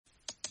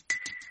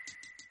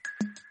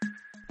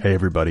Hey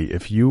everybody,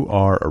 if you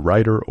are a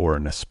writer or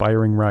an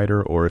aspiring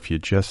writer, or if you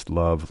just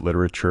love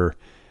literature,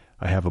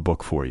 I have a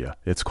book for you.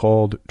 It's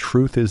called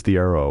Truth is the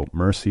Arrow,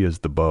 Mercy is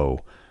the Bow,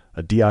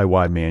 a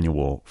DIY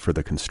manual for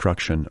the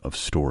construction of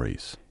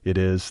stories. It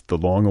is the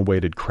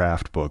long-awaited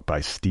craft book by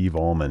Steve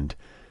Almond,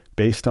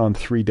 based on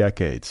 3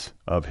 decades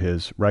of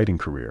his writing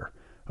career,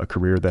 a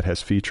career that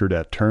has featured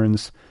at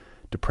turns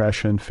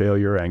depression,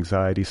 failure,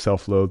 anxiety,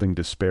 self-loathing,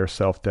 despair,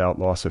 self-doubt,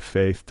 loss of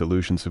faith,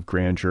 delusions of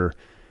grandeur,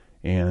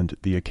 and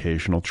the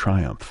occasional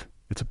triumph.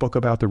 It's a book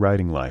about the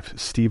writing life.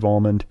 Steve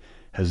Almond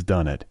has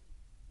done it.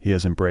 He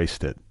has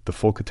embraced it, the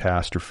full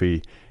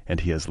catastrophe, and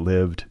he has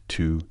lived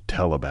to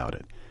tell about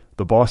it.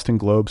 The Boston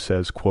Globe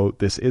says, quote,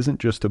 "This isn't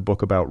just a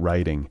book about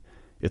writing,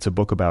 it's a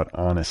book about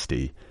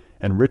honesty."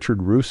 And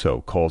Richard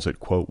Russo calls it,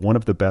 quote, "one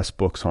of the best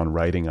books on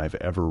writing I've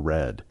ever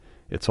read.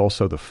 It's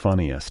also the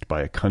funniest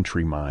by a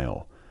country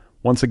mile."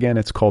 Once again,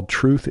 it's called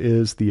Truth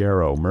is the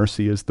Arrow,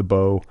 Mercy is the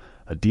Bow,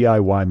 a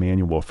DIY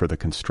manual for the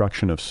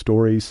construction of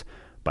stories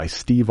by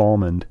Steve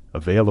Almond,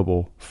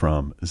 available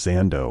from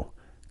Zando.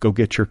 Go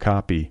get your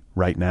copy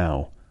right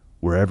now,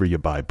 wherever you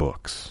buy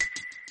books.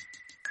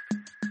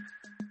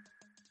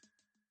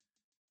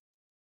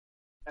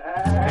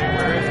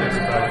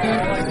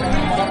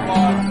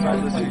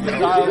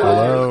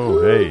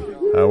 Hello, hey,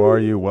 how are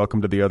you?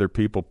 Welcome to the Other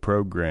People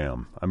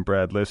program. I'm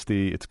Brad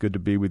Listy. It's good to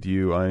be with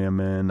you. I am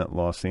in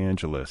Los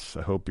Angeles.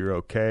 I hope you're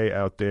okay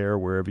out there,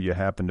 wherever you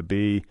happen to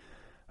be.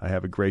 I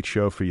have a great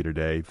show for you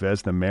today.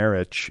 Vesna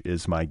Maric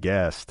is my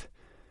guest.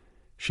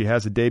 She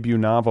has a debut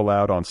novel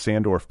out on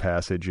Sandorf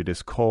Passage. It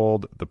is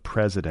called The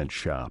President's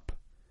Shop.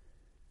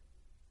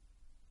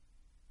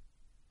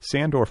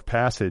 Sandorf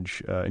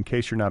Passage, in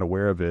case you're not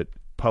aware of it,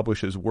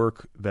 publishes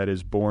work that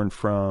is born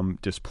from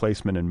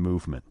displacement and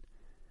movement.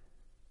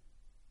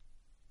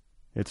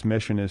 Its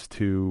mission is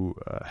to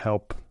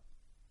help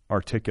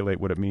articulate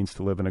what it means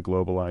to live in a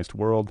globalized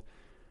world,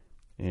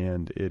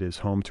 and it is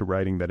home to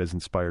writing that is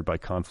inspired by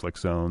conflict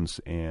zones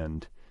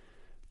and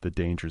the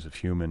dangers of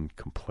human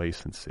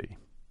complacency.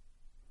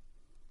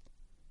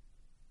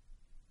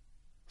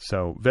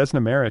 So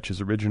Vesna Maric is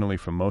originally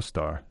from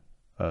Mostar,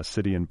 a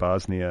city in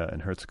Bosnia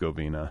and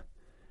Herzegovina,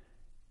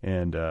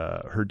 and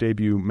her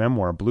debut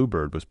memoir,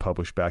 Bluebird, was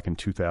published back in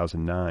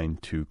 2009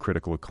 to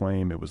critical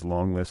acclaim. It was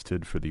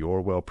longlisted for the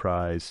Orwell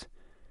Prize.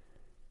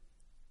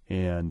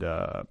 And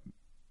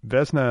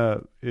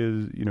Vesna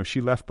is,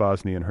 she left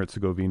Bosnia and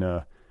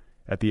Herzegovina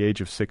at the age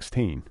of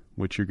 16,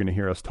 which you're going to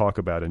hear us talk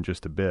about in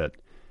just a bit.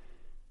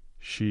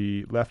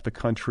 She left the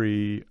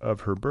country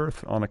of her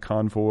birth on a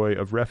convoy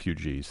of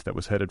refugees that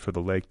was headed for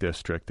the Lake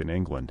District in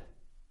England,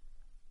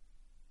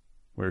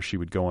 where she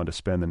would go on to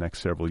spend the next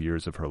several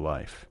years of her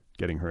life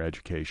getting her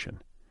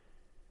education.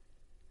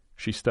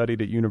 She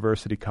studied at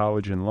University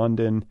College in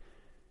London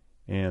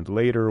and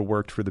later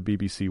worked for the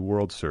BBC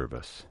World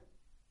Service.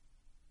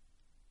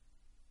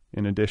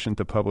 In addition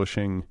to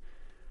publishing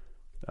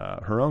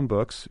her own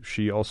books,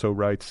 she also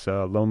writes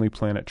Lonely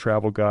Planet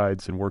travel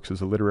guides and works as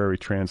a literary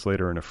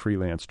translator and a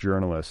freelance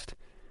journalist.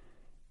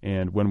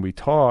 And when we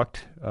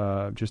talked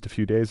just a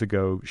few days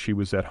ago, she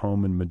was at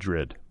home in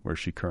Madrid, where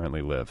she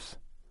currently lives.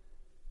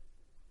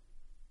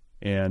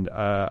 And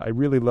I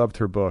really loved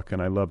her book,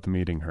 and I loved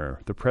meeting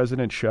her. The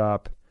President's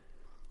Shop,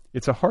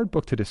 it's a hard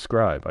book to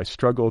describe. I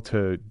struggle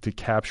to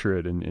capture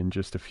it in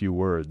just a few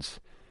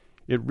words.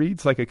 It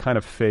reads like a kind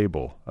of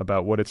fable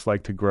about what it's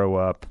like to grow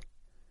up,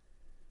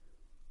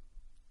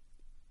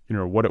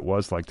 what it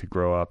was like to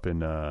grow up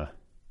in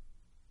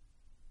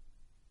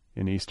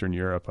Eastern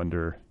Europe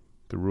under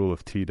the rule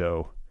of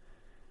Tito.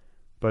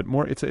 But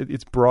more,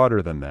 it's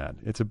broader than that.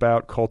 It's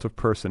about cult of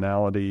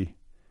personality.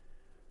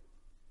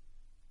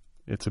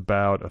 It's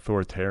about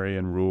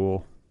authoritarian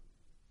rule,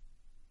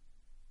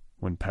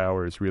 when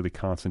power is really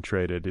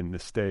concentrated in the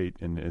state,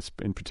 and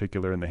in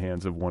particular in the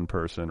hands of one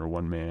person or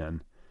one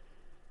man.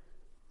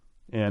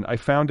 And I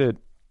found it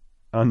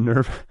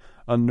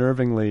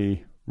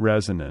unnervingly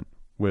resonant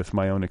with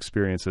my own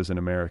experience as an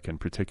American,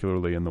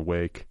 particularly in the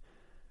wake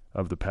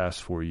of the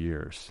past 4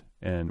 years.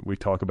 And we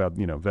talk about,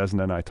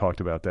 Vesna and I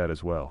talked about that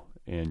as well.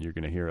 And you're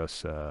going to hear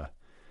us,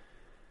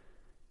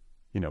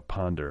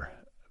 ponder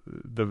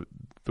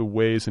the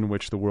ways in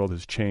which the world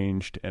has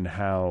changed, and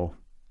how,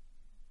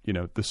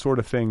 the sort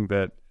of thing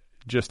that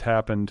just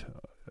happened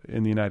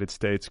in the United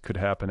States could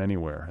happen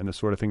anywhere, and the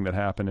sort of thing that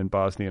happened in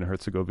Bosnia and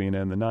Herzegovina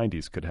in the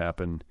 90s could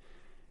happen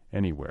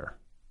anywhere.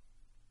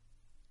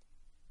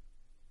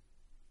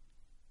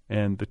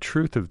 And the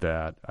truth of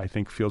that, I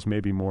think, feels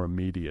maybe more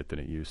immediate than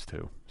it used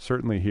to.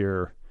 Certainly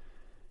here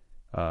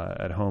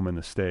at home in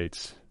the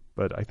States,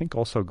 but I think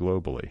also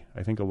globally.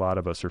 I think a lot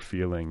of us are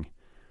feeling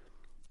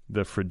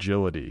the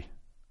fragility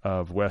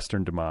of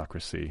Western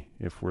democracy,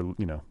 if we're,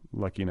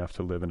 lucky enough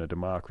to live in a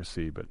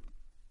democracy. But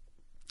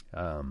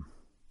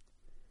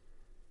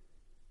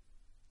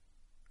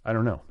I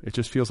don't know. It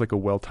just feels like a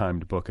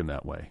well-timed book in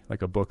that way,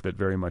 like a book that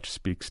very much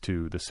speaks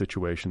to the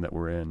situation that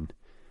we're in,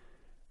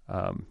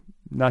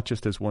 not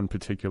just as one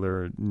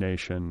particular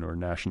nation or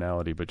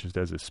nationality, but just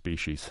as a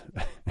species.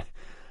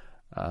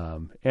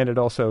 And it's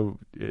also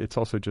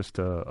just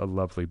a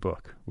lovely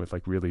book with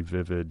like really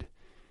vivid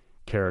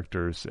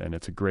characters, and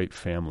it's a great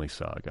family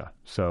saga.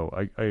 So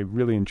I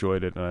really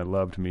enjoyed it, and I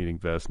loved meeting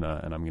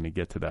Vesna, and I'm going to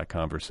get to that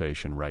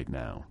conversation right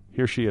now.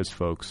 Here she is,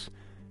 folks.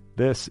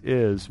 This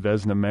is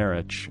Vesna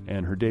Maric,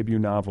 and her debut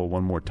novel,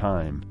 One More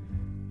Time,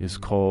 is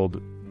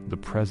called The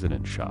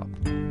President Shop.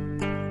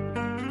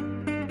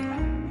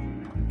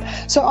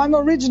 So I'm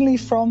originally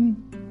from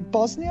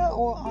Bosnia,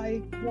 or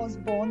I was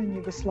born in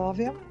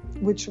Yugoslavia,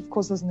 which of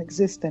course doesn't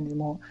exist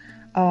anymore.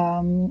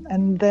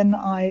 And then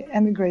I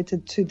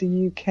emigrated to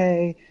the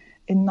UK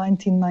in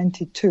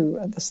 1992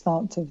 at the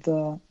start of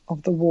the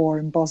war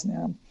in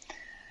Bosnia.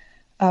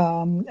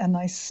 And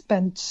I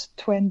spent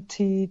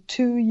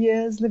 22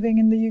 years living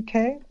in the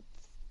UK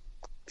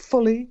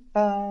fully.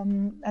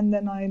 And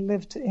then I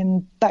lived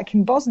back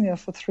in Bosnia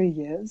for 3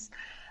 years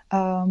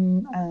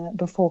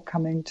before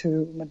coming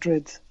to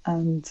Madrid.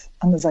 And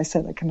as I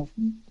said, I kind of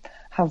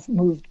have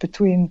moved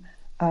between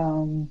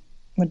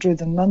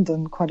Madrid and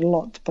London quite a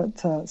lot.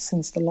 But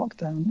since the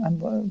lockdown and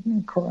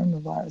the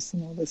coronavirus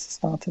and all this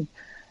started,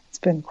 it's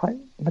been quite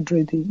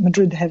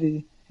Madrid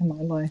heavy in my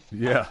life.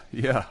 Yeah.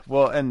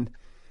 Well, and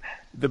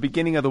the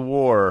beginning of the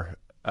war,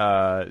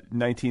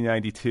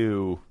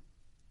 1992,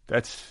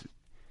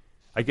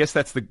 I guess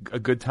that's a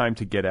good time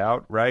to get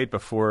out, right?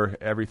 Before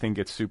everything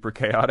gets super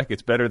chaotic.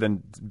 It's better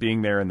than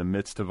being there in the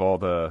midst of all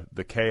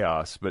the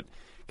chaos. But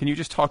can you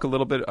just talk a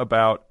little bit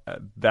about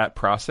that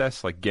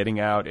process, like getting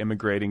out,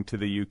 immigrating to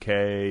the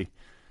UK,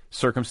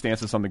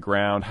 circumstances on the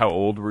ground? How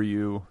old were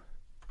you?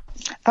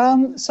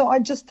 So I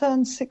just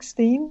turned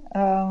 16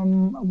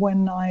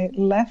 when I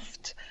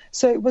left.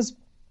 So it was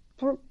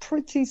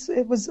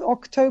it was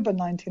October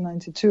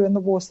 1992, and the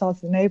war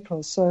started in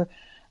April. So,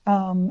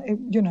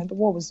 the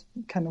war was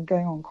kind of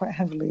going on quite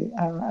heavily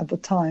at the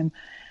time.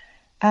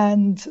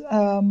 And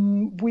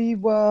we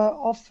were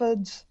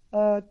offered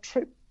a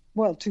trip,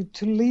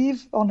 to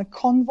leave on a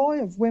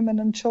convoy of women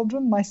and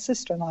children, my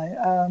sister and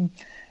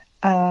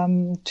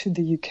I, to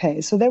the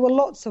UK. So there were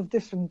lots of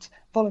different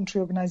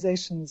voluntary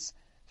organizations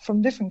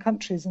from different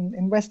countries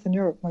in Western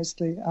Europe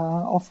mostly,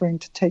 offering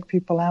to take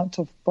people out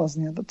of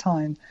Bosnia at the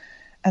time.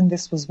 And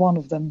this was one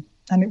of them.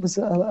 And it was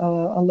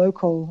a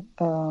local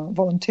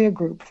volunteer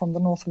group from the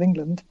north of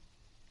England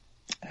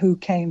who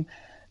came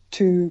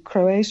to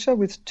Croatia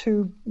with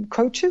 2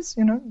 coaches,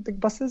 big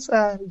buses,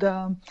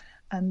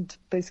 and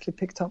basically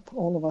picked up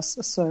all of us.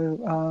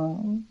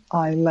 So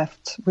I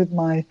left with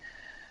my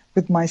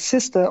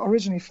sister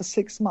originally for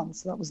 6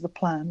 months. That was the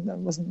plan. There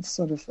wasn't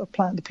sort of a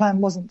plan. The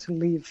plan wasn't to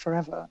leave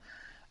forever.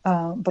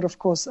 But of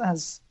course,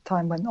 as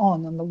time went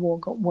on and the war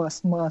got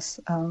worse and worse,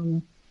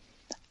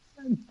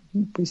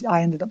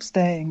 I ended up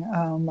staying.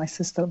 My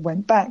sister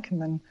went back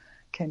and then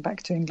came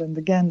back to England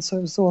again. So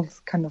it was all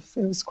it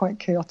was quite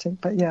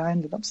chaotic. But yeah, I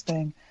ended up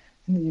staying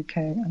in the UK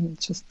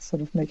and just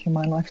sort of making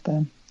my life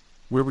there.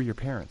 Where were your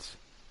parents?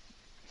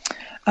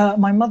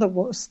 My mother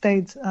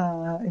stayed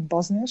in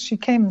Bosnia. She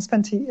came and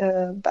spent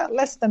about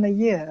less than a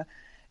year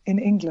in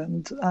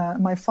England.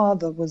 My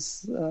father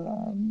was,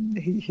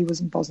 he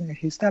was in Bosnia.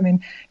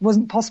 It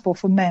wasn't possible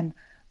for men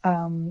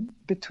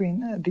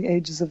between the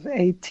ages of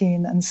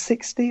 18 and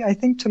 60, I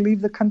think, to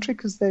leave the country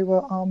because they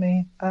were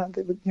army.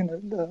 They were,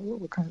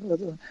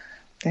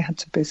 they had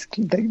to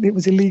basically, it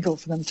was illegal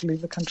for them to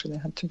leave the country. They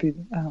had to be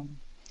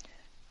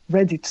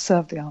ready to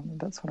serve the army.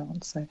 That's what I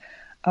want to say.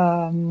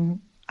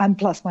 And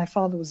plus, my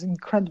father was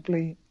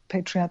incredibly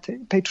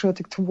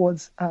patriotic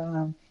towards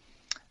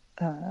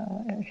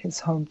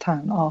his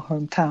hometown, our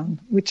hometown,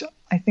 which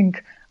I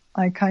think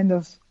I kind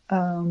of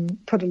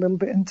put a little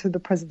bit into The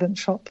President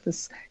Shop,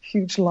 this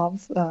huge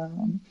love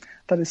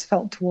that is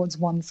felt towards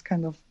one's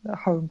kind of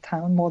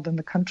hometown more than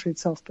the country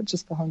itself, but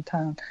just the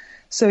hometown.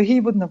 So he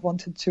wouldn't have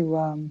wanted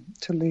to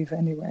leave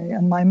anyway.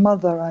 And my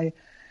mother,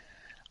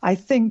 I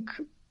think,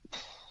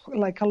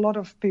 like a lot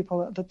of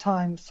people at the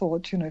time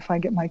thought, if I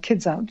get my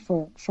kids out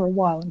for a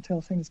while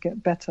until things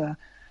get better,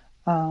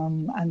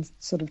 and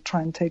sort of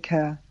try and take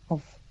care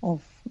of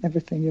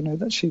everything,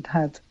 that she'd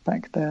had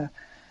back there.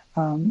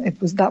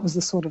 That was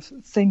the sort of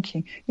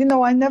thinking.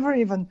 I never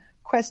even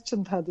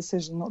questioned her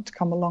decision not to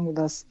come along with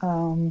us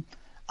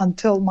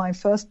until my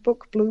first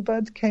book,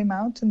 Bluebird, came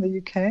out in the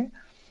UK,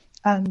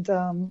 and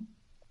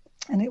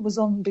it was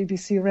on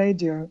BBC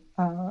Radio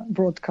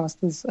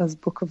broadcast as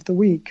Book of the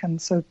Week,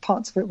 and so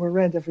parts of it were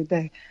read every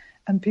day.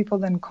 And people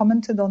then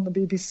commented on the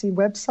BBC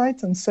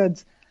website and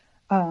said,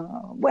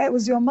 where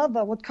was your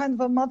mother? What kind of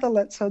a mother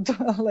lets her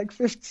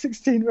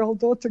 16-year-old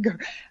daughter go?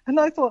 And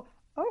I thought,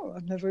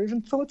 I've never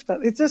even thought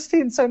about it. It just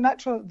seemed so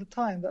natural at the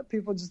time that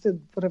people just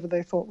did whatever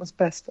they thought was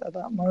best at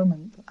that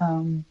moment.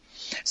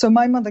 So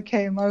my mother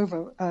came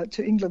over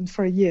to England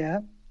for a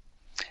year,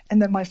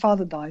 and then my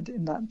father died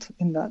in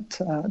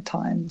that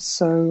time.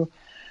 So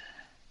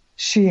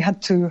she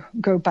had to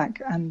go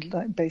back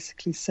and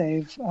basically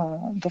save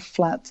the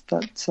flat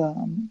that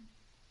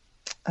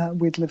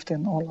we'd lived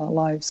in all our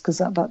lives, because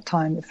at that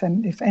time,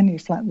 if any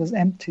flat was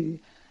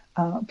empty,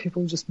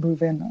 people would just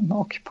move in and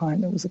occupy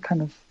it. It was a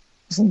kind of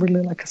wasn't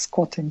really like a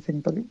squatting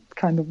thing, but it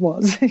kind of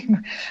was.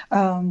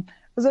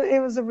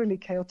 It was a really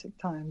chaotic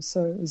time,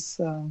 so it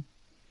was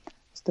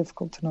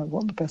difficult to know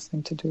what the best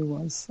thing to do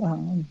was.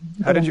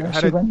 How did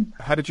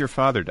your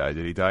father die?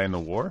 Did he die in the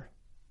war?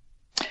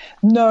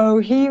 No,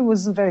 he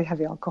was a very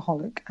heavy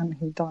alcoholic, and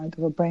he died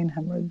of a brain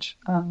hemorrhage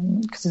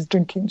because his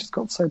drinking just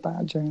got so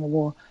bad during the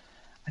war.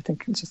 I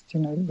think it's just,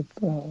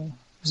 with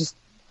just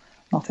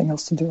nothing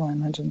else to do, I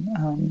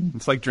imagine.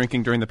 It's like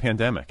drinking during the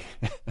pandemic.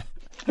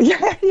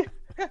 Yeah.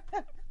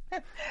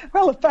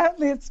 Well,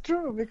 apparently it's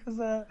true because,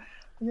 a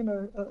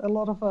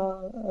lot of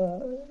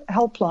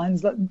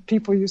helplines that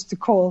people used to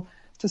call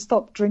to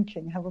stop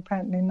drinking have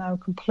apparently now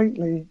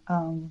completely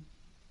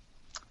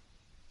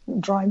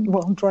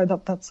dried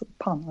up. That's a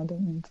pun. I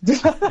don't mean to do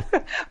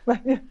that.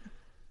 But, yeah.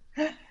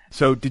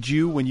 So did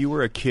you, when you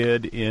were a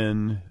kid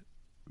in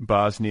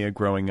Bosnia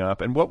growing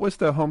up, and what was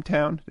the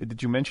hometown?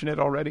 Did you mention it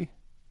already?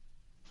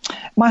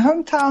 My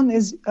hometown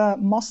is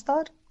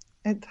Mostar.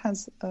 It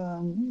has a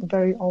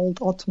very old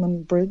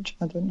Ottoman bridge.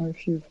 I don't know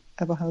if you've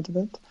ever heard of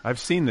it. I've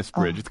seen this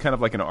bridge. It's kind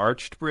of like an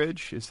arched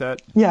bridge. Is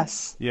that?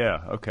 Yes.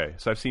 Yeah. Okay.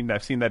 So I've seen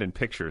that in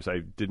pictures. I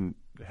didn't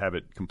have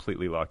it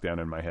completely locked down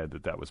in my head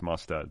that was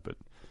Mostar, but.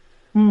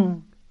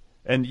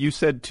 And you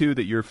said too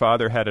that your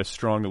father had a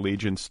strong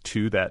allegiance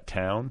to that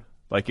town.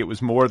 Like it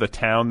was more the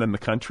town than the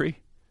country.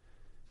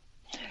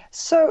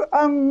 So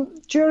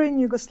during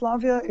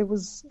Yugoslavia, it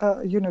was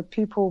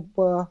people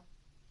were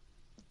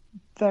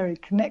very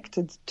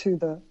connected to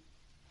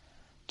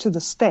the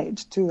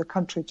state, to the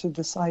country, to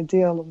this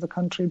ideal of the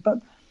country.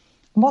 But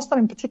Mostar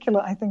in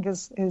particular, I think,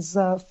 is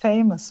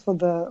famous for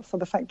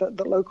the fact that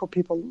the local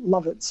people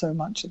love it so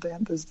much.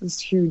 There's this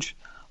huge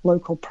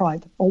local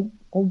pride, or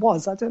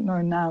was. I don't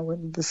know now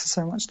whether this is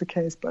so much the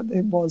case, but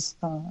it was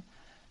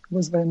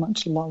very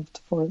much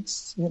loved for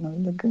its,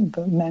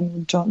 the men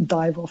would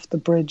dive off the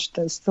bridge.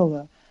 There's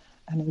still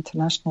an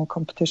international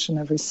competition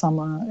every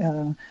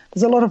summer.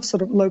 There's a lot of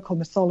sort of local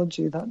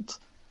mythology that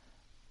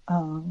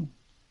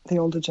the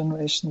older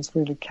generation has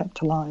really kept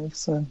alive.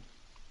 So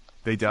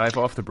they dive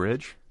off the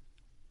bridge?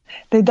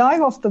 They dive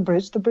off the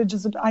bridge. The bridge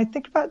is, I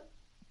think, about,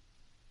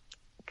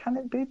 can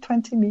it be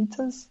 20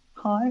 meters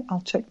high?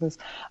 I'll check this.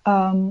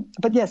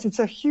 But yes, it's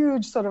a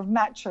huge sort of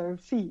macho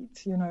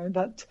feat,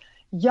 that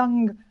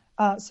young...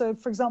 so,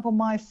 for example,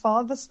 my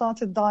father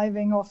started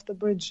diving off the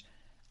bridge,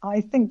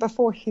 I think,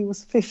 before he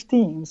was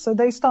 15. So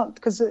they start,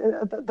 because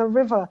the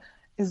river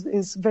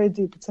is very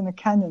deep. It's in a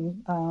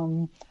canyon,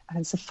 and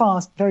it's a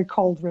fast, very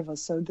cold river.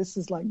 So this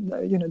is like,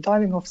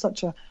 diving off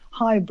such a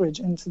high bridge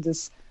into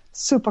this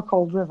super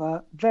cold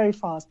river, very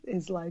fast,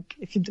 is like,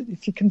 if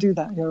you can do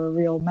that, you're a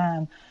real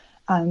man.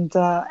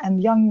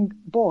 And young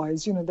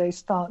boys, they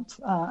start,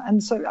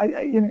 and so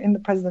in the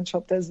president's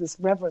shop, there's this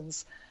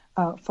reverence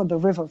for the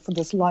river, for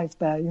this life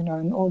there,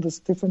 and all these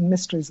different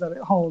mysteries that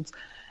it holds.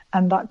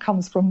 And that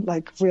comes from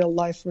like real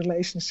life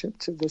relationship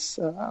to this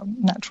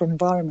natural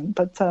environment.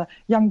 But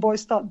young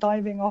boys start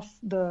diving off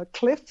the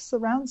cliffs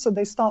around. So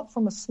they start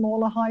from a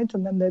smaller height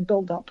and then they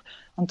build up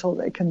until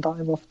they can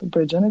dive off the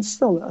bridge. And it's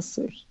still a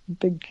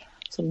big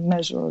sort of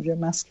measure of your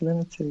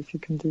masculinity if you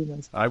can do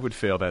this. I would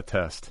fail that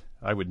test.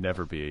 I would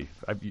never be.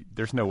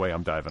 There's no way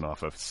I'm diving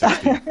off a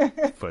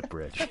 60-foot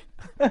bridge.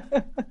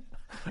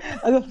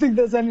 I don't think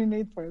there's any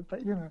need for it, but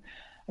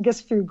I guess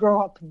if you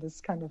grow up in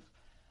this kind of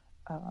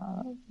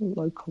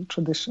local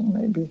tradition,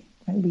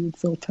 maybe you'd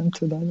feel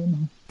tempted. I don't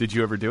know. Did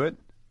you ever do it?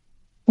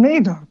 Me?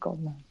 No,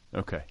 God, no.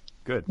 Okay,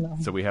 good. No.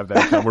 So we have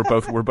that.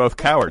 We're both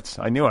cowards.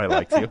 I knew I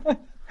liked you.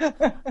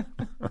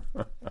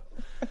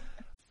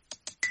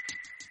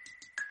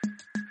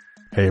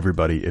 Hey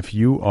everybody, if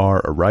you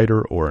are a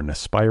writer or an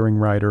aspiring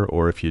writer,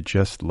 or if you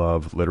just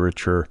love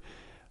literature,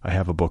 I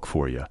have a book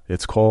for you.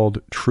 It's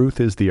called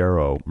Truth is the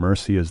Arrow,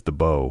 Mercy is the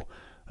Bow,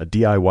 a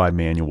DIY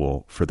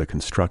manual for the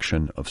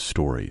construction of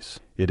stories.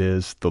 It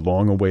is the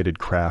long-awaited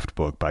craft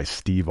book by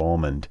Steve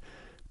Almond,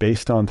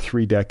 based on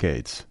 3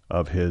 decades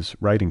of his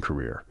writing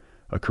career,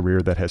 a career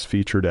that has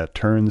featured at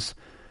turns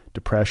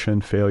depression,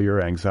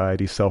 failure,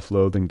 anxiety,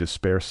 self-loathing,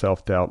 despair,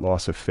 self-doubt,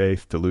 loss of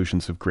faith,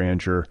 delusions of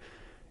grandeur,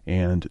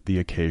 and the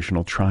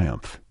occasional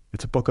triumph.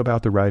 It's a book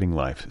about the writing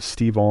life.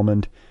 Steve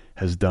Almond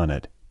has done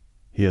it.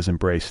 He has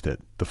embraced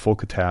it, the full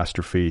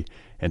catastrophe,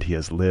 and he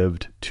has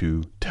lived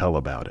to tell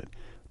about it.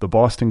 The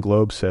Boston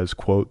Globe says,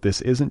 quote,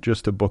 "This isn't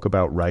just a book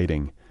about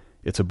writing,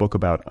 it's a book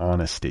about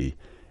honesty."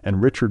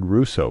 And Richard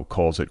Russo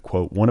calls it,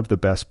 quote, "one of the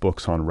best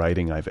books on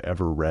writing I've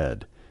ever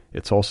read.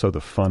 It's also the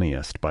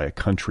funniest by a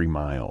country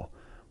mile."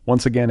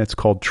 Once again, it's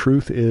called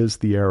Truth is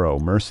the Arrow,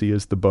 Mercy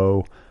is the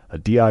Bow, a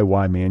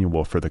DIY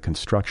manual for the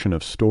construction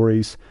of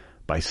stories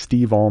by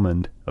Steve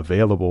Almond,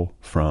 available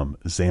from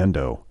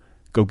Zando.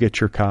 Go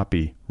get your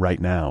copy right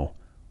now,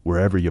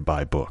 wherever you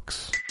buy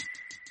books.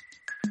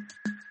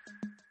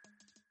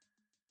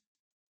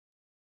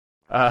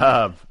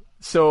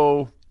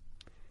 So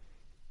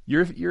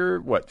you're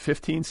what,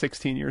 15,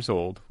 16 years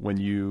old when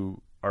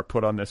you are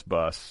put on this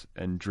bus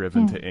and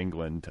driven to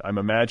England. I'm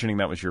imagining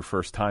that was your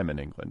first time in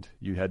England.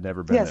 You had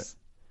never been Yes.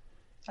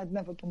 I'd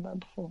never done that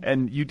before.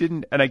 And you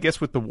didn't, and I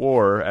guess with the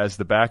war as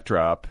the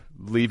backdrop,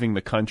 leaving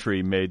the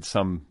country made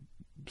some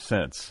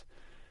sense.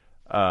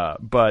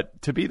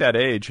 But to be that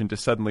age and to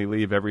suddenly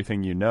leave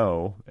everything you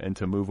know and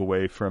to move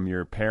away from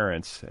your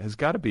parents has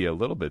got to be a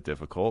little bit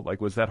difficult. Like,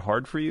 was that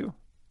hard for you?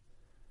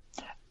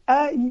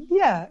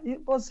 Yeah,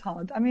 it was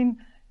hard. I mean,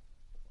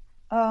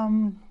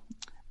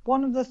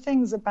 one of the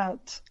things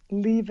about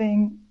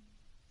leaving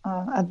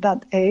at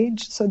that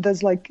age, so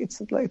there's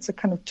it's a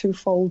kind of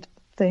twofold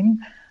thing.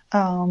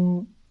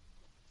 One,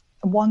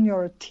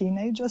 you're a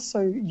teenager,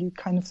 so you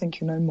kind of think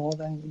you know more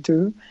than you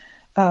do,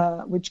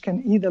 which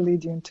can either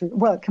lead you into,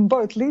 well, it can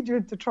both lead you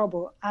into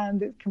trouble,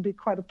 and it can be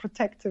quite a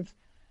protective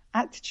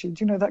attitude,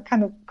 that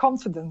kind of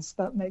confidence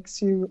that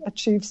makes you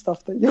achieve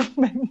stuff that you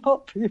may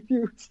not be if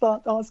you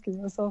start asking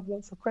yourself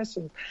lots of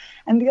questions.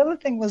 And the other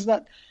thing was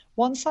that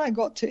once I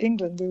got to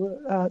England, we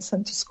were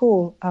sent to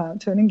school,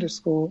 to an English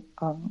school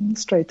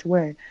straight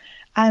away.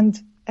 And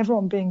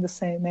everyone being the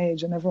same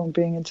age and everyone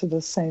being into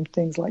the same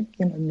things like,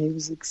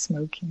 music,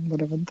 smoking,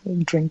 whatever,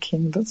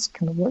 drinking, that's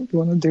kind of what you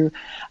want to do.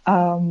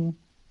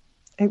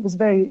 It was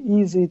very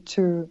easy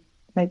to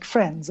make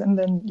friends, and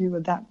then you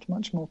adapt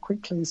much more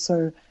quickly.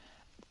 So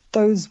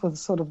those were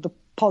sort of the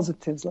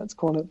positives, let's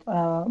call it.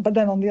 But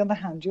then on the other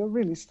hand, you're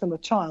really still a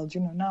child.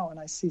 Now when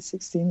I see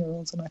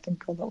 16-year-olds and I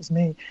think, oh, that was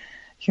me.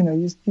 I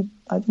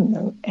didn't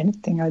know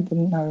anything. I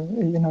didn't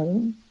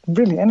know,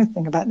 really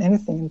anything about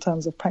anything in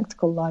terms of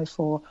practical life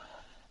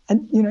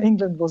and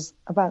England was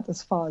about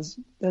as far as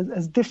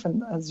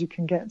different as you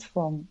can get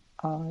from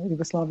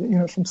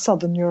Yugoslavia, from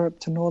Southern Europe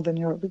to Northern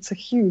Europe. It's a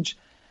huge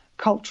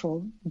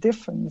cultural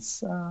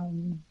difference.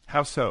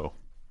 How so?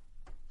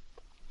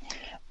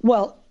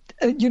 Well,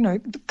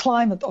 the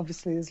climate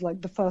obviously is like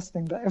the first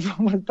thing that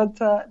everyone would, but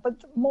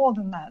more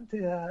than that,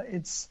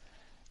 it's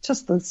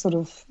just the sort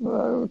of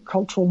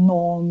cultural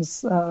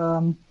norms,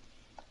 the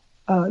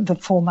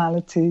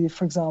formality,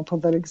 for example,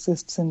 that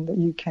exists in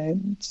the UK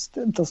just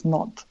does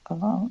not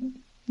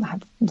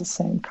have the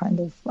same kind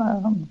of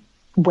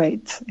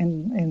weight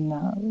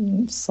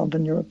in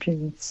Southern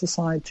European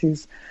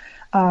societies.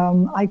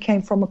 I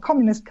came from a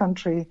communist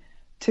country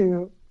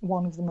to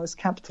one of the most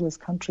capitalist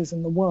countries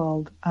in the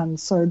world, and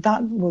so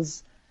that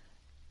was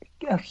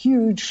a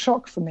huge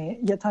shock for me,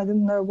 yet I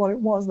didn't know what it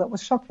was that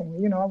was shocking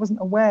me. I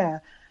wasn't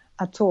aware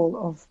at all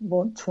of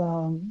what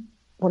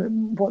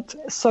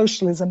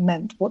socialism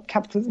meant, what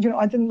capitalism.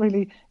 I didn't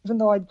really, even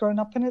though I'd grown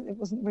up in it, it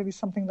wasn't really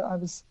something that I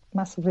was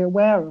massively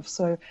aware of.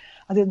 So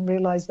I didn't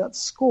realize that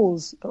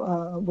schools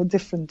were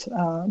different.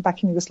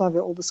 Back in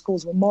Yugoslavia, all the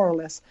schools were more or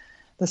less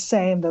the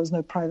same. There was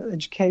no private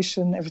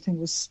education. Everything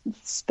was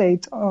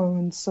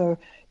state-owned. So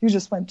you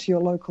just went to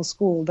your local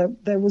school.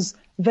 There was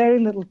very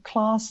little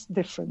class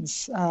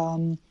difference.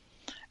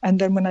 And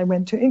then when I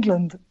went to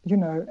England,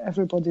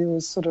 everybody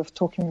was sort of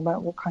talking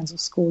about what kinds of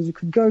schools you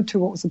could go to,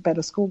 what was a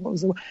better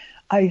school,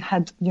 I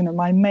had,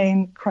 my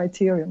main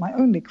criteria, my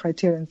only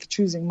criterion for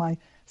choosing my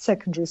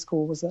secondary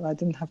school was that I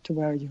didn't have to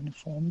wear a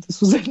uniform. This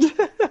was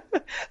it.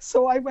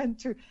 So I went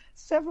to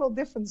several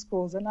different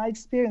schools and I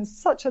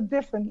experienced such a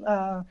different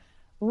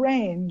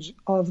range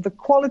of the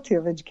quality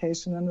of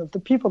education and of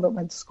the people that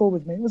went to school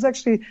with me.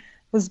 It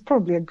was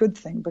probably a good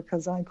thing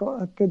because I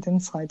got a good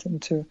insight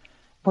into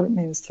what it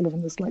means to live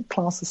in this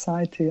class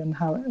society and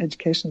how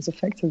education is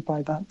affected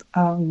by that.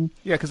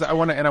 Yeah, because I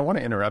want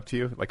to interrupt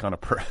you on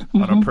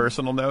a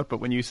personal note. But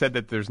when you said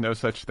that there's no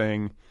such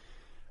thing,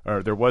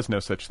 or there was no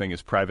such thing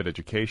as private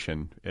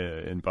education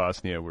in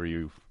Bosnia, where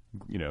you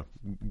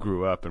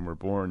grew up and were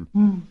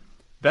born,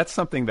 that's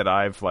something that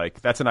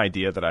that's an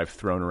idea that I've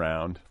thrown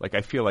around.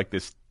 I feel like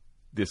this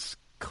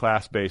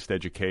class-based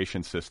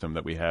education system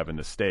that we have in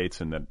the States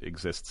and that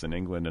exists in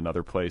England and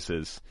other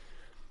places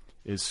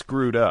is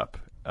screwed up.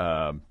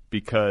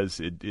 Because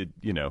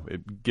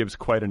it gives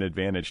quite an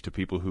advantage to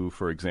people who,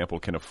 for example,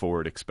 can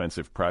afford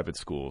expensive private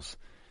schools.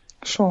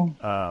 Sure.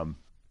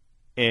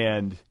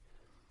 And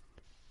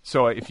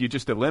so if you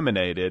just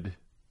eliminated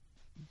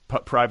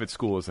private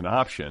school as an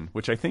option,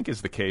 which I think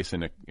is the case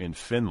in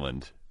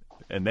Finland,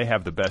 and they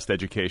have the best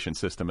education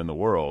system in the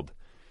world.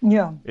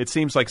 Yeah. It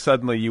seems like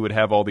suddenly you would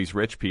have all these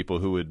rich people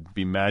who would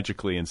be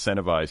magically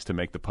incentivized to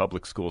make the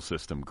public school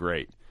system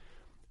great.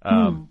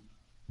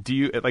 Do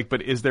you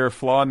but is there a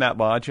flaw in that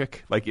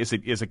logic?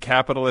 Is a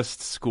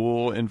capitalist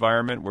school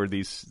environment where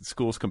these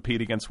schools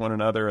compete against one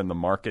another and the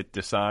market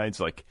decides?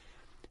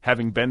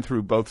 Having been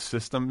through both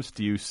systems,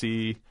 do you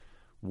see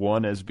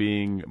one as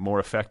being more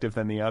effective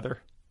than the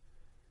other?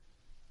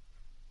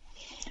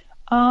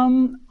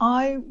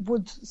 I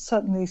would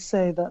certainly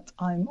say that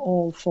I'm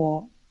all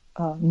for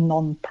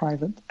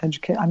non-private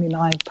education. I mean,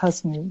 I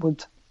personally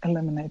would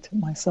eliminate it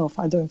myself.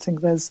 I don't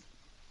think there's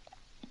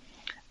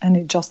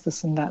any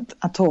justice in that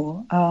at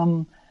all.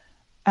 And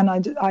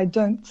I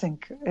don't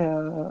think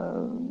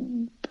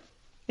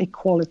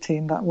equality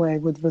in that way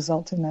would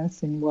result in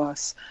anything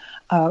worse.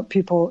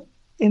 People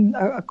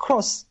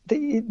across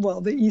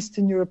the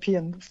Eastern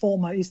European,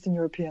 former Eastern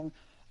European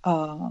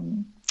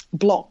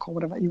bloc or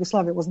whatever,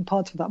 Yugoslavia wasn't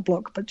part of that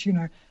bloc, but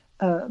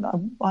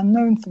are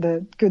known for their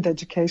good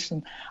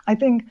education. I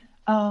think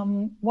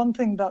One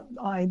thing that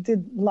I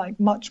did like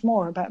much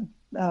more about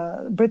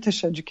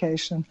British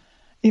education,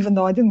 even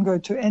though I didn't go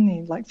to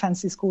any like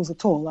fancy schools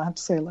at all, I have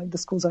to say, like the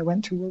schools I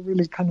went to were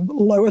really kind of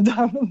lower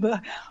down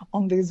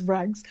on these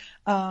rags,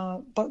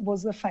 but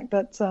was the fact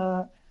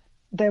that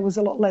there was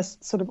a lot less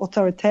sort of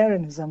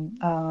authoritarianism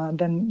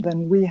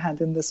than we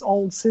had in this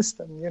old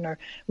system,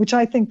 which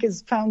I think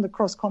is found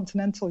across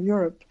continental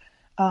Europe.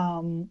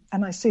 And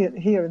I see it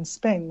here in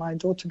Spain. My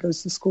daughter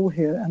goes to school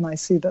here, and I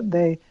see that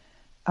they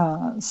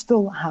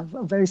still have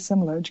a very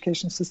similar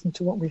education system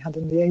to what we had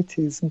in the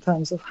 80s in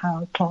terms of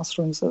how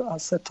classrooms are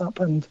set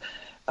up and,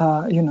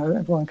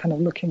 everyone kind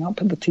of looking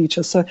up at the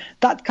teacher. So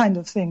that kind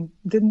of thing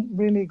didn't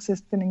really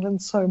exist in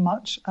England so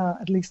much,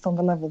 at least on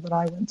the level that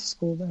I went to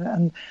school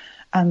there.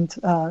 And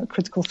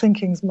critical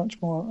thinking is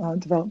much more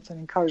developed and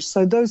encouraged.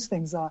 So those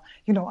things are,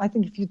 I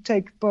think if you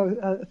take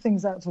both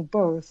things out of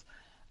both,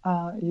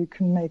 you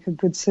can make a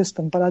good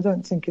system, but I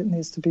don't think it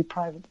needs to be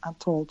private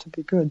at all to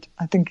be good.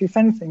 I think, if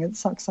anything, it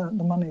sucks out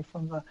the money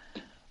from the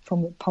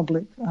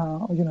public,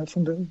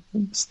 from the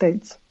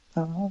state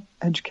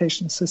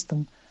education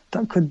system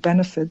that could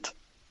benefit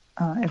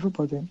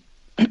everybody.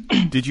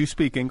 Did you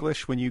speak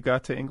English when you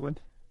got to England?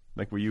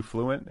 Like, were you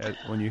fluent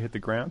when you hit the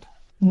ground?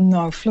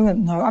 No, fluent,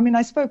 no. I mean,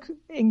 I spoke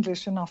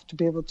English enough to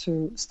be able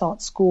to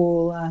start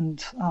school,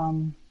 and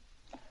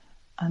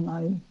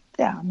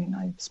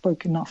I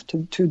spoke enough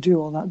to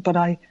do all that. But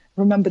I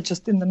remember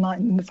just in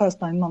the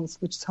first 9 months,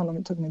 which is how long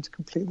it took me to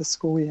complete the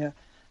school year,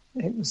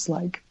 it was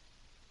like,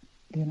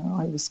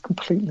 I was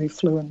completely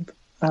fluent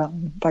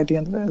by the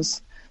end of it. It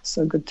was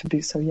so good to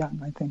be so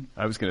young, I think.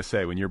 I was going to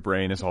say, when your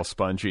brain is all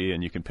spongy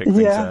and you can pick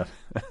things up.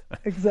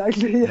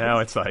 Exactly. Yes. Now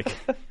it's like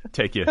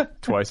take you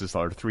twice as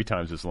long or 3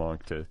 times as long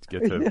to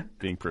get to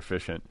being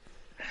proficient.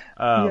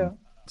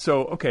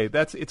 So, okay,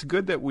 it's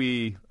good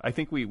that I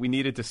think we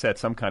needed to set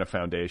some kind of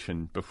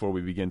foundation before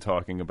we begin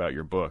talking about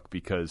your book,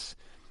 because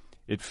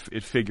it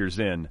figures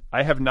in.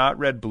 I have not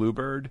read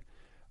Bluebird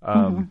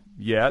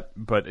yet,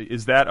 but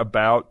is that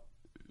about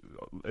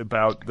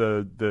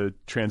the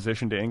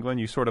transition to England?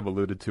 You sort of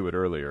alluded to it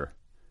earlier.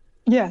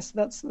 Yes,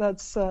 that's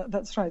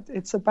right.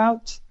 It's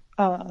about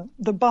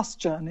the bus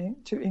journey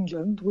to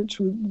England, which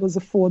was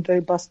a 4-day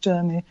bus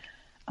journey,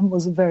 and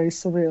was a very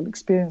surreal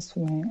experience for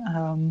me.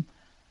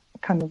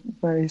 Kind of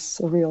very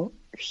surreal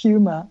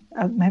humor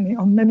on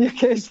many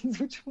occasions,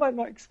 which you might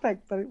not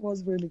expect, but it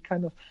was really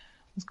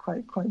was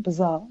quite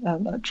bizarre,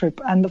 that trip.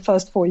 And the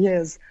first 4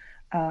 years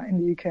in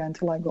the UK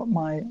until I got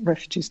my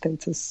refugee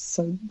status.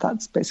 So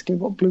that's basically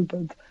what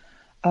Bluebird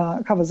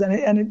covers, and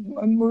it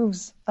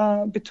moves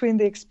between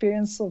the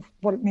experience of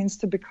what it means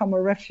to become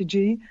a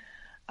refugee,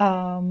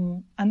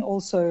 and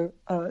also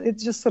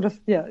it's just sort of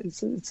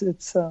it's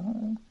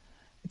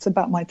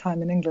about my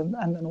time in England,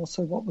 and then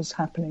also what was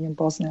happening in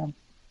Bosnia.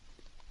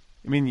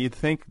 I mean, you'd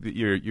think that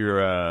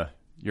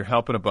you're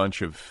helping a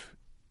bunch of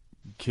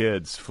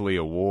kids flee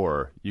a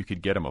war. You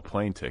could get them a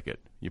plane ticket.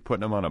 You're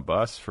putting them on a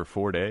bus for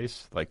 4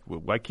 days. Like,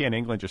 why can't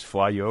England just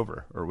fly you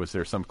over? Or was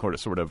there some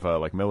sort of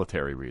like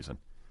military reason?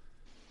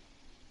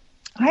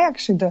 I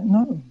actually don't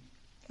know.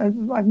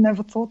 I've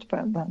never thought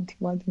about that.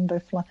 Why didn't they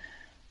fly?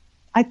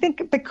 I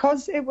think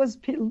because it was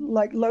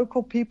like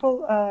local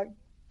people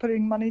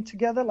putting money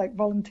together, like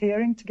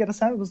volunteering to get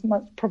us out. It was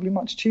probably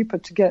much cheaper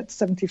to get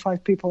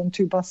 75 people on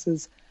 2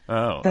 buses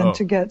than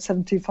to get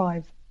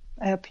 75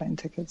 airplane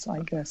tickets, I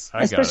guess.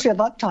 Especially at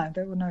that time,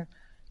 there were no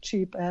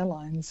cheap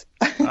airlines.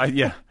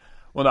 Yeah.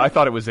 Well, no, I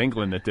thought it was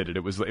England that did it.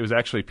 It was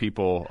actually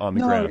people on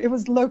the ground. No, it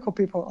was local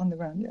people on the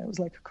ground. Yeah, it was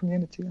like a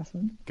community, I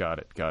think. Got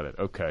it.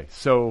 Okay.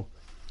 So,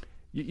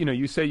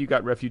 you say you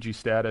got refugee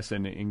status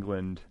in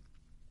England.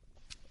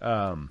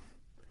 I'm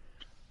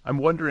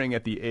wondering,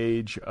 at the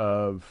age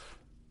of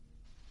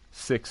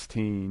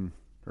 16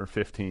 or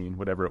 15,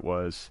 whatever it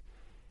was,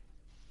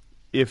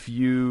 if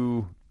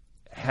you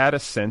had a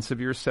sense of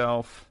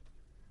yourself,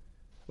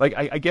 like,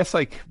 I guess,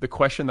 like, the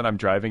question that I'm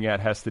driving at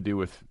has to do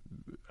with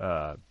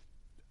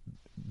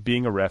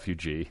being a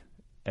refugee,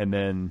 and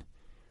then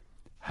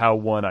how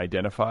one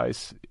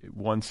identifies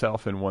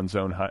oneself in one's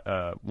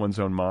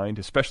own mind,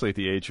 especially at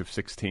the age of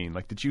 16.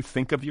 Like, did you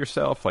think of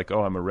yourself like,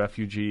 oh, I'm a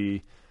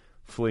refugee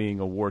fleeing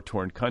a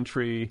war-torn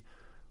country?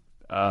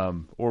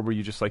 Or were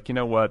you just like, you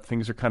know what,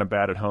 things are kind of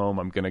bad at home,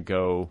 I'm going to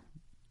go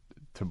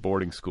to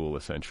boarding school,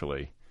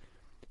 essentially?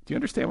 Do you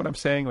understand what I'm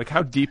saying? Like,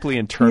 how deeply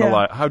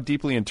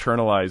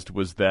internalized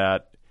was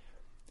that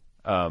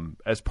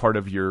as part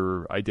of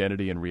your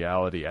identity and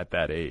reality at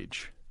that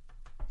age?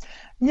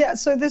 Yeah,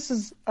 so this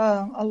is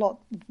a lot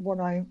what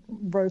I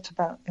wrote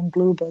about in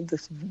Bluebird,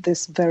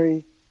 this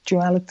very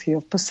duality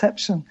of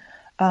perception.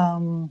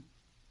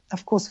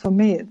 Of course, for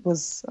me, it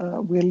was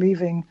we're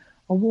leaving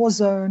a war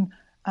zone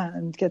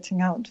and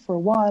getting out for a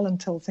while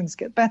until things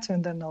get better,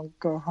 and then I'll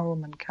go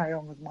home and carry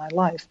on with my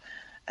life.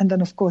 And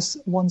then, of course,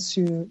 once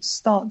you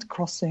start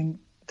crossing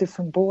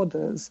different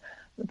borders,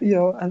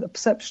 the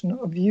perception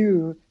of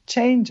you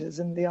changes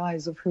in the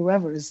eyes of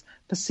whoever is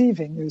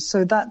perceiving you.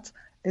 So that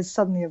is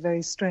suddenly a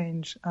very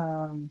strange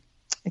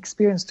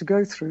experience to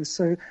go through.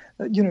 So,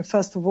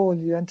 first of all,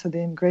 you enter the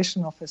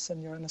immigration office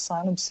and you're an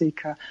asylum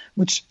seeker,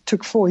 which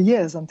took 4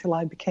 years until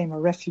I became a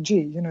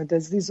refugee.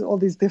 There's all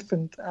these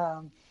different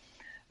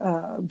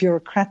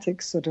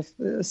bureaucratic sort of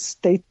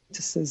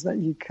statuses that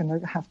you kind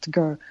of have to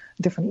go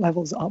different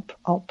levels up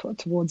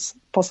towards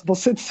possible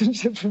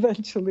citizenship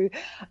eventually.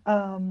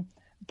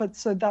 But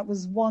so that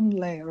was one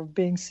layer of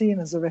being seen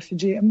as a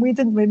refugee, and we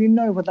didn't really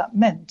know what that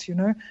meant,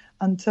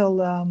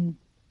 until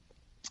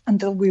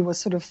we were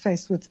sort of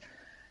faced with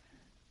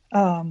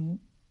all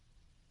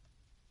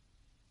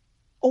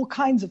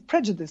kinds of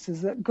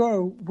prejudices that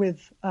go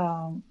with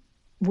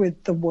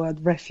the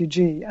word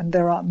refugee, and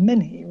there are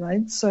many,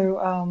 right?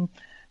 So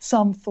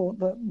some thought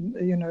that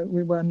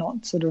we were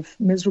not sort of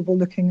miserable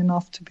looking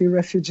enough to be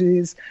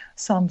refugees.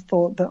 Some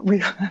thought that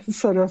we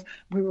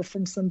were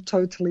from some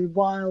totally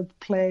wild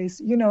place.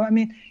 You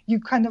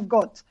kind of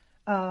got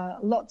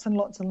lots and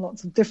lots and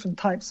lots of different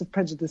types of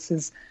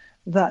prejudices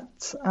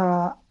that.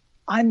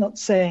 I'm not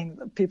saying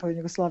that people in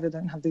Yugoslavia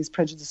don't have these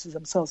prejudices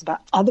themselves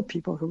about other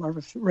people who are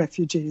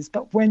refugees,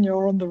 but when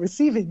you're on the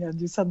receiving end,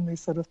 you suddenly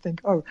sort of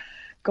think, oh,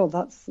 God,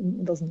 that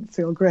doesn't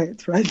feel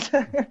great, right?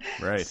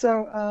 Right.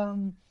 So,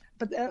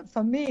 but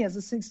for me, as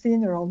a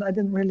 16-year-old, I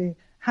didn't really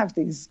have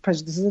these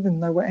prejudices. I didn't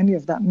know what any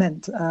of that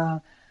meant.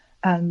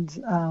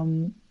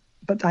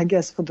 But I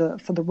guess for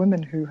the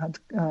women who had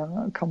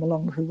come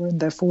along, who were in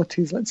their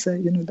 40s, let's say,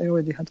 they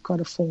already had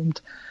quite a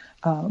formed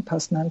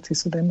personality,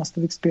 so they must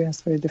have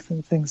experienced very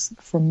different things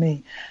from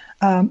me.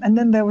 And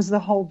then there was the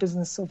whole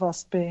business of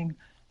us being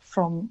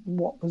from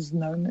what was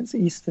known as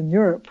Eastern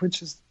Europe,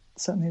 which is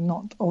certainly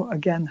not, or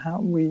again,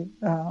 how we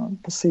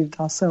perceived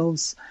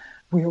ourselves.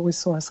 We always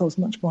saw ourselves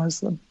much more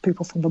as the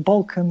people from the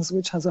Balkans,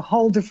 which has a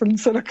whole different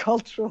sort of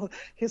cultural,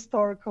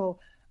 historical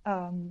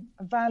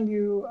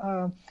value.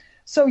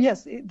 So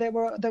yes, there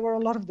were a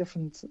lot of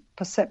different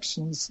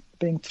perceptions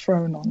being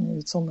thrown on you.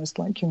 It's almost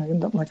like you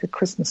end up like a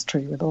Christmas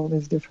tree with all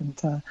these different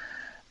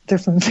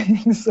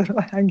things that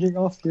are hanging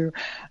off you,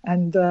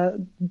 and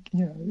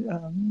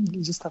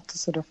you just have to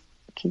sort of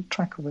keep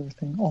track of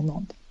everything or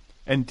not.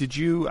 And did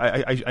you?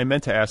 I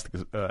meant to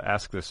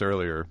ask this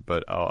earlier,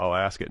 but I'll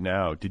ask it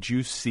now. Did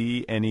you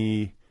see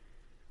any?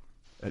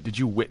 Did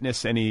you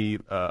witness any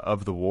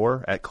of the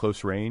war at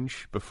close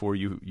range before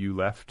you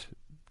left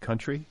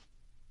country?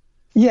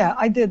 Yeah,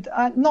 I did.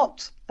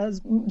 Not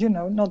as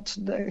not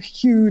the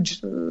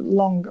huge,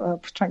 long,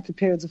 protracted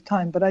periods of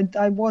time, but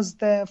I was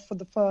there for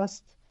the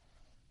first,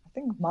 I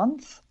think,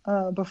 month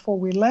before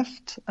we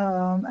left,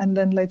 and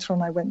then later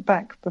on I went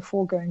back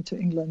before going to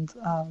England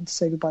to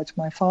say goodbye to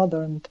my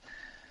father and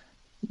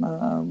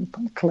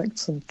collect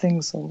some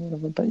things or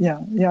whatever. But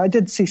yeah, I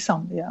did see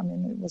some. Yeah, I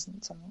mean, it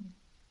wasn't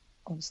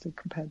obviously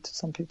compared to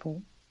some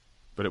people,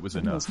 but it was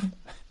enough.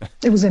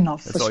 It was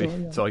enough for sure.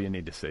 That's all you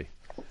need to see.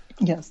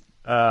 Yes.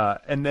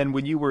 And then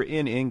when you were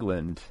in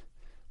England,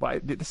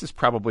 this is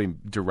probably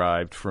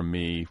derived from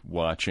me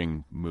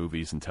watching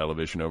movies and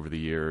television over the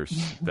years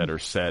that are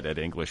set at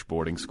English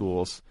boarding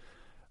schools.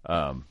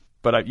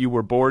 But you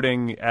were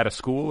boarding at a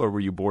school, or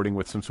were you boarding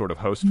with some sort of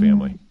host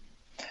family?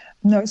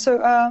 No,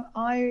 so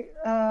I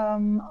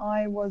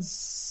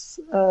was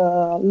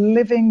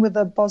living with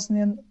a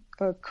Bosnian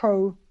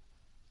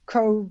co-refugee.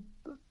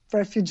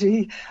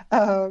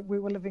 We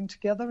were living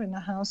together in a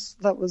house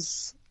that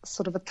was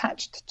sort of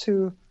attached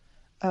to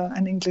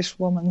an English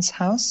woman's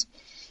house.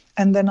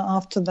 And then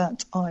after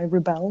that, I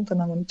rebelled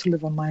and I wanted to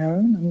live on my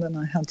own. And then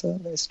I had a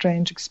very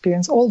strange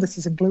experience. All this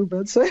is in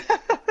Bluebird, so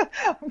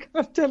I'm kind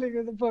of telling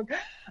you the book.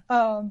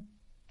 And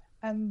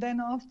then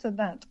after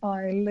that,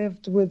 I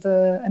lived with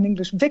an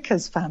English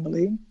vicar's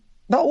family.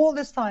 But all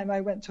this time,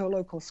 I went to a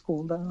local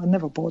school. I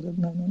never boarded.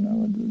 No.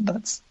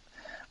 That's.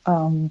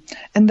 And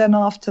then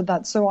after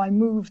that, so I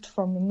moved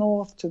from the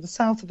north to the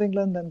south of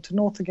England, then to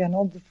north again,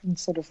 all different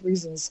sort of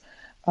reasons.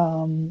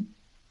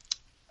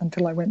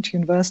 Until I went to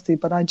university,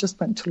 but I just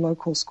went to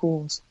local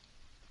schools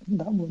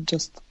that were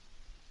just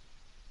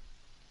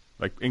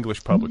like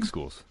English public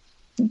schools.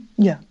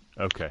 Yeah.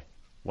 Okay.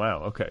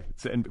 Wow. Okay.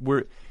 And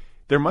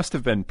there must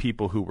have been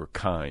people who were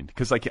kind,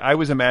 because like I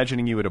was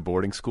imagining you at a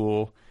boarding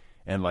school,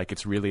 and like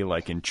it's really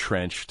like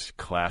entrenched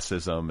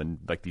classism and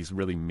like these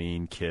really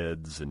mean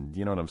kids, and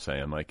you know what I'm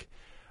saying? Like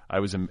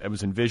I was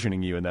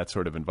envisioning you in that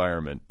sort of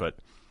environment, but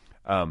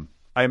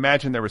I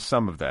imagine there was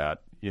some of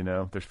that.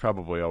 There's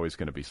probably always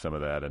going to be some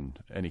of that in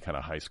any kind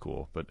of high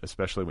school, but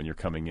especially when you're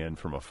coming in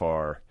from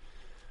afar.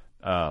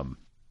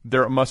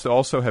 There must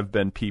also have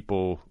been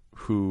people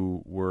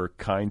who were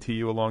kind to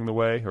you along the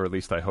way, or at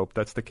least I hope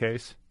that's the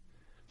case.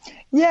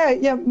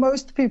 Yeah,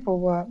 most people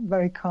were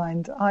very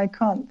kind. I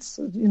can't,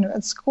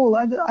 at school,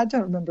 I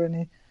don't remember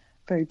any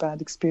very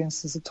bad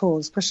experiences at all,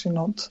 especially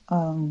not,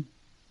 no,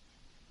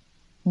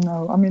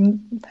 I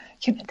mean,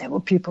 there were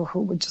people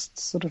who were just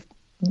sort of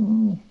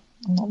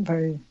not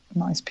very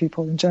nice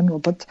people in general,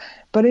 but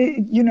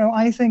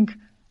I think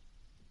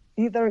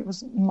either it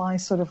was my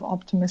sort of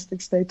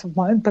optimistic state of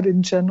mind, but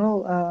in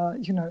general,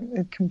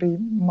 it can be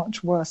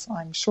much worse,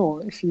 I'm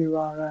sure, if you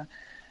are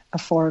a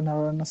foreigner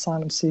or an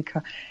asylum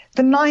seeker.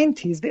 The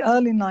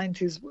early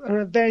 90s were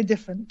a very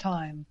different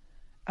time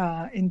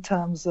in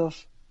terms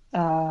of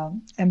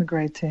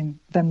emigrating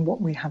than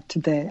what we have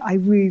today. I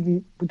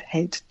really would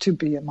hate to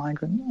be a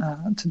migrant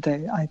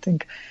today. I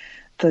think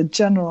the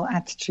general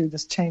attitude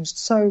has changed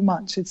so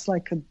much. It's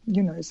like a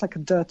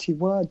dirty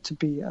word to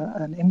be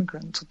an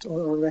immigrant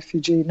or a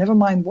refugee. Never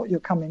mind what you're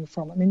coming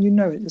from. I mean, you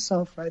know it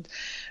yourself, right?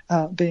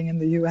 Being in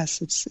the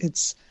US,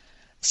 it's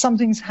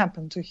something's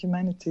happened to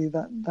humanity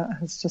that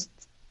has just.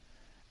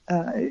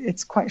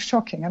 It's quite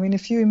shocking. I mean,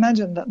 if you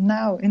imagine that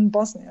now in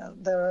Bosnia,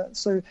 the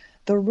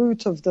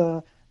route of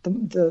the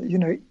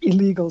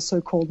illegal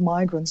so-called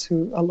migrants,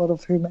 who a lot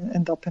of whom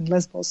end up in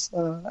Lesbos,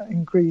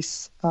 in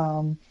Greece.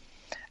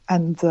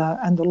 And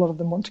a lot of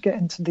them want to get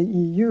into the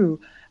EU,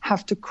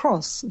 have to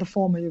cross the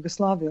former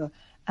Yugoslavia.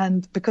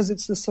 And because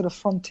it's the sort of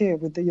frontier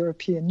with the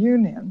European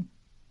Union,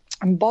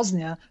 and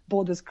Bosnia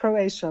borders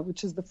Croatia,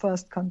 which is the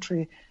first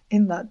country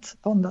on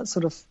that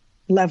sort of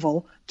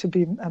level to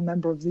be a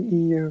member of the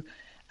EU.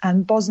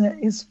 And Bosnia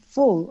is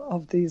full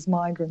of these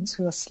migrants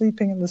who are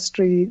sleeping in the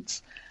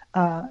streets,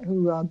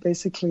 who are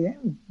basically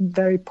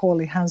very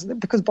poorly housed.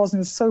 Because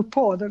Bosnia is so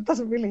poor, that it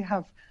doesn't really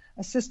have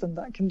a system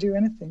that can do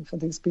anything for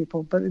these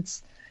people. But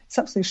it's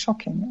absolutely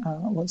shocking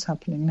what's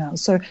happening now.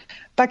 So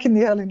back in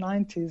the early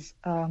 90s,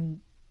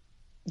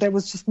 there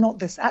was just not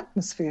this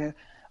atmosphere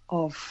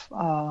of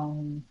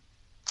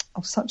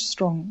such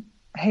strong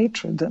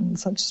hatred and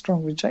such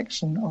strong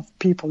rejection of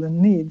people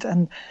in need.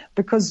 And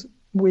because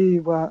we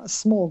were a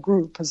small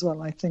group as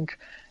well, I think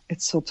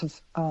it's sort of,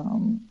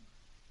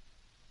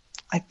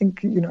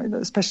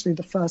 especially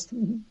the first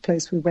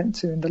place we went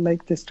to in the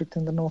Lake District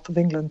in the north of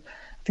England,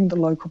 I think the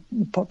local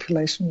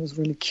population was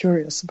really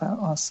curious about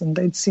us, and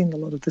they'd seen a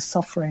lot of the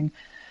suffering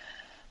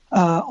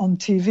on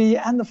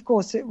TV. And of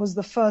course, it was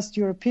the first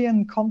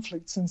European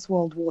conflict since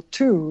World War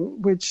II,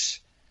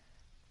 which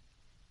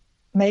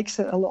makes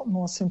it a lot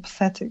more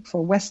sympathetic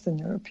for Western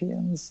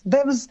Europeans.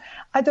 There was,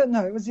 I don't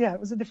know, it was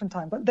a different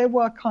time, but there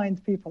were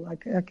kind people. I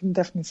can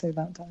definitely say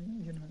that.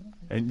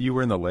 And you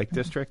were in the Lake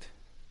District?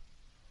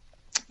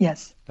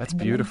 Yes. That's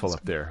beautiful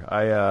up there.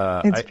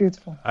 It's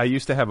beautiful. I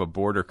used to have a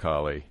border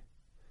collie.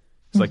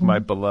 It's like my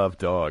beloved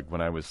dog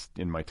when I was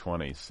in my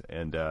 20s,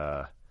 and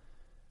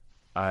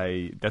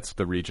that's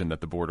the region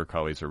that the border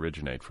collies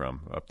originate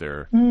from, up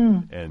there.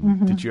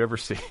 Did you ever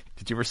see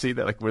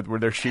that? Like, were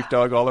there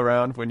sheepdog all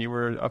around when you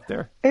were up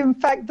there? In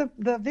fact,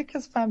 the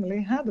Vickers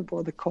family had a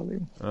border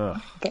collie.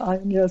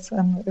 Yes,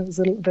 and it was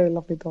a very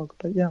lovely dog.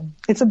 But yeah,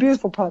 it's a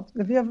beautiful part.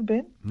 Have you ever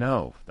been?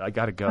 No, I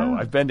got to go.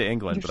 I've been to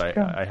England, but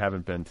I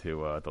haven't been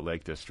to the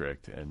Lake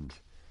District, and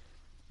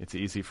it's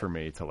easy for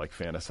me to like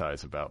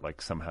fantasize about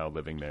like somehow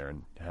living there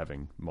and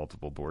having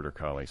multiple border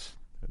collies.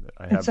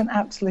 It's an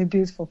absolutely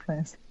beautiful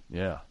place.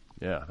 Yeah,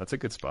 that's a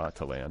good spot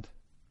to land.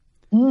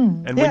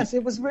 Yes,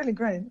 it was really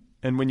great.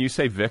 And when you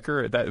say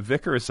vicar, that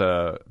vicar is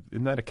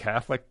isn't that a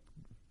Catholic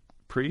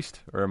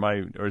priest, or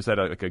is that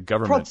like a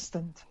government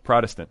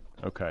Protestant?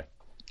 Okay.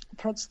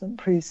 Protestant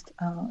priest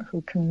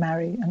who can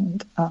marry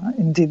and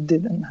indeed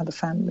did and had a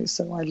family.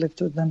 So I lived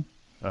with them.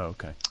 Oh,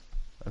 okay.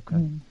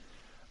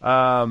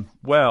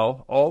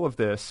 Well, all of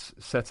this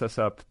sets us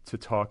up to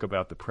talk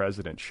about the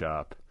President's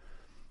Shop,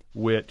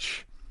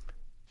 which,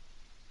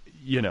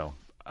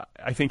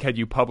 I think had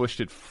you published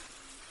it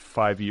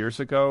 5 years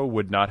ago,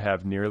 would not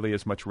have nearly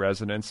as much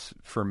resonance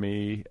for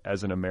me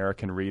as an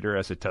American reader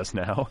as it does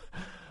now.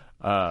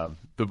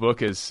 The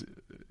book is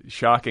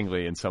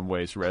shockingly, in some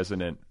ways,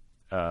 resonant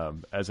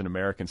as an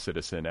American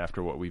citizen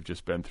after what we've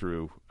just been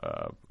through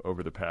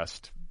over the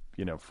past,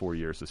 4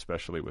 years,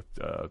 especially with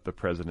the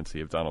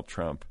presidency of Donald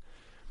Trump.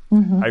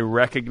 I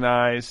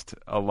recognized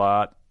a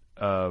lot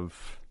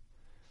of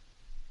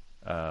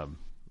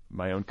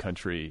my own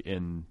country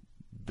in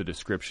the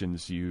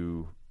descriptions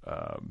you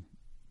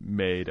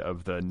made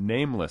of the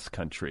nameless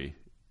country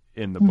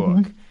in the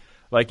book.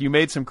 Like, you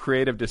made some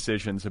creative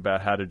decisions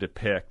about how to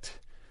depict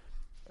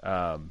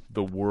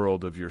the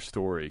world of your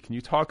story. Can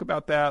you talk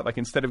about that? Like,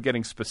 instead of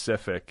getting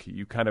specific,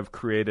 you kind of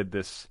created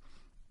this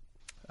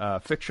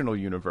fictional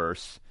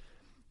universe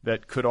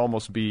that could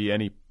almost be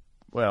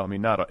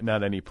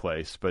not any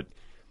place, but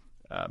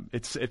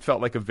it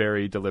felt like a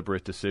very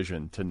deliberate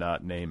decision to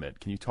not name it.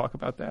 Can you talk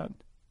about that?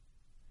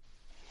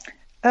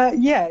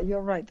 Yeah,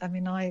 you're right. I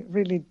mean, I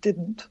really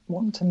didn't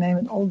want to name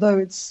it, although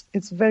it's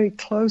very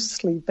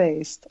closely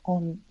based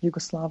on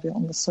Yugoslavia,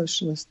 on the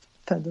Socialist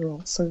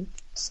Federal, I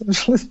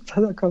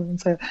can't even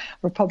say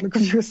Republic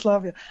of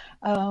Yugoslavia.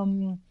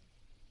 And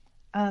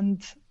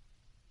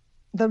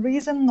the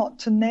reason not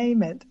to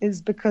name it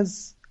is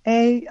because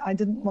I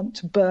didn't want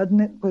to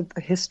burden it with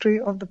the history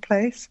of the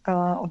place,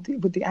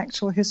 with the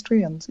actual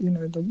history, and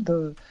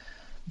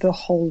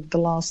the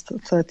last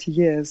 30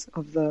 years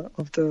of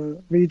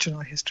the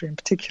regional history in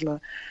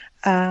particular,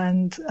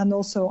 and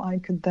also I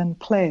could then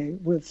play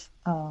with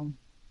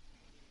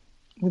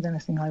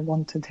anything I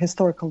wanted.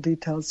 Historical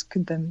details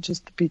could then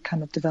just be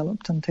kind of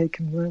developed and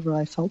taken wherever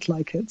I felt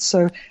like it.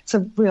 So it's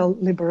a real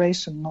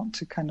liberation not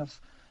to kind of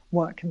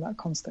work in that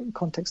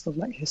context of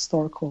like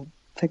historical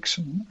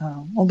fiction,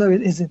 although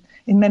it is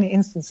in many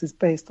instances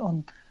based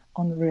on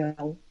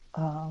real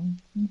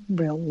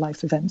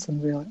life events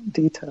and real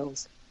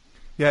details.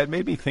 Yeah, it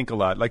made me think a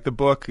lot. Like the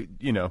book,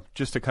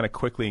 just to kind of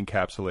quickly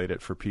encapsulate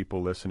it for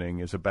people listening,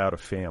 is about a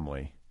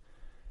family.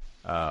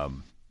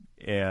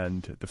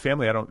 And the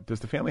family, does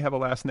the family have a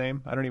last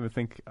name? I don't even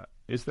think,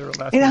 is there a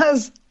last name?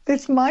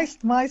 It's my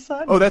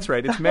son. Oh, that's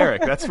right. It's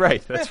Maric. That's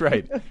right. That's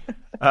right.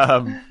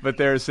 But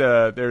there's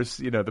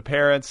the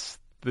parents,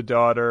 the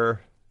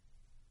daughter,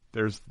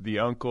 there's the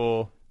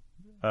uncle,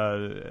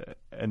 and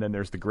then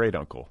there's the great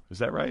uncle. Is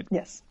that right?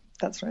 Yes,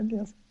 that's right.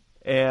 Yes.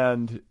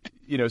 And,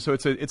 so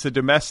it's a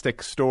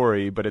domestic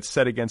story, but it's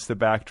set against the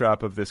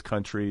backdrop of this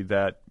country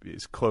that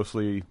is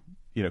closely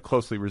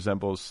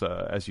resembles,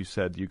 as you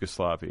said,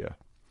 Yugoslavia,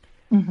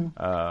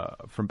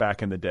 from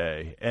back in the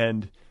day.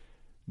 And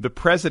the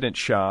President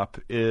Shop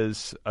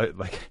is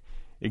like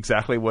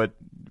exactly what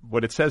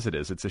it says it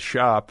is. It's a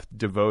shop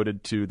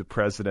devoted to the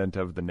president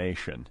of the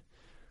nation,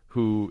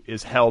 who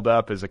is held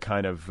up as a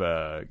kind of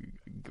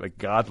like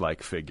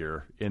godlike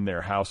figure in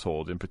their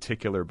household, in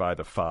particular by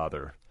the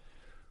father,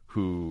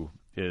 who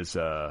is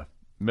a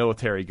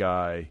military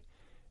guy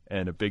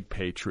and a big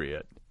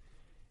patriot.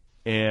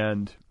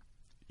 And,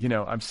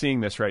 I'm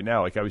seeing this right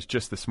now. Like I was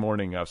just this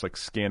morning, I was like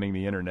scanning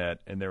the internet,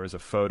 and there was a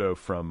photo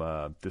from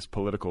this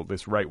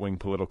right-wing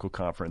political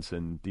conference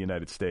in the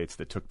United States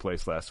that took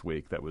place last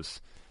week that was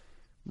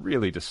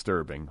really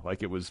disturbing.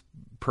 Like it was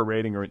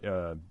parading,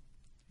 around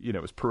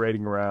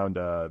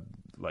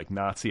like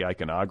Nazi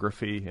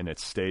iconography in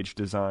its stage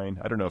design.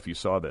 I don't know if you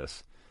saw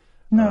this.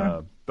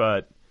 No.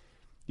 But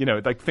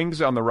like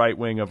things on the right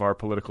wing of our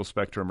political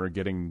spectrum are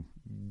getting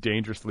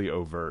dangerously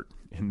overt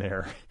in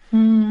their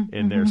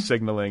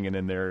signaling and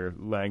in their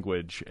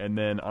language. And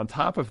then on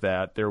top of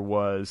that, there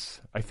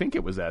was, I think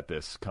it was at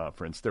this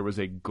conference, there was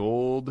a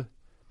gold,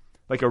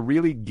 like a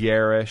really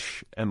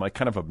garish and like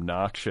kind of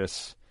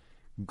obnoxious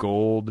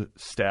gold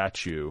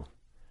statue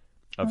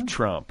of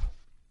Trump.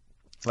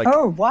 Like,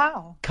 oh,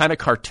 wow. Kind of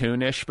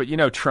cartoonish, but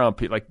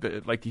Trump,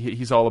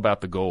 he's all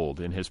about the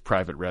gold in his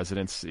private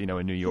residence, in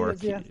New York.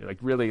 Yes. Like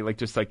really, like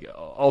just like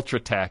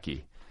ultra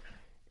tacky.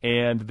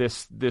 And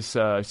this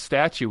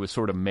statue was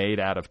sort of made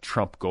out of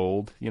Trump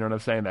gold. You know what I'm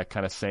saying? That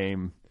kind of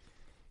same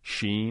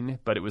sheen,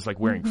 but it was like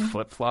wearing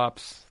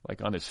flip-flops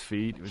like on his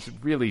feet. It was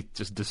really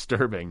just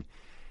disturbing.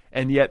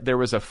 And yet there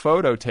was a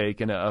photo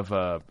taken of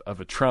a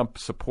Trump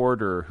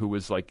supporter who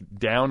was like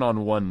down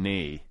on one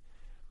knee,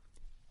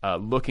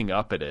 looking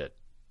up at it.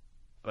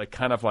 Like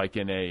kind of like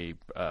in a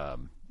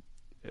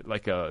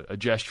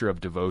gesture of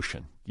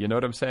devotion. You know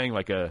what I'm saying?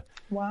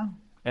 Wow.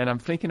 And I'm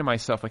thinking to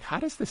myself, like, how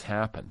does this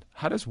happen?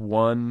 How does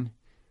one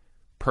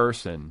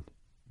person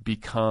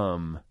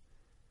become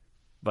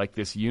like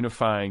this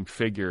unifying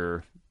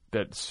figure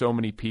that so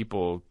many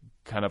people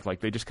kind of like,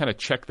 they just kind of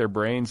check their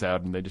brains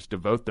out and they just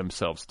devote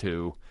themselves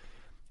to,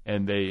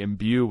 and they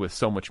imbue with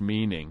so much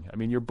meaning? I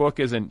mean, your book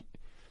isn't,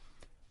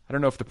 I don't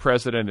know if the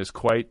president is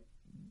quite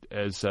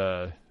as,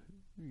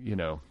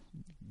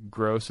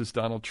 gross as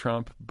Donald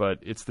Trump, but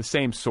it's the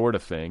same sort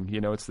of thing.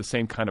 It's the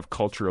same kind of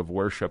culture of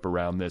worship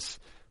around this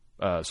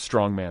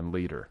strongman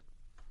leader.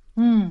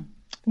 Well,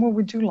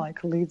 we do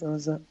like a leader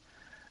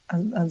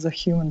as a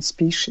human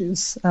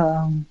species.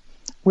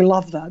 We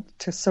love that,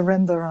 to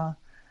surrender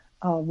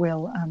our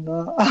will and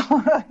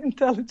our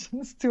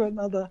intelligence to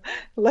another.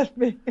 Let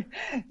me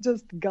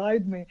just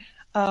guide me,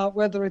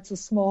 whether it's a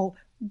small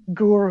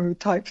guru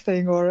type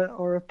thing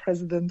or a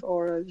president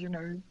or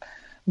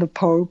the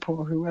Pope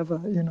or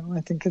whoever,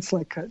 I think it's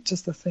like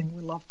just a thing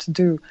we love to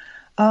do.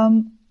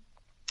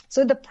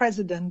 So the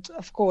president,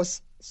 of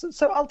course,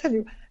 so I'll tell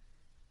you,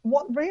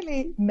 what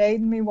really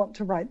made me want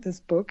to write this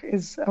book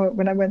is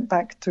when I went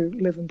back to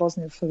live in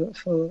Bosnia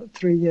for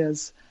 3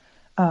 years,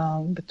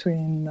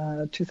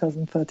 between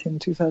 2013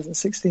 and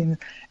 2016.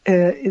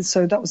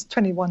 So that was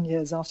 21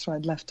 years after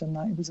I'd left, and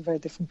it was a very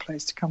different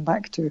place to come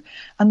back to.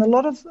 And a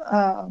lot of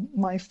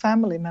my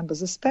family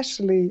members,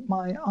 especially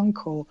my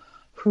uncle,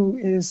 who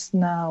is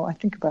now, I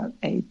think, about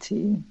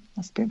 80,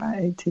 must be about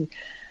 80,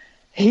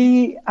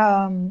 he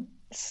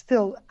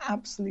still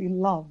absolutely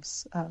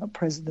loves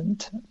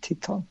President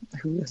Tito,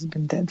 who has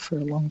been dead for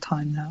a long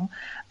time now.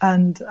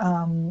 And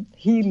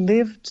he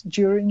lived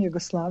during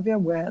Yugoslavia,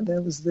 where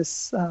there was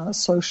this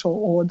social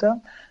order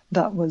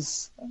that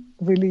was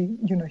really,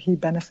 he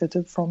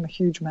benefited from a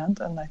huge amount.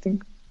 And I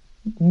think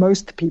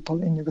most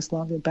people in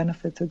Yugoslavia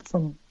benefited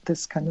from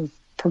this kind of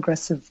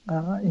progressive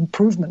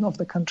improvement of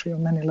the country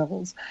on many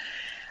levels.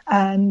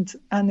 And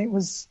it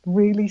was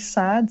really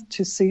sad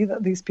to see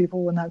that these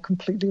people were now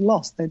completely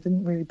lost. They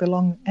didn't really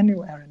belong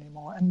anywhere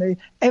anymore. And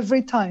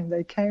every time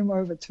they came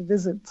over to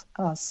visit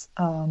us,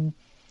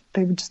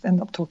 they would just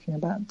end up talking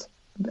about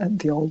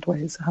the old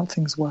ways, how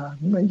things were,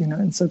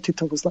 And so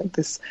Tito was like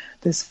this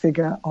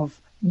figure of,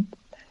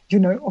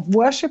 of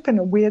worship in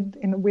a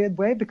weird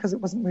way, because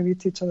it wasn't really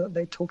Tito that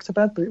they talked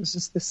about, but it was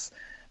just this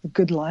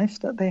good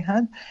life that they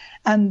had.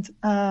 And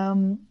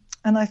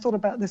I thought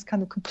about this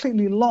kind of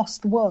completely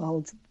lost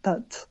world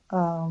that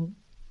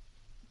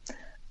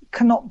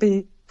cannot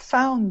be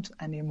found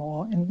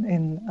anymore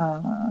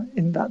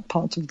in that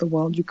part of the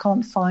world. You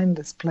can't find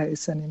this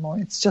place anymore.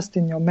 It's just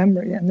in your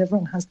memory, and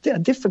everyone has a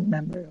different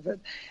memory of it.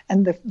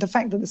 And the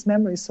fact that this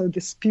memory is so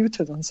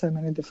disputed on so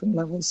many different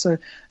levels. So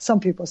some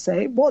people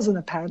say it wasn't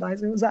a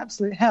paradise, it was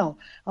absolute hell.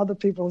 Other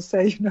people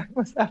say, it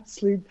was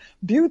absolutely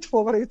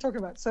beautiful. What are you talking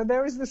about? So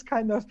there is this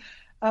kind of,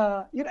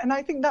 and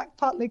I think that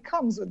partly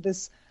comes with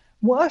this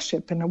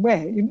worship in a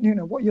way.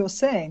 What you're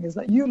saying is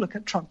that you look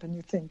at Trump and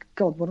you think,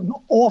 God, what an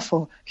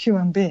awful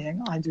human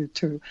being. I do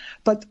too.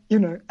 But,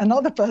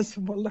 another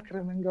person will look at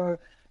him and go,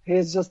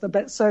 he's just the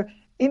best. So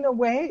in a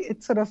way,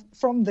 it sort of,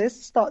 from this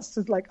starts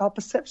to, like, our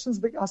perceptions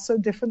are so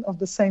different of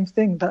the same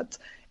thing that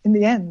in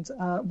the end,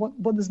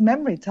 what does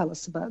memory tell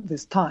us about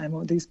this time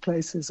or these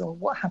places or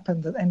what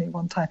happened at any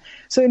one time?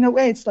 So in a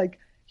way, it's like,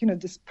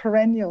 this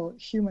perennial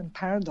human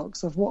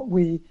paradox of what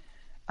we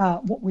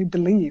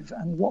believe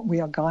and what we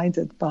are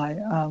guided by.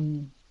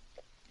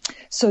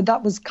 So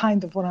that was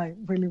kind of what I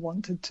really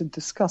wanted to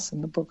discuss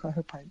in the book. I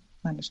hope I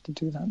managed to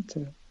do that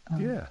to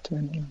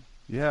anyone.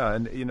 Yeah,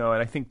 and and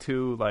I think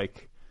too,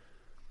 like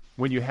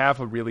when you have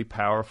a really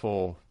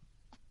powerful,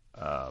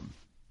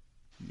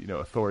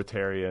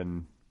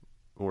 authoritarian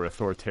or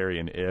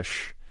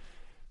authoritarian-ish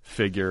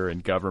figure in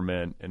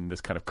government and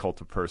this kind of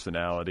cult of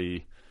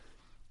personality.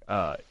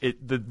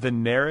 The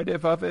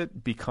narrative of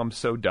it becomes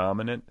so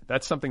dominant.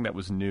 That's something that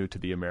was new to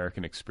the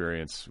American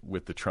experience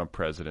with the Trump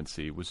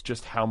presidency, was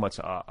just how much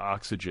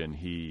oxygen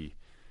he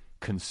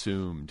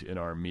consumed in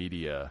our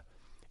media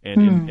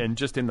and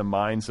just in the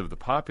minds of the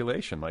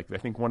population. Like, I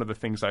think one of the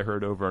things I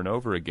heard over and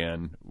over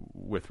again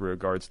with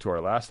regards to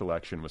our last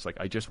election was like,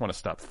 I just want to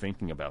stop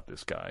thinking about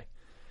this guy.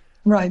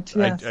 Right.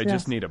 I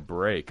just need a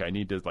break. I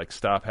need to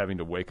stop having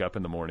to wake up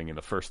in the morning and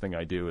the first thing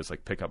I do is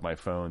pick up my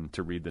phone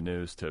to read the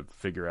news to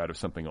figure out if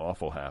something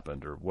awful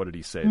happened or what did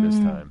he say this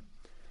time.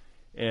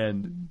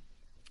 And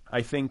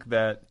I think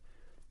that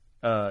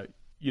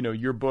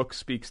your book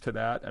speaks to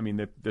that. I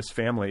mean, this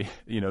family,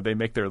 they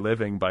make their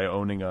living by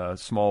owning a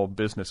small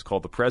business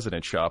called the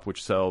President Shop,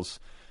 which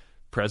sells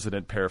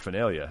president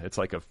paraphernalia. It's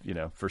like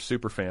for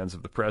super fans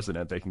of the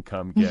president, they can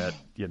come get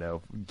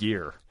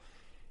gear.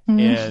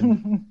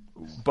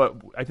 But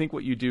I think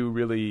what you do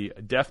really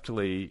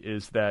deftly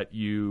is that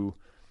you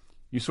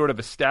sort of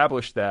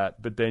establish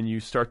that, but then you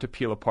start to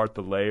peel apart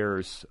the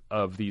layers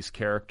of these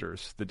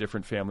characters, the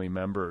different family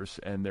members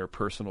and their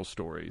personal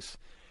stories.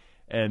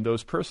 And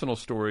those personal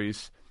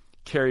stories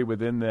carry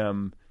within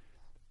them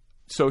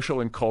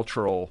social and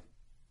cultural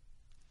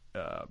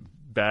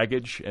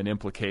baggage and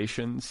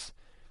implications,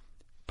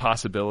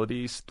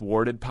 possibilities,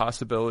 thwarted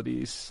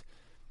possibilities,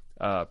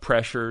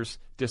 pressures,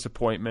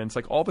 disappointments,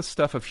 like all the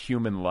stuff of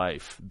human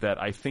life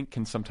that I think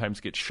can sometimes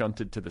get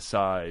shunted to the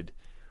side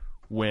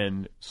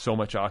when so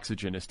much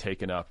oxygen is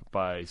taken up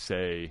by,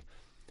 say,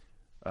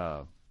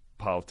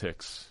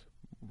 politics,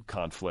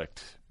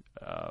 conflict,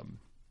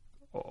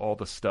 all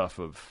the stuff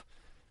of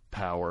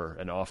power,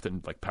 and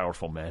often like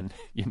powerful men,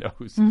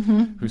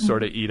 who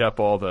sort of eat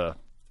up all the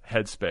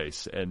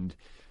headspace and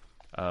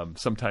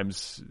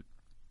sometimes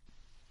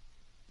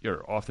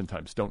or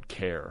oftentimes don't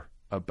care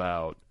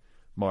about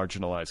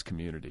marginalized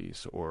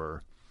communities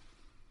or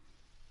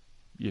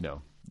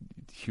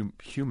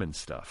human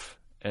stuff.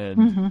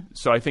 And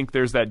so I think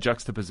there's that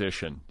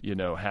juxtaposition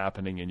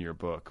happening in your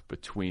book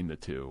between the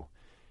two,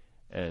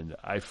 and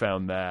I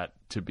found that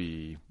to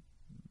be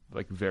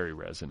very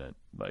resonant,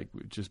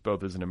 just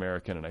both as an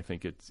American, and I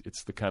think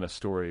it's the kind of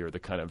story or the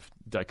kind of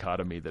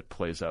dichotomy that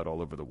plays out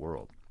all over the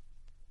world.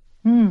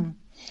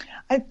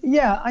 I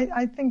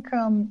think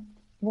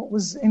what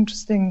was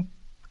interesting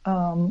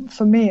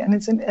for me, and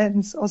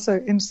it's also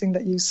interesting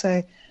that you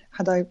say,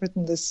 had I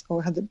written this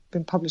or had it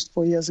been published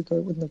 4 years ago,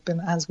 it wouldn't have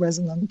been as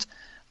resonant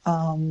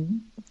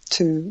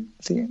to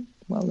a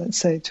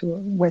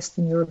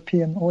Western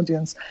European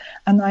audience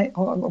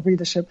or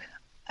readership.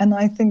 And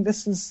I think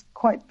this is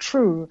quite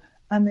true.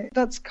 And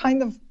that's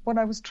kind of what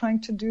I was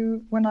trying to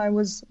do when I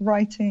was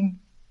writing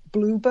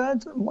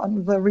Bluebird. One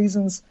of the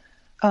reasons,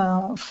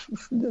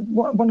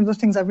 one of the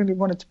things I really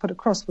wanted to put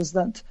across was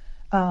that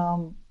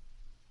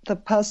the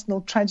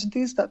personal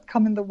tragedies that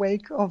come in the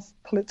wake of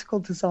political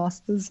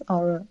disasters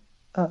are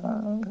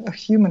a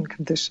human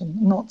condition,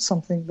 not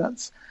something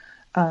that's,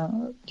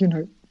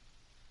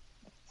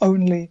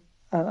 only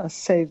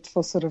saved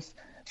for sort of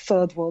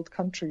third world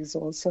countries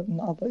or certain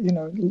other,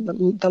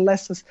 the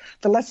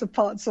lesser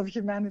parts of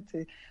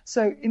humanity.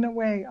 So in a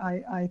way,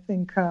 I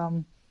think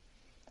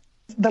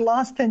the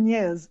last 10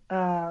 years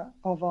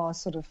of our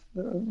sort of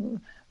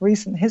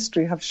recent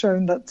history have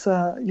shown that,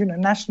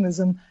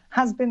 nationalism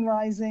has been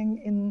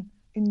rising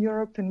in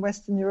Europe, in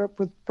Western Europe,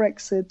 with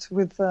Brexit,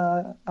 with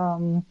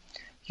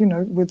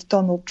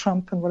Donald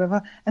Trump and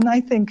whatever. And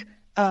I think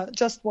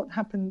just what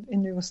happened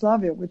in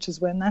Yugoslavia, which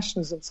is where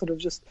nationalism sort of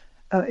just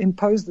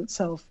imposed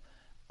itself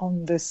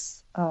on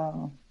this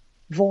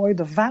void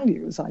of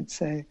values, I'd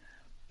say,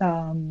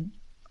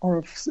 or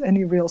of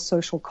any real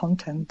social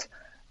content,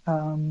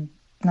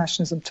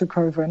 nationalism took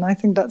over. And I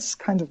think that's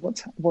kind of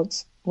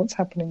what's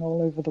happening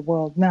all over the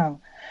world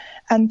now.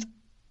 And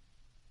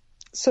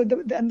so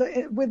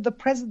with the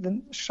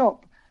president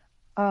shop,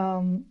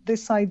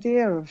 this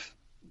idea of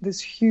this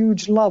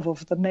huge love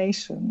of the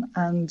nation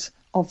and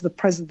of the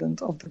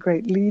president, of the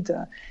great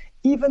leader,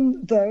 even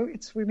though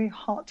it's really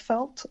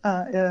heartfelt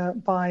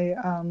by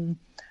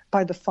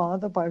the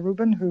father, by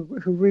Reuben,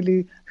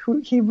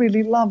 who he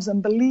really loves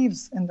and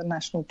believes in the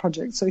national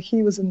project. So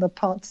he was in the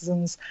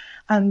partisans,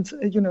 and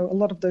a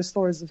lot of those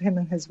stories of him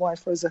and his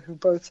wife Rosa, who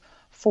both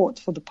fought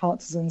for the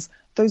partisans,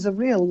 those are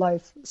real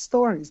life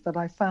stories that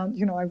I found.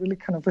 I really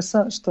kind of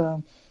researched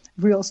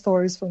real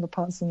stories from the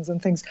partisans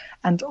and things,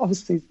 and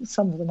obviously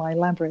some of them I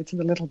elaborated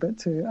a little bit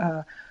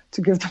to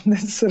give them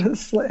this sort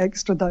of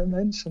extra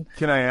dimension.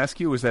 Can I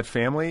ask you, was that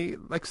family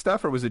like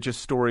stuff, or was it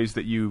just stories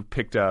that you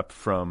picked up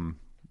from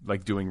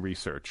like doing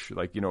research,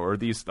 like, are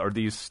these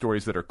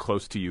stories that are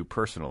close to you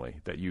personally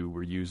that you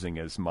were using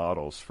as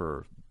models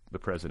for the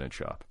President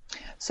Shop?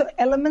 So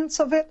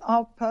elements of it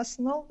are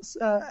personal,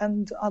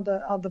 and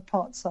other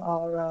parts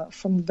are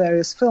from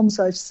various films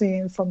I've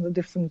seen, from the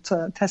different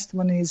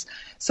testimonies.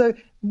 So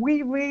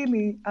we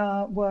really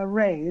were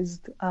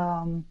raised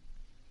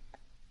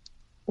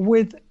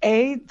with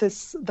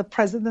the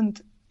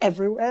president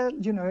everywhere,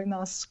 in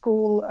our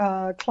school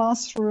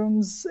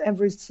classrooms,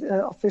 every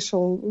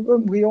official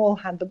room. We all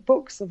had the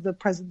books of the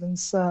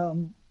president's,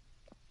 of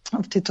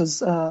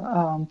Tito's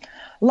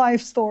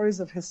life stories,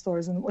 of his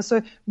stories. And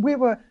so we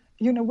were,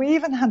 we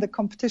even had a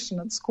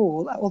competition at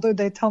school, although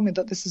they tell me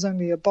that this is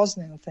only a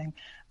Bosnian thing,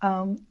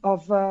 it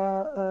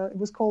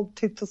was called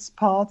Tito's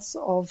Parts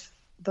of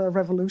the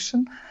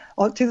Revolution,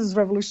 or Tito's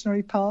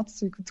revolutionary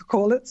parts, you could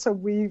call it. So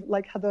we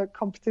had a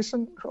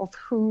competition of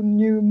who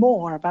knew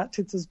more about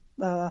Tito's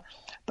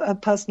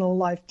personal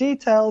life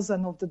details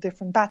and of the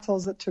different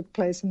battles that took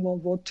place in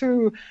World War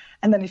II.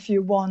 And then if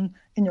you won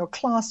in your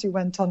class, you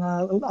went on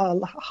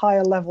a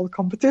higher level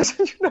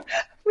competition.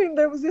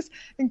 There was this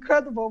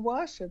incredible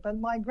worship.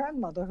 And my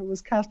grandmother, who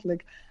was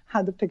Catholic,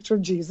 had a picture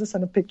of Jesus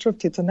and a picture of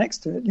Tito next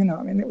to it.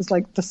 It was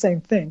like the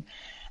same thing.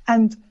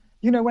 And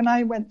when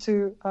I went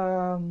to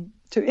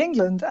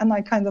England, and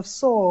I kind of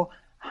saw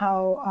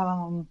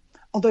how,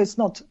 although it's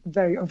not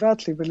very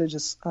overtly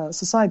religious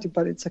society,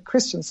 but it's a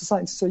Christian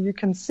society, so you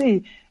can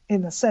see,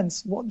 in a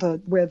sense,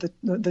 where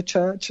the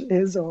church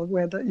is, or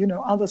where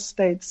the other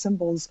state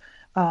symbols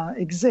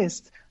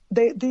exist.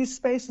 These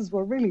spaces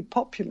were really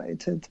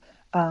populated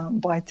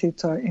by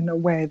Tito in a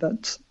way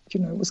that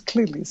was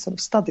clearly sort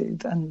of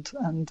studied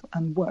and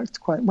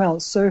worked quite well.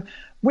 So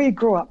we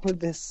grew up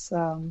with this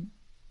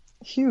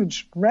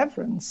huge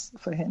reverence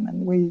for him,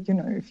 and we,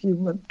 if you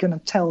were going to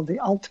tell the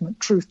ultimate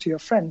truth to your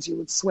friends, you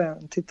would swear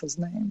on Tito's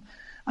name,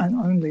 and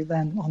only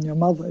then on your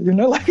mother.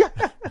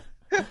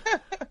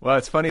 Well,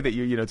 it's funny that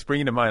it's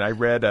bringing to mind. I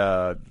read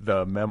the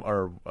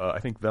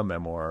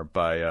memoir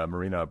by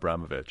Marina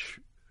Abramovich.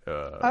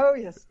 Oh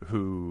yes.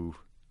 Who,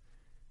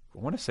 I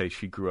want to say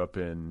she grew up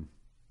in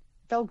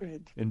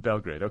Belgrade. In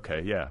Belgrade,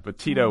 okay, yeah. But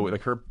Tito,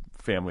 like her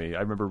family,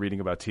 I remember reading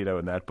about Tito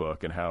in that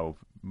book and how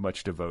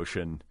much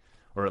devotion,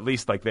 or at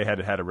least like they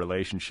had a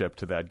relationship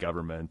to that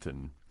government.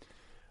 And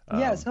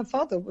yes, her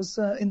father was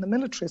in the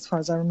military, as far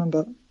as I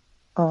remember.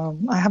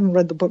 I haven't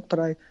read the book, but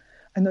I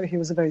know he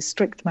was a very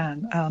strict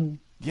man.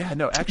 Yeah,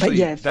 no,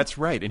 actually, that's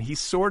right. And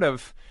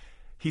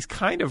he's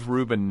kind of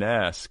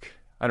Reuben-esque.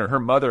 I don't know. Her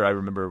mother, I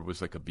remember,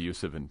 was like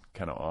abusive and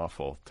kind of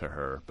awful to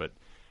her. But,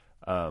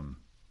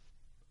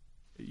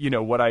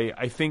 what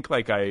I think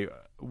like I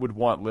would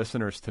want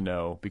listeners to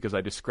know, because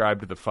I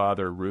described the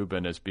father,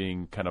 Reuben, as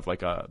being kind of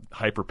like a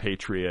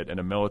hyper-patriot and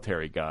a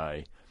military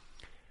guy.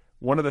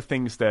 One of the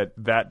things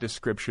that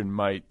description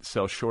might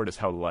sell short is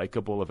how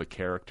likable of a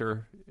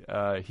character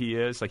he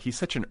is. Like, he's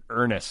such an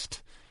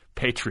earnest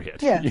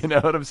patriot. Yes. You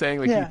know what I'm saying?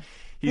 Like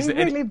he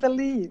really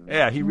believes.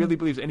 Yeah, he really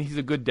believes, and he's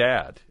a good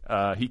dad.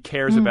 He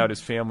cares about his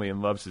family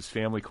and loves his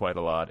family quite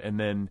a lot. And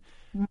then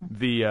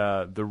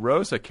the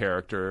Rosa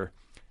character,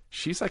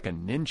 she's like a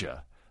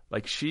ninja.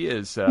 Like, she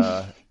is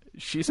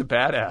she's a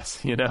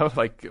badass,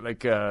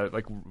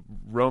 like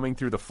roaming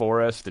through the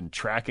forest and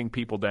tracking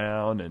people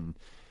down, and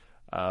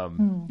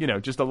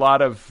just a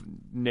lot of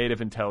native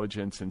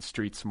intelligence and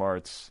street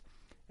smarts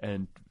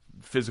and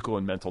physical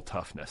and mental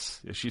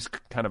toughness. She's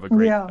kind of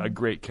a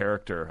great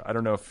character. I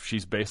don't know if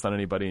she's based on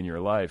anybody in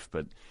your life,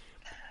 but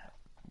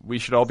we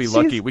should all be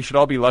lucky. We should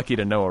all be lucky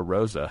to know a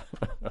Rosa.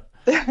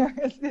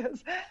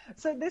 Yes.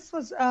 So this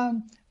was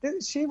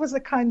she was a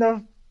kind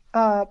of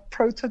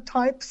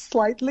prototype,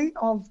 slightly,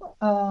 of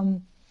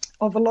a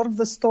lot of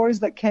the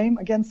stories that came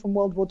again from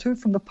World War II,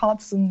 from the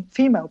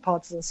female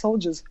partisan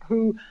soldiers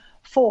who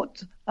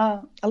fought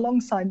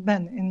alongside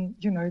men in,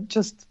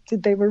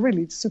 they were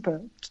really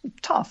super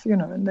tough,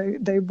 and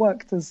they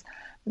worked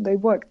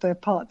their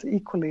part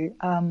equally.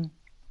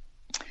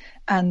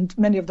 And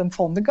many of them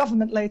formed the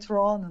government later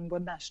on and were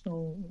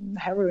national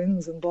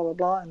heroines and blah, blah,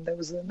 blah. And there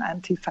was an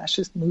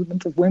anti-fascist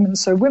movement of women.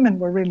 So women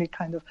were really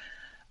kind of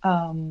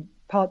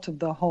part of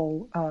the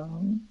whole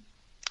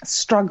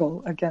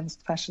struggle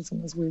against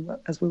fascism, as we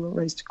were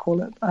raised to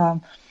call it.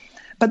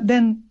 But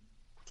then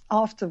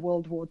after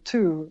World War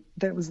II,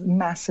 there was a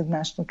massive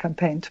national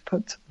campaign to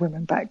put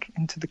women back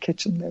into the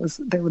kitchen.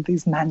 There were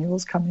these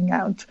manuals coming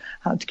out,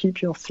 how to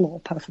keep your floor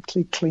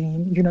perfectly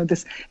clean.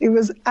 It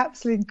was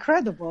absolutely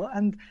incredible.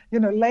 And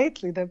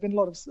lately there have been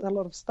a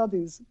lot of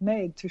studies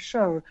made to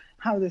show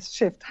how this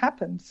shift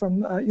happened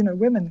from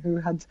women who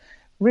had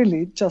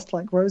really, just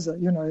like Rosa,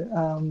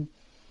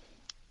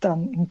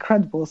 done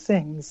incredible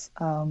things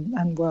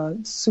and were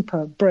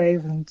super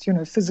brave and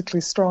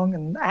physically strong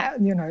and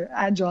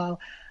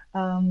agile.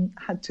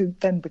 Had to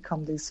then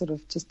become these sort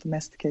of just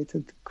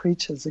domesticated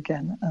creatures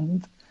again,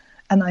 and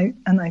I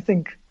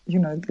think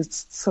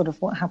it's sort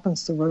of what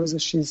happens to Rosa.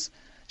 She's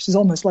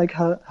almost like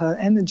her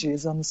energy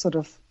is on sort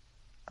of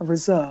a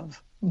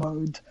reserve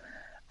mode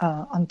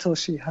until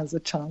she has a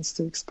chance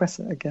to express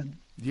it again.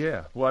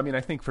 Yeah, well, I mean,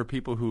 I think for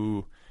people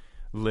who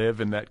live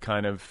in that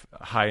kind of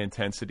high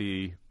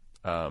intensity,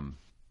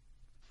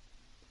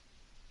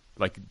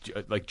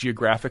 like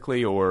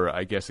geographically or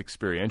I guess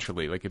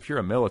experientially, like if you're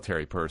a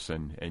military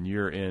person and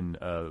you're in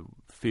a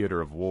theater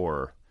of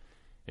war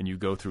and you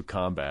go through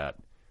combat,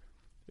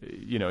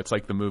 it's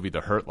like the movie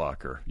The Hurt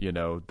Locker,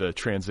 the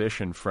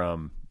transition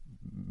from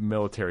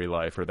military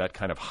life or that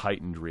kind of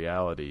heightened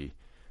reality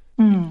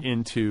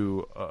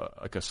into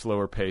like a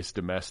slower paced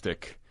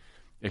domestic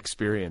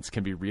experience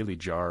can be really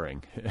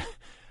jarring.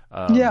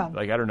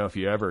 Like, I don't know if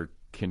you ever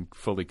can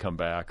fully come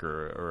back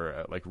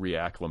or like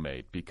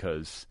reacclimate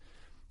because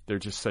they're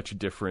just such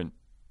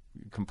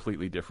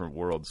completely different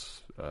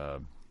worlds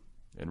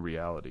and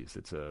realities.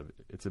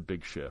 It's a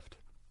big shift.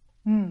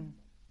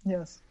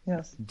 Yes.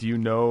 Do you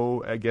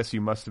know? I guess you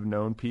must have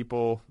known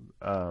people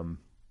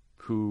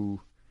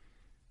who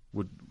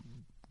would,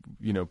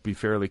 be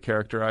fairly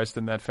characterized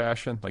in that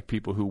fashion, like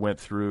people who went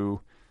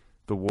through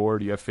the war.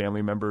 Do you have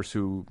family members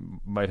who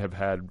might have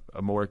had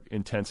a more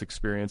intense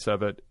experience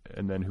of it,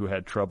 and then who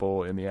had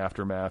trouble in the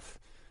aftermath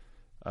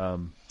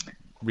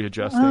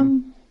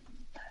readjusting?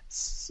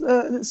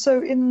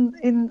 So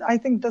in I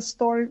think the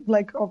story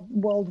like of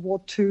World War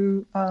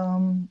II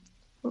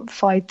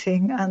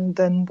fighting and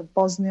then the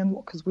Bosnian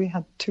War, because we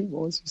had two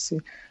wars, you see,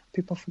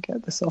 people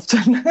forget this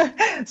often.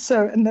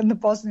 And then the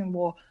Bosnian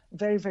War,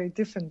 very, very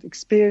different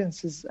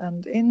experiences.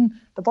 And in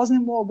the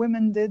Bosnian War,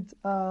 women did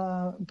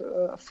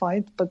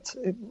fight, but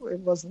it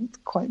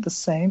wasn't quite the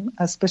same,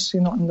 especially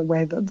not in the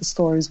way that the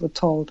stories were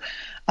told.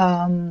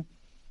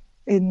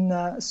 In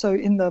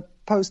the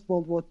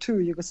post-World War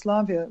II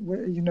Yugoslavia,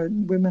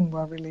 women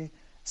were really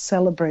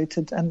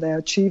celebrated and their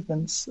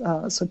achievements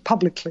so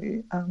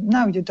publicly.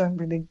 Now you don't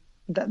really,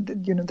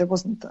 there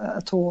wasn't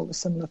at all a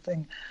similar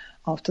thing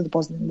after the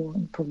Bosnian War,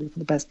 and probably for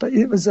the best. But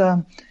it was,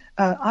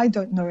 I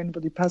don't know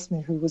anybody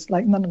personally who was,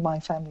 like, none of my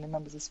family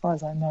members, as far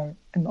as I know,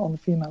 on the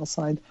female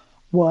side,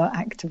 were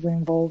actively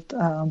involved.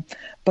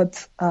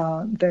 But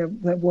there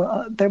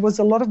was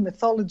a lot of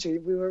mythology.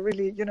 We were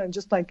really,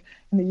 just like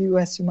in the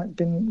US, you might have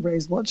been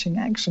raised watching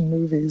action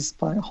movies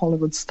by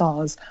Hollywood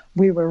stars.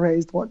 We were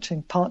raised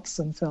watching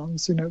partisan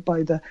films,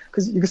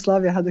 because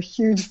Yugoslavia had a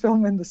huge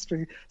film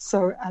industry,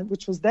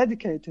 which was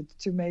dedicated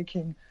to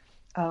making,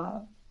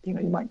 you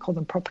might call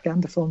them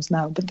propaganda films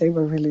now, but they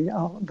were really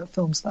the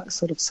films that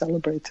sort of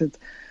celebrated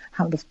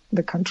how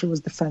the country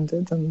was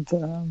defended. And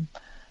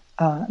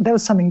there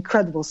was some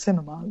incredible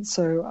cinema.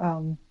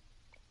 So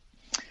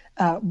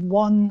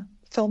one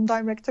film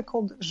director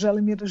called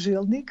Želimir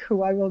Žilnik,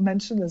 who I will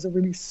mention as a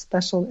really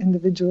special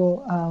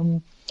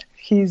individual,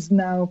 he's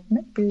now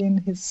maybe in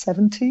his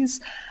 70s,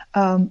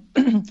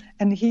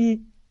 and he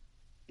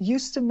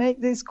used to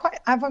make these quite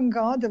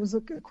avant-garde. There was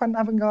quite an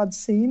avant-garde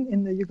scene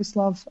in the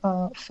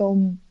Yugoslav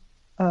film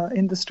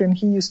industry, and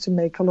he used to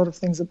make a lot of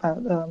things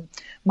about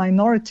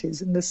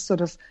minorities in this sort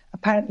of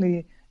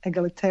apparently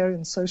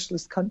egalitarian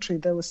socialist country.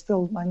 There were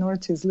still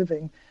minorities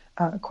living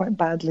quite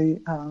badly,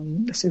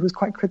 so he was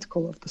quite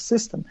critical of the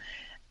system.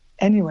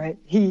 Anyway,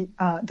 he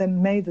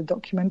then made a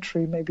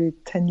documentary maybe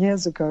 10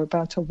 years ago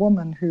about a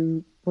woman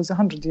who was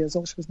 100 years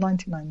old. She was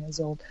 99 years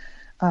old,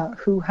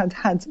 who had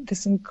had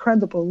this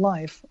incredible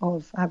life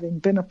of having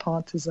been a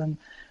partisan,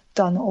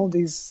 done all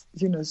these,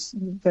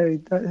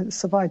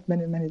 survived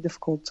many, many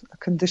difficult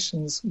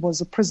conditions,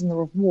 was a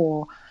prisoner of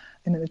war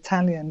in an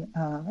Italian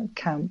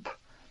camp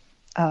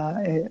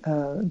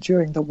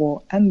during the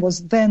war, and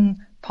was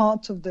then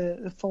part of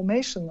the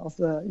formation of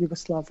the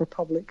Yugoslav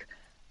Republic,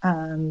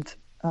 and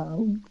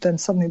then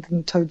suddenly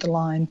didn't toe the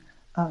line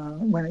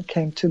when it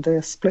came to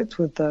the split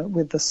with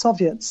the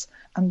Soviets,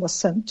 and was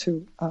sent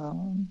to a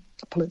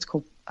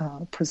political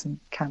prison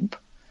camp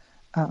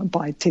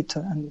by Tito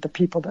and the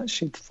people that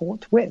she'd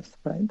fought with,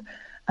 right?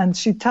 And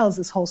she tells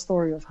this whole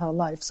story of her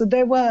life. So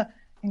there are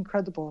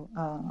incredible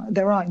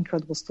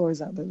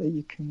stories out there that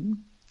you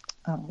can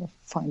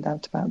find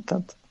out about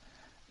that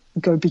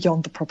go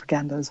beyond the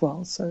propaganda as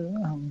well. So,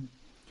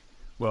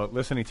 well,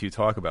 listening to you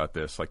talk about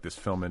this, like this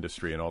film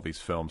industry and all these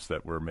films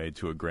that were made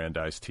to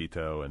aggrandize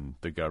Tito and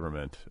the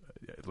government,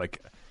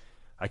 like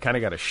I kind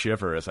of got a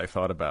shiver as I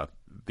thought about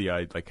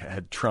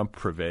had Trump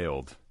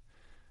prevailed,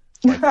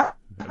 Like,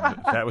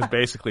 that was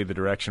basically the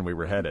direction we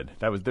were headed.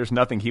 There's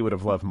nothing he would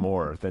have loved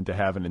more than to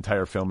have an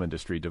entire film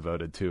industry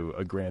devoted to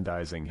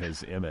aggrandizing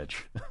his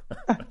image.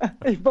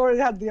 You've already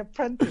had The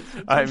Apprentice.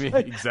 I mean,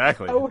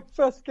 exactly. How we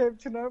first came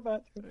to know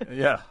about him.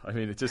 Yeah, I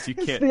mean, it's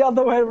the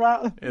other way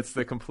around. It's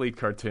the complete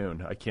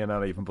cartoon. I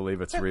cannot even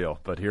believe it's real,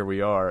 but here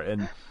we are.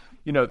 And,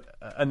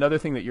 another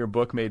thing that your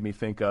book made me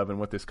think of, and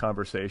what this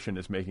conversation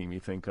is making me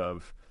think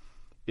of,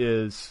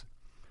 is,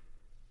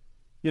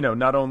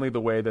 not only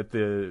the way that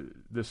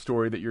the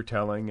story that you're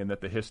telling and that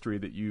the history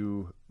that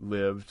you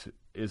lived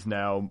is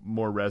now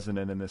more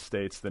resonant in the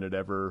States than it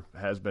ever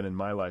has been in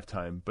my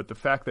lifetime, but the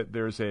fact that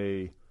there's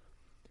a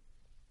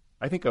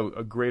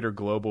greater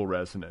global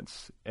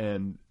resonance.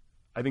 And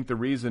I think the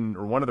reason,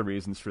 or one of the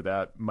reasons for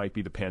that, might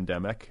be the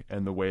pandemic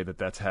and the way that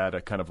that's had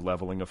a kind of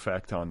leveling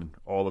effect on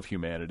all of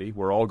humanity.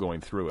 We're all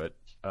going through it.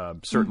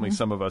 Certainly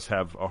some of us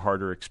have a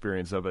harder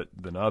experience of it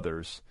than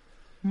others.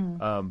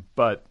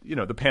 But,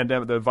 the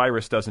pandemic, the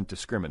virus doesn't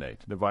discriminate.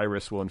 The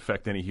virus will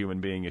infect any human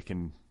being it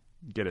can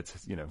get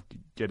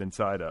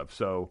inside of.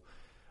 So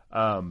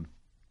I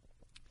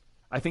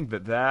think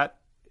that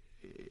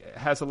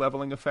has a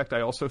leveling effect.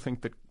 I also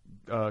think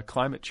that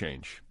climate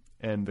change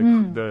and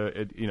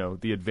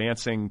the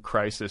advancing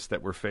crisis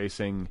that we're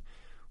facing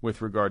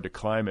with regard to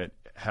climate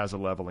has a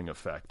leveling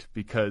effect,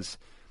 because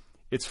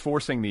it's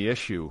forcing the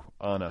issue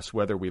on us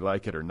whether we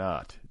like it or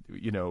not.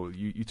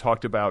 You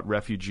talked about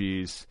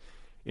refugees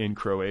in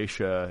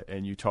Croatia,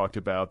 and you talked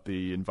about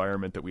the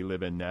environment that we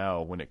live in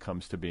now when it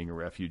comes to being a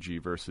refugee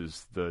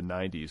versus the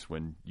 90s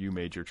when you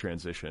made your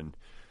transition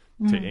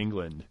to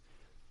England.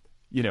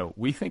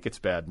 We think it's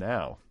bad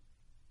now.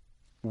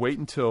 Wait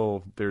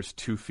until there's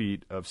 2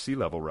 feet of sea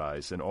level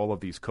rise in all of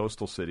these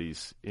coastal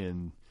cities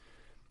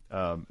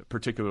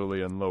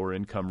particularly in lower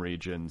income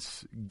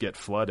regions, get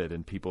flooded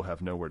and people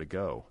have nowhere to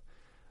go.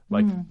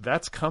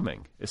 That's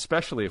coming,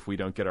 especially if we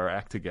don't get our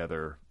act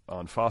together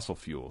on fossil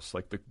fuels.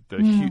 Like the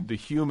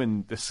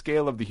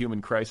scale of the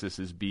human crisis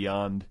is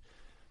beyond,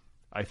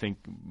 I think,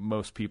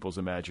 most people's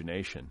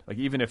imagination. Like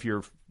even if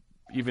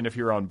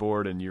you're on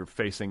board and you're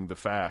facing the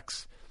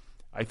facts,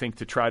 I think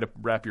to try to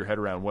wrap your head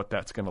around what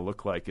that's going to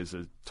look like is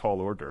a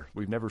tall order.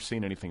 We've never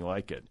seen anything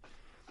like it.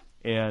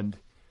 And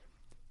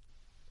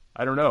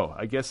I don't know.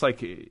 I guess,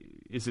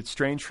 is it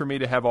strange for me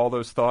to have all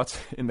those thoughts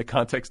in the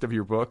context of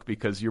your book?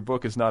 Because your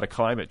book is not a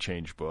climate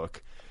change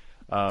book.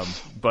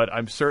 But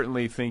I'm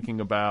certainly thinking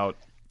about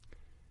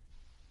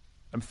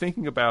the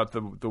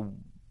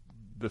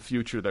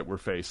future that we're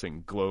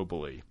facing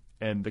globally,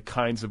 and the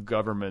kinds of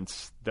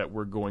governments that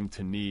we're going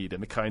to need,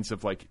 and the kinds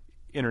of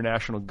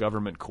international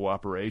government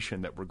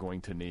cooperation that we're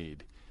going to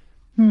need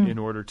in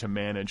order to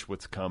manage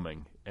what's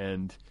coming.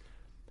 And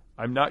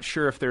I'm not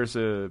sure if there's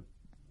an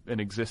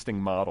existing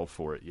model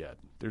for it yet.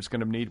 We're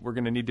going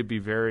to need to be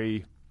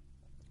very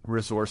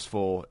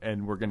resourceful,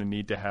 and we're going to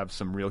need to have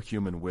some real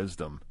human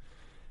wisdom.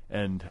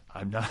 And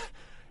I'm not,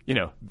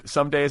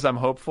 some days I'm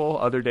hopeful,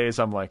 other days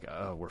I'm like,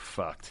 oh, we're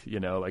fucked.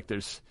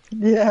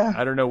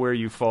 I don't know where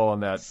you fall on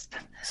that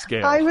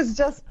scale. I was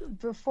just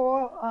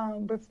before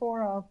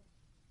our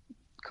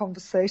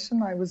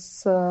conversation, I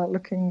was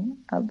looking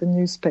at the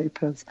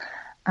newspapers,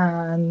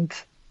 and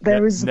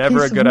there is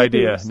never a good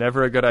idea.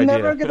 Never a good idea.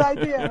 Never a good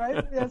idea,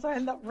 right? Yes, I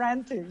end up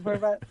ranting for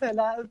about 10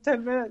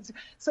 minutes.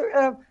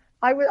 So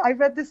I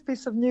read this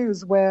piece of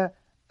news where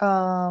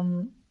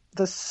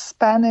the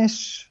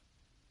Spanish,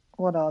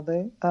 what are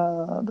they?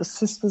 The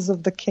Sisters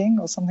of the King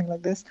or something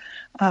like this,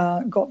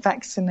 got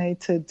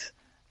vaccinated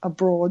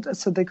abroad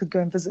so they could go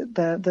and visit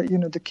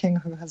the king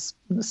who has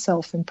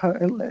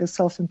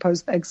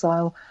self-imposed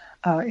exile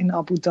in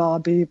Abu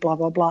Dhabi, blah,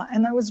 blah, blah.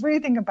 And I was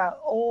reading about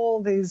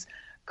all these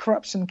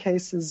corruption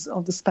cases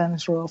of the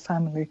Spanish royal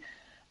family.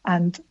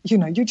 And,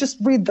 you just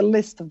read the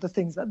list of the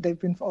things that they've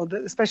been,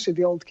 especially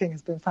the old king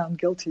has been found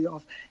guilty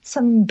of,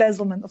 some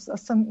embezzlement of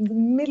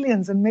some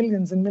millions and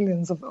millions and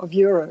millions of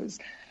euros.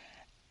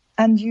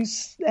 And you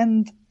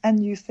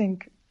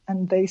think,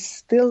 and they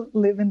still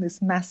live in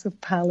this massive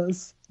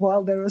palace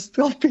while there are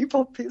still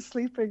people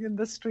sleeping in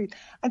the street.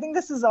 I think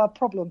this is our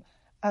problem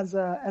as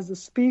a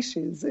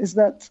species, is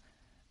that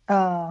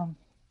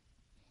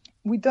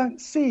we don't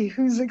see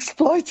who's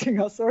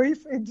exploiting us, or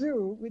if we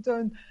do, we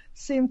don't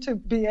seem to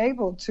be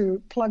able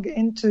to plug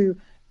into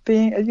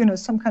being,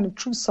 some kind of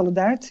true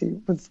solidarity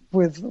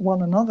with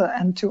one another,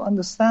 and to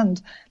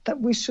understand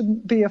that we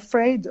shouldn't be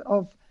afraid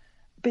of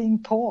being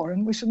poor,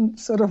 and we shouldn't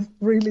sort of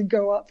really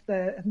go up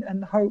there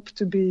and hope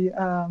to be,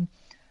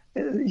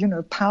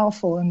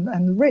 powerful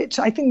and rich.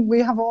 I think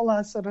we have all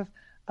our sort of,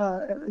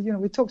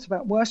 we talked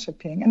about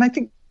worshipping, and I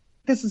think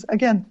this is,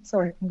 again,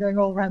 sorry, I'm going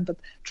all around, but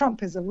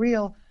Trump is a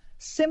real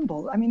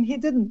symbol. I mean, he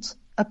didn't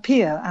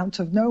appear out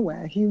of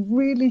nowhere. He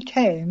really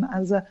came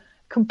as a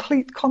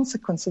complete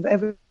consequence of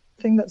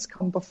everything that's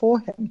come before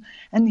him,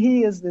 and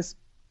he is this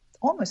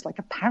almost like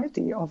a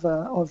parody of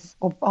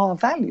our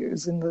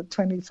values in the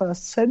 21st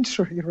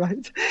century,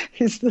 right?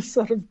 He's the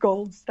sort of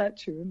gold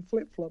statue in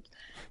flip-flops.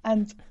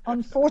 And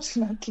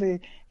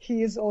unfortunately,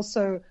 he is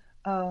also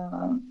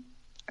a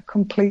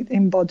complete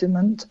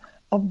embodiment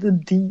of the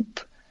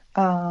deep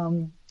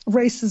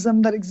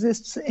racism that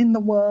exists in the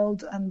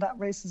world, and that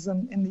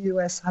racism in the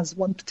US has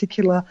one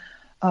particular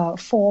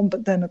form,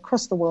 but then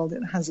across the world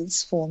it has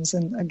its forms,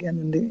 and again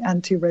in the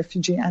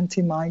anti-refugee,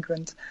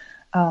 anti-migrant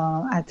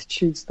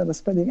attitudes that are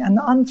spreading. And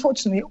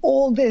unfortunately,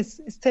 all this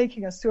is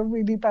taking us to a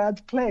really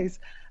bad place.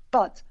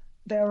 But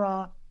there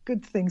are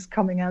good things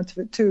coming out of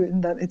it too,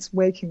 in that it's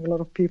waking a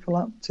lot of people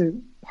up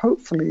to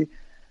hopefully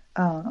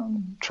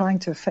trying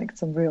to affect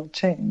some real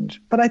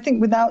change. But I think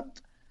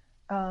without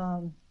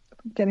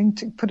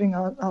putting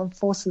our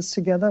forces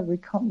together, we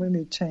can't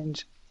really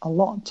change a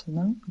lot.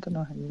 No, I don't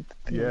know how you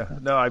feel. Yeah,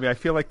 no, I mean, I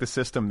feel like the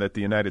system that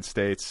the United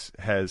States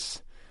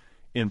has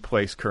in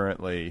place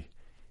currently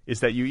is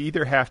that you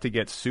either have to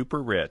get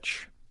super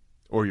rich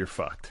or you're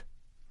fucked.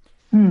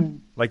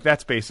 Like,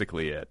 that's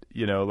basically it.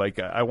 You know, like,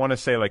 I want to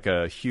say like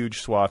a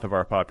huge swath of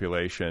our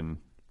population,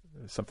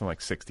 something like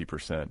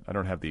 60%, I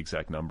don't have the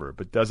exact number,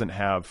 but doesn't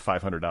have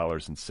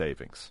 $500 in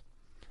savings.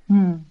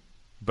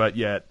 But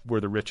yet we're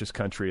the richest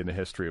country in the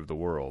history of the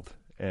world.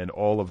 And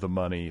all of the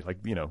money, like,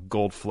 you know,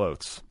 gold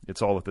floats.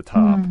 It's all at the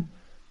top.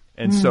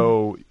 And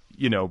so,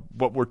 you know,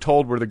 what we're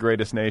told we're the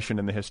greatest nation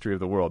in the history of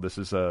the world. This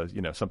is,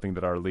 you know, something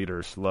that our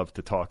leaders love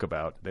to talk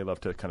about. They love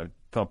to kind of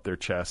thump their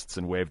chests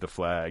and wave the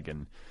flag.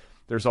 And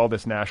there's all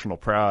this national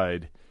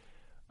pride.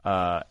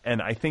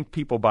 And I think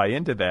people buy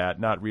into that,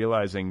 not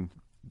realizing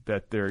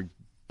that they're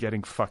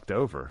getting fucked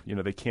over. You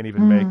know, they can't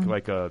even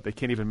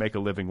make a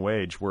living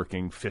wage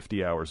working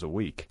 50 hours a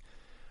week.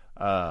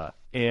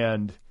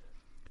 And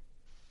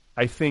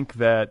I think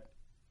that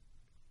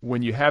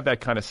when you have that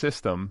kind of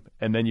system,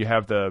 and then you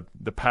have the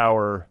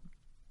power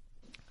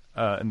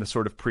and the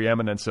sort of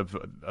preeminence of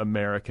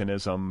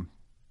Americanism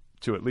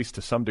to at least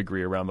to some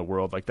degree around the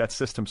world, like, that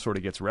system sort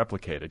of gets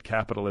replicated.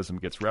 Capitalism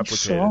gets replicated.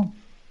 Sure.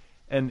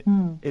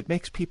 And it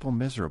makes people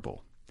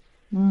miserable.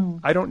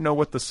 I don't know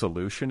what the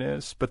solution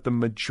is, but the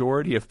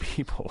majority of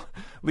people,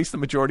 at least the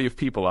majority of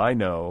people I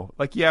know,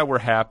 like, yeah, we're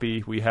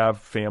happy, we have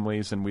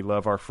families, and we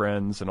love our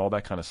friends and all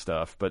that kind of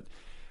stuff. But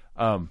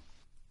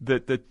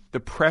the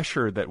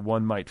pressure that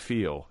one might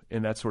feel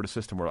in that sort of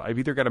system where I've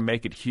either got to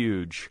make it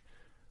huge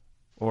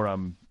or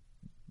I'm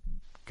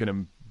going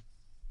to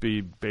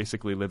be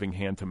basically living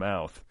hand to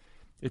mouth,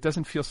 it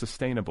doesn't feel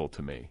sustainable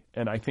to me.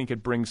 And I think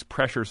it brings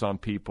pressures on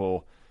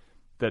people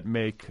that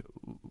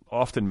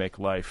often make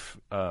life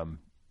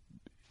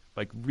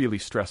like really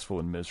stressful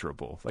and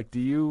miserable. Like, do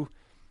you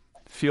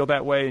feel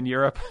that way in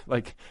Europe?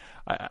 Like,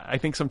 I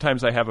think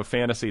sometimes I have a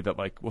fantasy that,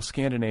 like, well,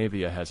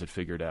 Scandinavia has it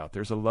figured out.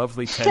 There's a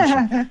lovely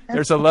tension.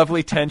 There's a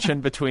lovely tension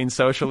between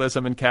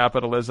socialism and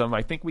capitalism.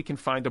 I think we can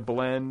find a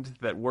blend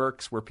that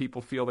works where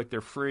people feel like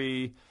they're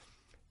free,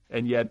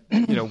 and yet,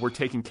 you know, we're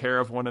taking care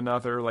of one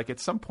another. Like,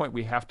 at some point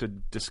we have to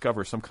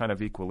discover some kind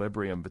of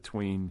equilibrium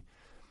between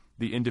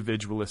the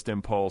individualist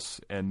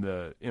impulse and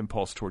the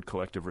impulse toward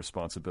collective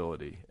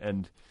responsibility.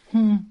 And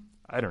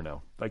I don't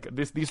know, like,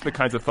 these are the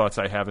kinds of thoughts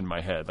I have in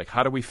my head. Like,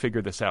 how do we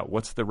figure this out?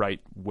 What's the right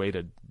way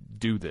to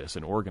do this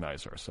and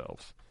organize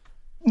ourselves?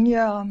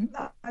 Yeah,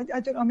 I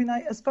don't. I mean,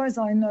 as far as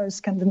I know,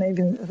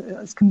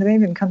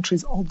 Scandinavian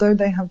countries, although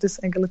they have this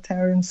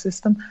egalitarian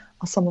system,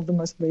 are some of the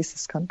most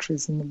racist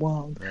countries in the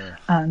world. Yeah.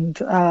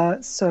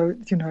 And so,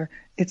 you know,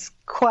 it's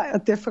quite a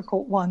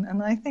difficult one.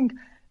 And I think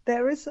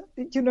there is,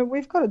 you know,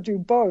 we've got to do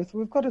both.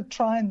 We've got to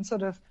try and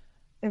sort of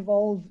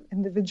evolve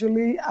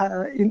individually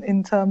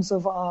in terms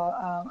of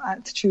our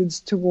attitudes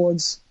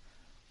towards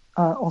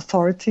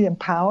authority and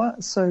power.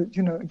 So,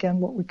 you know, again,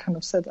 what we kind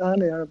of said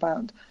earlier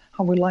about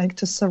how we like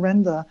to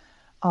surrender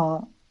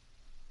our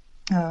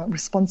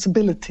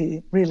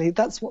responsibility, really,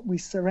 that's what we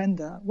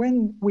surrender.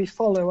 When we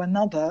follow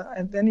another,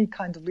 and any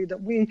kind of leader,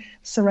 we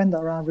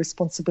surrender our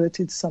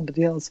responsibility to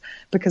somebody else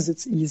because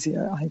it's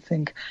easier, I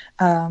think.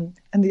 And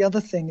the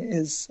other thing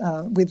is,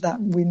 with that,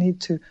 we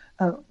need to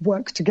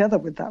work together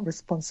with that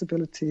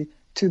responsibility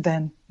to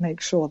then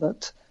make sure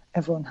that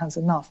everyone has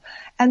enough.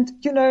 And,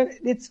 you know,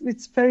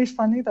 it's very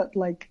funny that,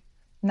 like,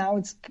 now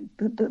it's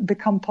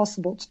become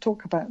possible to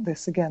talk about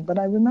this again. But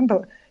I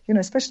remember, you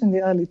know, especially in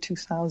the early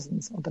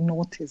 2000s, or the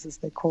noughties as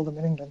they call them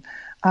in England,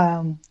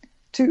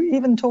 to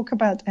even talk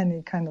about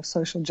any kind of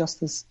social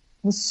justice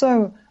was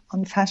so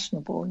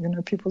unfashionable. You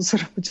know, people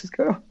sort of would just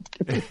go, oh,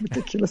 it's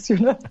ridiculous, you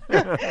know.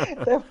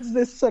 There was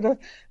this sort of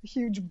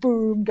huge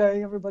boom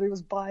going, everybody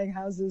was buying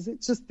houses.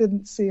 It just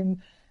didn't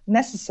seem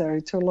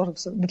necessary to a lot of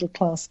sort of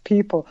middle-class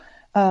people.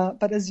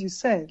 But as you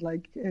say,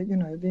 like, you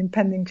know, the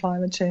impending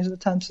climate change, the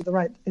turn to the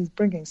right, is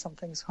bringing some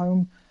things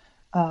home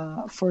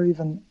for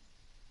even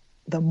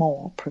the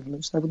more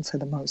privileged. I wouldn't say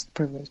the most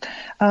privileged.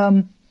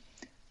 And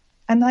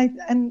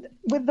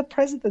with the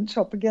president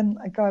shop again,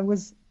 like, I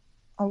was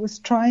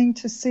trying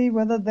to see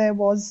whether there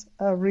was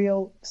a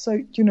real,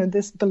 so, you know,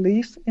 this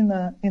belief in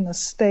a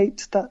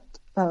state that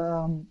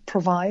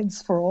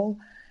provides for all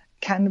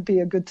can be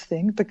a good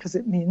thing, because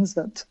it means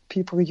that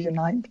people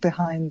unite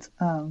behind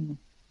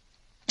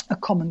a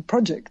common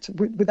project,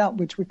 without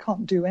which we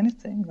can't do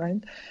anything,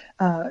 right?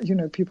 You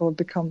know, people have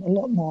become a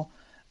lot more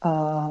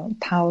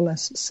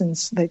powerless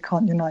since they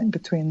can't unite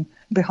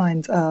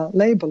behind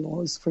labor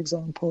laws, for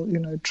example,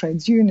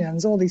 trades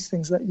unions, all these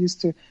things that used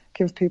to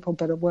give people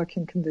better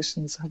working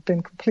conditions have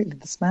been completely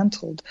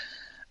dismantled.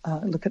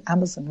 Look at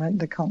Amazon, right?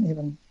 They can't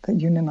even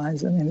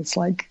unionize. I mean, it's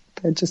like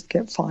they just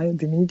get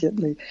fired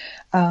immediately.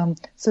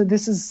 So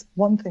this is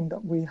one thing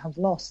that we have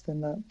lost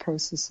in the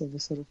process of a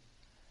sort of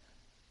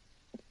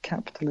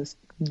capitalist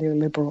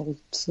neoliberal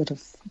sort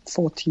of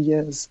 40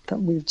 years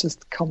that we've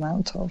just come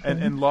out of.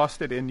 And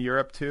lost it in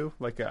Europe too?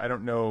 Like, I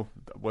don't know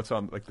what's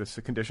on, like,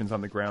 the conditions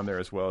on the ground there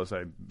as well as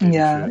I maybe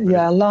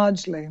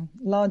should.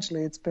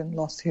 Largely it's been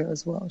lost here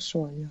as well,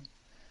 sure,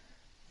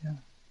 yeah.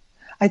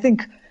 I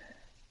think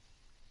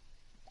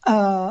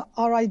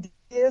our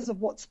ideas of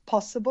what's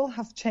possible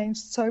have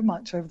changed so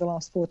much over the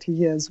last 40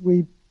 years.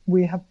 We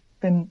have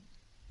been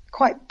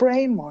quite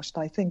brainwashed,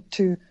 I think,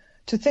 to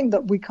think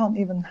that we can't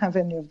even have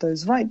any of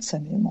those rights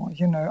anymore,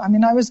 I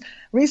mean, I was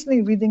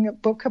recently reading a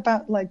book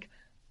about, like,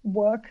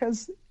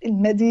 workers in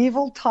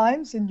medieval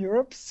times in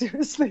Europe,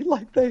 seriously,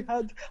 like they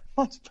had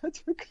much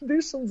better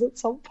conditions at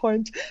some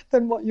point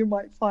than what you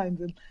might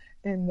find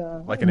in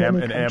like an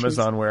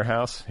Amazon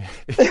warehouse.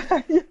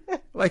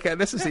 Like,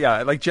 this is,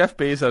 like Jeff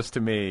Bezos to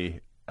me,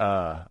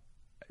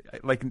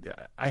 like,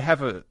 I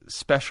have a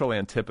special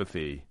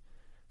antipathy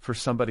for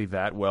somebody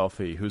that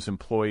wealthy whose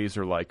employees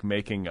are, like,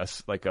 making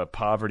us like a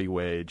poverty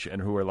wage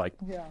and who are, like,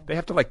 they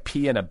have to, like,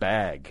 pee in a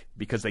bag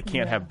because they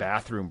can't have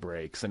bathroom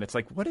breaks. And it's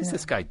like, what is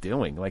this guy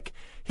doing? Like,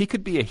 he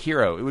could be a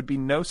hero. It would be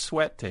no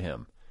sweat to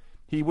him.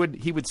 He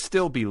would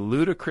still be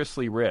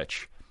ludicrously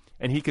rich,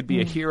 and he could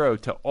be a hero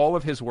to all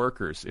of his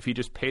workers if he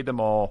just paid them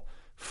all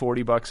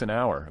 $40 an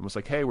hour and was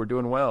like, hey, we're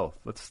doing well.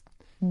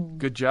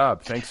 Good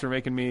job. Thanks for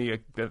making me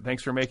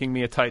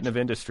a titan of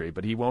industry.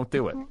 But he won't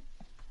do it.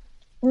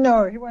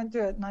 No, he won't do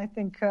it. And I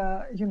think,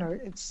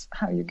 it's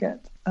how you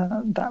get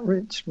that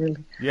rich,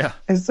 really. Yeah.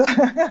 Is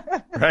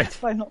right.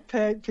 By not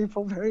paying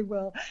people very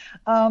well.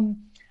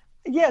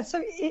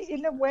 So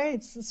in a way,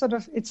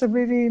 it's a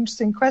really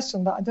interesting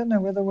question that I don't know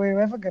whether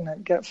we're ever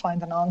going to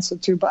find an answer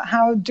to. But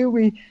how do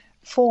we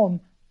form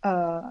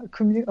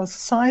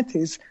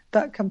societies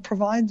that can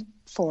provide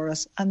for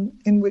us and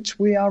in which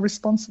we are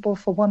responsible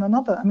for one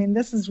another? I mean,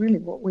 this is really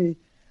what we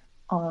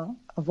are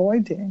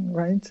avoiding,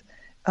 right?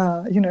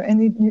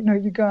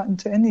 You go out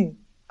into any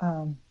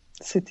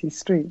city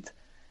street,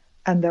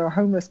 and there are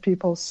homeless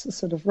people,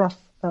 sort of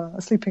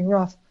sleeping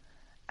rough,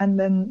 and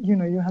then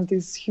you have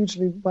these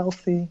hugely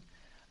wealthy.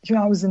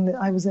 I was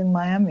in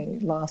Miami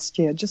last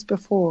year, just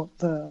before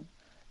the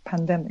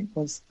pandemic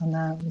was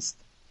announced,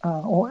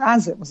 or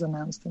as it was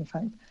announced, in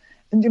fact.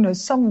 And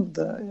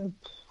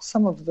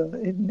some of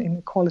the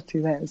inequality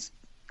there is,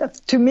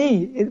 to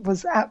me, it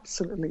was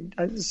absolutely.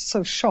 I was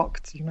so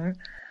shocked,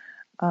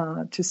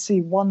 to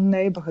see one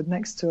neighborhood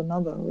next to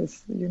another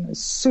with,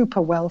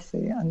 super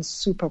wealthy and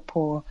super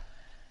poor,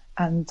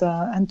 and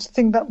to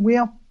think that we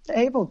are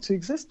able to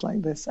exist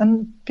like this,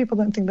 and people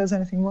don't think there's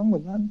anything wrong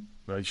with that.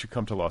 Well, you should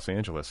come to Los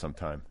Angeles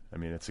sometime. I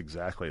mean, it's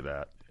exactly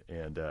that.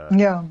 And,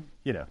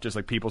 just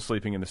like people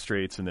sleeping in the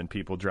streets and then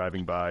people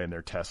driving by in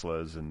their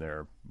Teslas and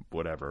their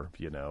whatever,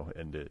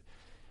 and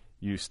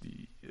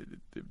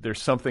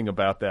there's something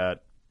about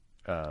that,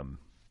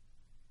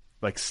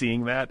 like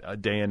seeing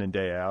that day in and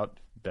day out,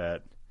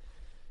 that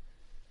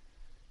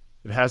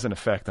it has an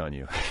effect on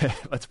you.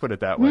 Let's put it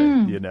that way,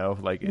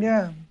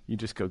 you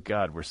just go,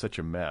 God, we're such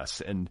a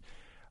mess. And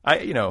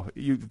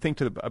you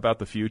think about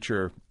the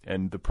future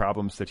and the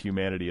problems that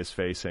humanity is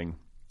facing.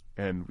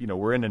 And,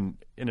 we're in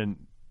a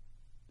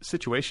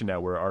situation now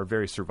where our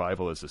very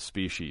survival as a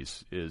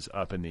species is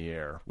up in the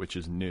air, which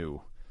is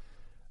new.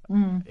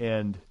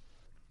 And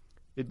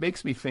it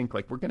makes me think,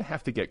 like, we're going to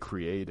have to get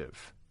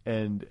creative.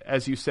 And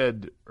as you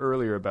said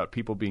earlier about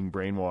people being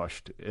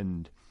brainwashed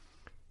and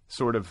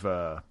sort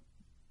of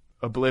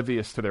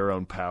oblivious to their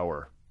own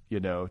power, you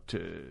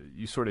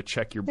sort of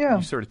check your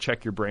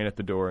brain at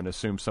the door and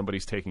assume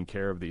somebody's taking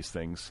care of these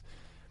things,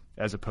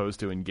 as opposed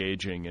to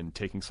engaging and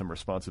taking some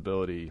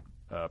responsibility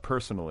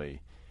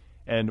personally.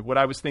 And what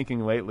I was thinking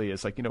lately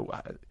is, like,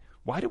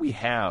 why do we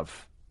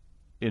have,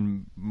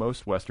 in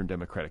most Western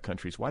democratic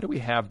countries, why do we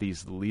have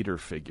these leader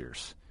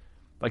figures?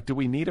 Like, do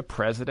we need a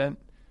president?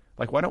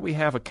 Like, why don't we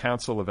have a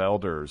council of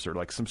elders, or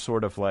like some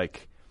sort of,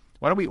 like,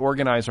 why don't we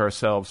organize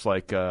ourselves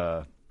like,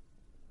 where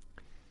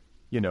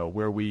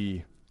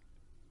we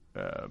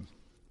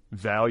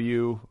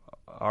value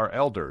our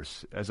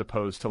elders as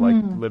opposed to,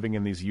 like, living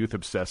in these youth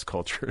obsessed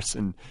cultures,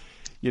 and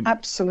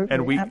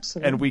absolutely,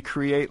 and we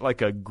create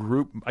like a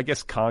group. I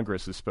guess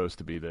Congress is supposed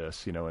to be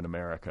this, in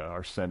America,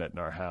 our Senate and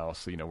our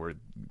House, where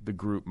the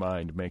group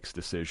mind makes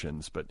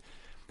decisions. But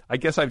I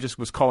guess I just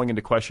was calling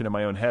into question in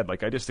my own head.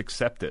 Like, I just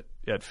accept it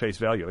at face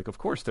value. Like, of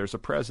course there's a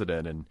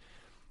president, and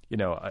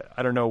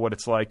I don't know what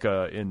it's like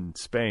in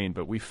Spain,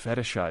 but we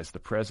fetishize the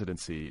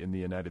presidency in the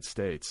United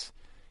States.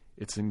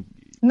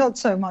 Not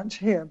so much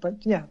here,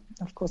 but yeah,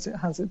 of course it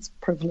has its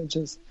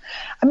privileges.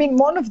 I mean,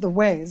 one of the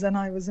ways, and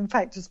I was in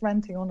fact just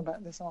ranting on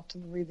about this after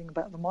the reading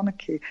about the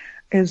monarchy,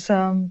 is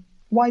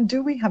why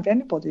do we have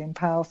anybody in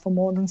power for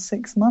more than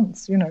 6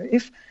 months?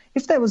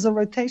 If there was a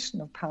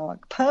rotation of power,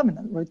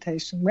 permanent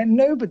rotation, where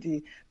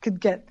nobody could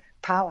get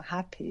power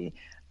happy,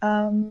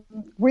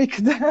 we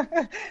could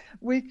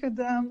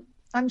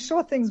I'm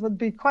sure things would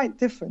be quite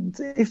different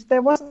if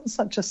there wasn't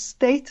such a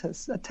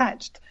status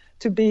attached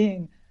to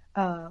being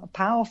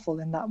powerful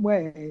in that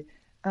way.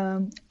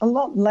 A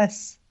lot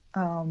less.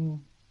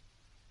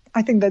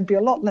 I think there'd be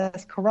a lot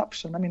less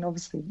corruption. I mean,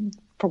 obviously,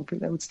 probably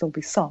there would still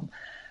be some,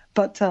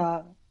 but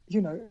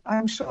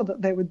I'm sure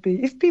that there would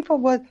be, if people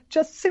were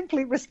just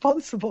simply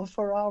responsible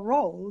for our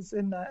roles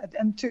and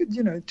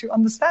to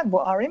understand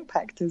what our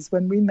impact is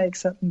when we make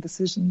certain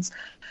decisions,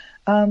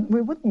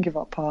 we wouldn't give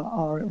up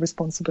our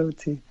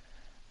responsibility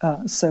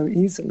so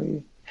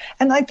easily.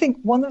 And I think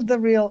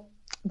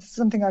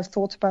something I've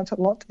thought about a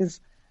lot is,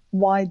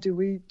 why do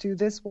we do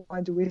this?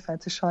 Why do we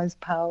fetishize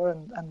power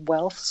and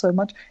wealth so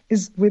much?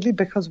 Is really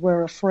because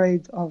we're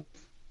afraid of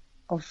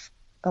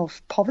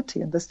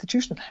poverty and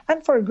destitution,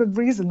 and for a good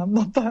reason. I'm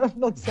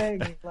not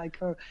saying it like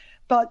her,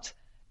 but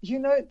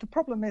the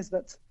problem is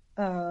that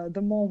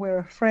the more we're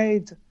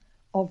afraid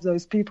of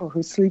those people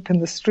who sleep in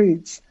the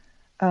streets,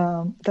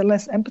 the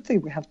less empathy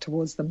we have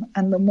towards them,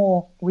 and the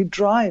more we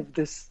drive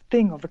this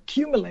thing of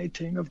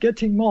accumulating, of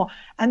getting more.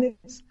 And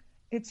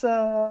it's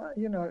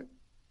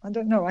I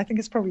don't know. I think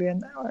it's probably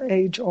an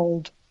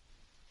age-old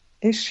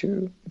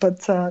issue,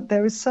 but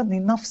there is certainly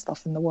enough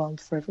stuff in the world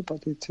for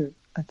everybody to,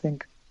 I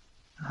think,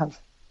 have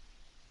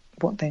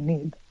what they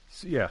need.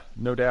 Yeah,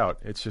 no doubt.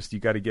 It's just you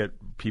got to get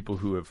people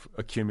who have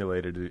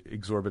accumulated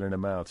exorbitant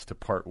amounts to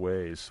part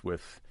ways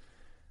with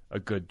a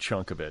good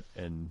chunk of it,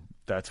 and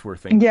that's where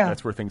things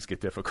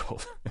get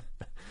difficult.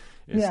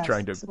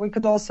 So we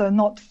could also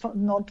not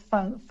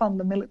fund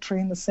the military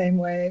in the same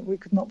way. We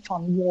could not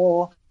fund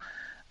war.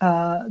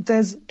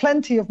 There's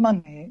plenty of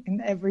money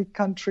in every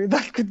country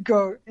that could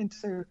go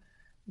into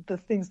the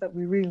things that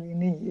we really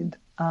need.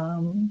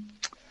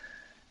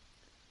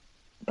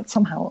 But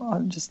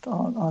somehow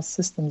our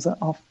systems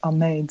are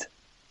made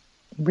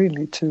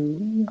really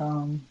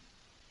to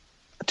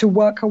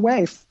work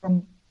away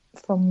from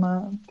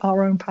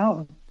our own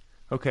power.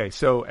 Okay,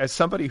 so as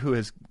somebody who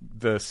has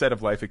the set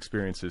of life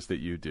experiences that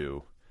you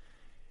do,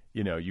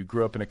 you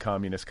grew up in a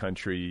communist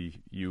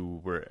country, you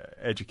were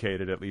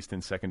educated, at least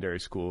in secondary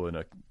school, in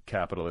a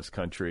capitalist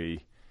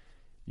country.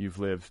 You've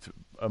lived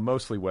a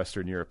mostly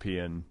Western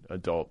European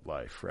adult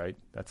life, right?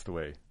 That's the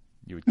way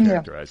you would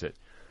characterize it.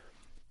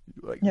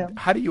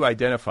 How do you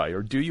identify,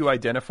 or do you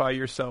identify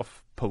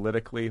yourself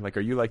politically? Like,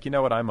 are you like,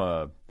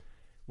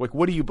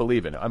 what do you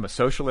believe in? I'm a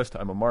socialist,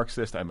 I'm a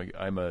Marxist,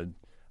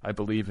 I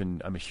believe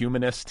in, I'm a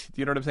humanist.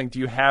 Do you know what I'm saying? Do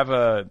you have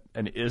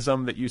an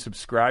ism that you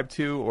subscribe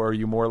to, or are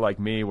you more like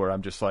me, where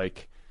I'm just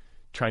like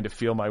trying to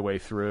feel my way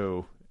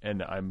through,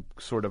 and I'm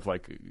sort of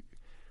like,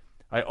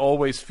 I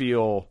always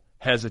feel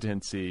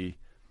hesitancy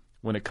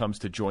when it comes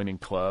to joining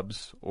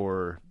clubs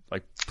or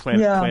like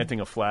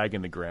planting a flag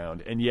in the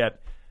ground, and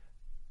yet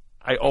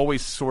I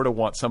always sort of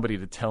want somebody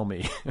to tell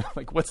me,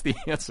 like, what's the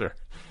answer?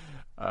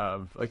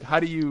 How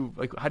do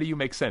you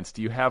make sense?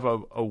 Do you have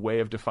a way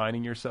of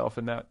defining yourself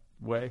in that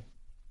way?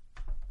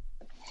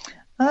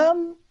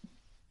 I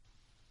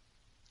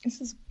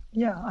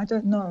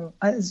don't know.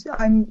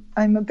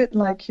 I'm a bit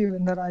like you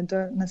in that I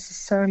don't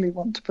necessarily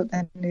want to put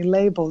any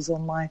labels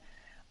on my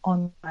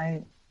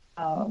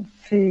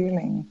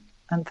feeling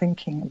and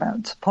thinking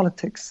about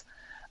politics.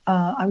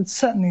 I would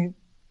certainly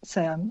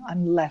say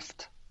I'm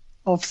left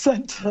of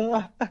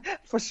centre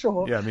for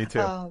sure. Yeah, me too.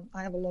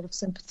 I have a lot of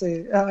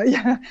sympathy.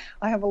 I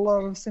have a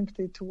lot of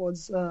sympathy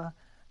towards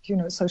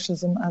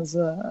socialism as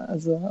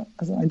an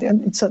idea,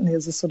 and it certainly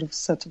is a sort of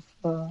set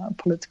of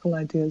political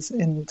ideas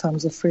in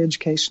terms of free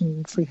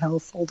education, free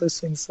health, all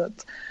those things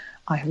that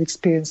I have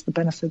experienced the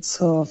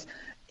benefits of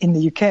in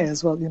the UK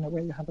as well.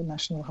 Where you have a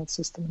national health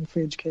system and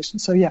free education.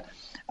 So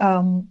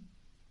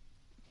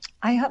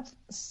I have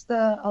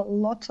a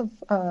lot of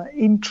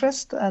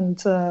interest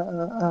and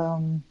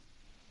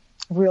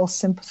real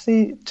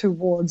sympathy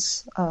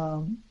towards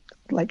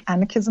like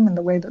anarchism in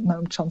the way that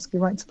Noam Chomsky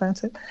writes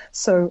about it.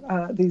 So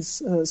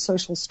these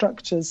social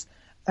structures,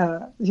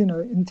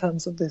 in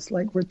terms of this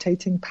like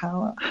rotating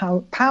power,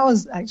 how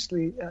power's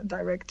actually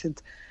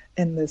directed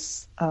in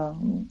this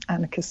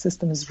anarchist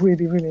system is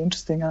really, really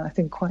interesting, and I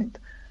think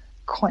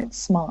quite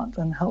smart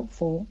and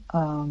helpful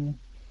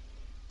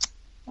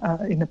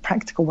in a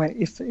practical way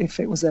if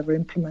it was ever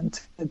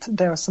implemented.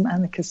 There are some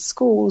anarchist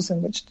schools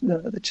in which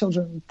the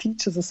children and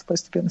teachers are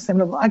supposed to be on the same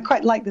level. I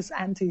quite like this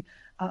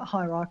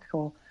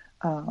anti-hierarchical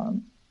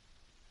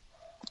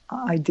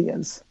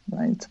ideas,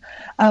 right?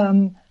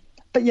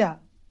 But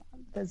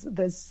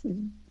there's a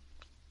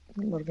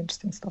lot of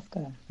interesting stuff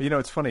there.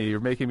 It's funny. You're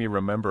making me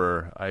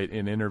remember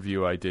an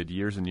interview I did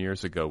years and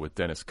years ago with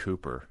Dennis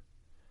Cooper,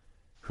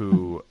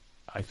 who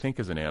I think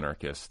is an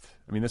anarchist.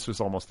 I mean, this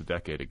was almost a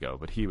decade ago,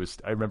 but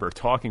I remember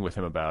talking with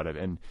him about it.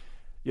 And,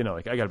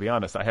 I got to be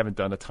honest, I haven't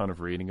done a ton of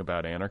reading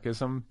about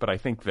anarchism, but I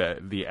think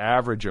that the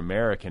average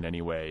American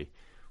anyway,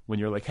 when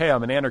you're like, hey,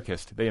 I'm an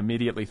anarchist, they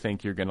immediately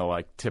think you're going to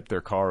like tip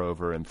their car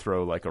over and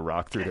throw like a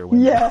rock through their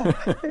window.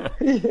 Yeah.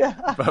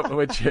 Yeah.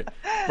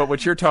 But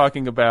what you're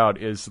talking about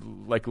is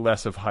like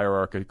less of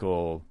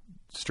hierarchical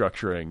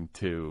structuring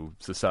to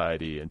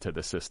society and to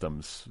the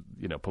systems,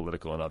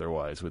 political and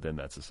otherwise within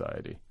that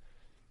society.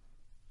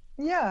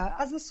 Yeah,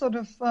 as a sort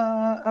of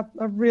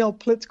a real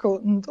political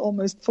and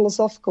almost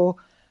philosophical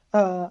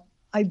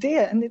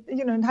idea. And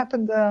it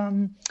happened,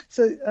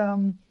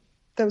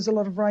 there was a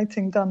lot of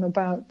writing done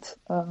about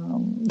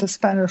the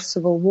Spanish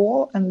Civil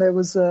War, and there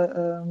was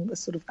a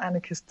sort of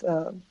anarchist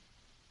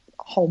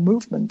whole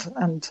movement,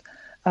 and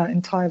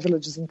entire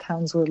villages and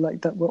towns were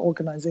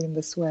organizing in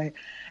this way.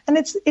 And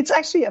it's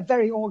actually a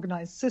very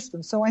organized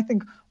system. So I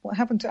think what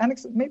happened to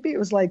anarchists, maybe it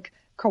was like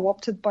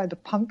co-opted by the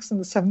punks in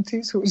the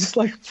 70s who were just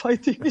like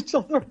fighting each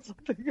other or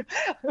something.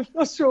 I'm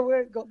not sure where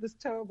it got this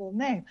terrible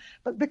name,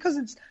 but because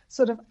it's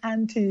sort of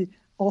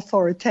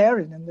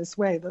anti-authoritarian in this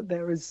way, that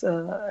there is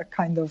a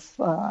kind of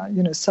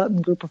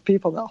certain group of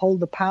people that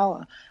hold the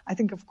power. I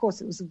think, of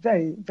course, it was a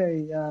very,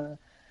 very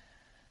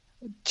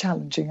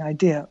challenging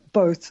idea,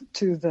 both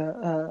to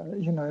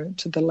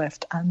the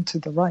left and to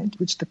the right,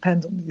 which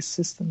depend on these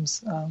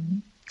systems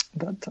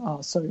that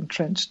are so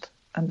entrenched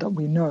and that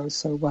we know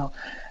so well.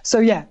 So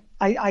yeah,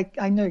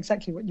 I know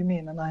exactly what you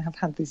mean, and I have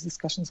had these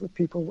discussions with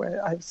people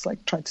where I was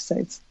like tried to say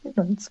it's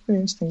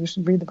really interesting. You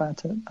should read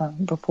about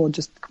it before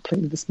just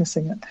completely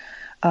dismissing it.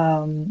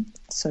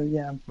 So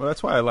yeah. Well,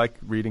 that's why I like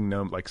reading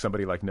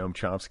somebody like Noam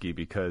Chomsky,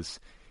 because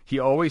he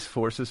always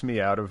forces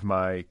me out of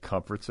my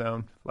comfort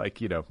zone.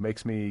 Like,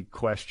 makes me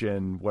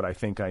question what I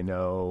think I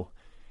know,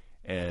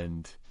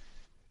 and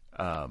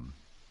often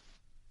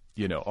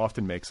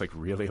makes like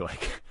really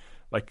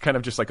like kind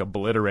of just like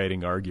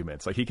obliterating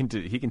arguments. Like he can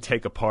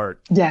take apart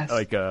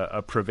like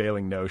a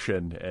prevailing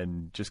notion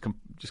and just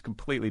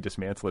completely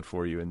dismantle it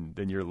for you, and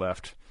then you're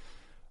left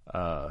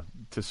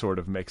to sort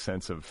of make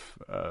sense of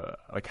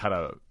like how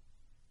to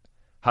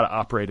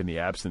operate in the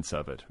absence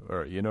of it,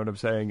 or you know what I'm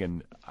saying?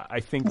 And I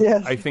think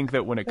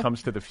that when it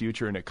comes to the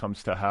future and it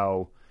comes to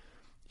how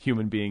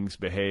human beings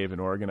behave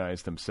and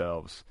organize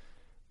themselves,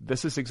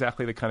 this is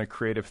exactly the kind of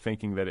creative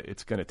thinking that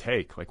it's going to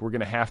take. Like, we're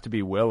going to have to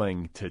be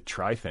willing to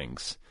try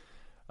things.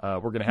 We're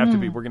going to have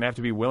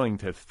to be willing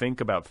to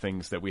think about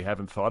things that we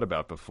haven't thought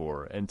about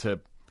before, and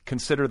to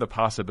consider the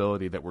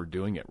possibility that we're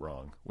doing it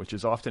wrong, which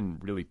is often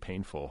really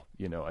painful,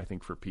 I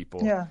think, for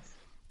people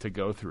to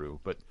go through.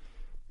 But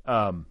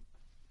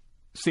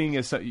seeing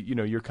as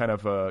you're kind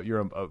of you're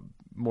a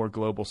more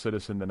global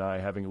citizen than I,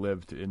 having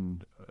lived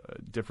in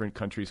different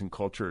countries and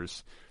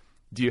cultures,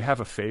 do you have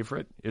a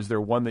favorite? Is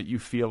there one that you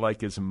feel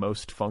like is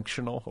most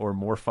functional or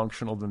more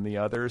functional than the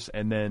others?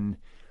 And then,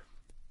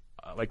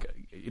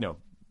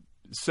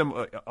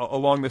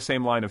 along the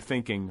same line of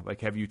thinking,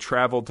 like, have you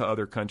traveled to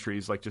other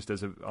countries, like just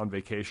on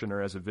vacation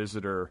or as a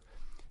visitor?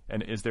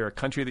 And is there a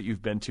country that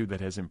you've been to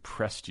that has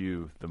impressed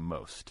you the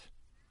most?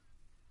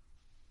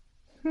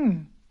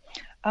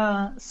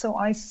 So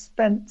I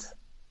spent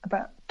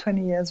about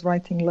 20 years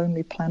writing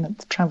Lonely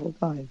Planet travel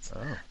guides.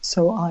 Oh.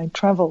 So I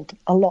traveled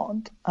a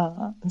lot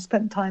and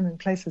spent time in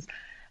places.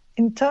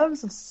 In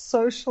terms of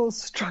social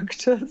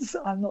structures,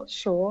 I'm not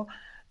sure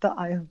that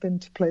I have been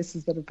to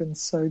places that have been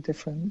so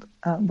different.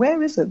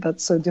 Where is it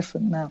that's so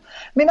different now?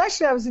 I mean,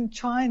 actually, I was in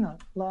China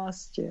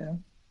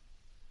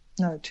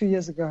 2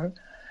 years ago,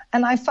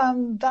 and I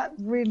found that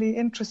really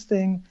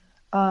interesting.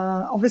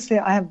 Obviously,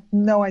 I have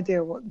no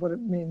idea what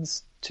it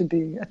means to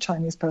be a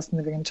Chinese person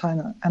living in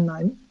China, and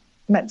I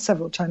met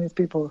several Chinese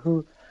people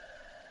who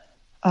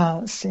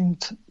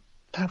seemed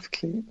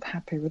perfectly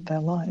happy with their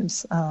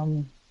lives.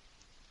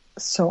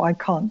 So I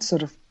can't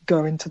sort of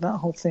go into that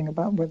whole thing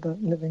about whether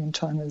living in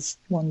China is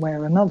one way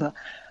or another.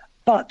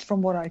 But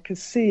from what I could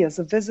see as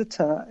a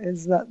visitor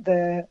is that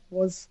there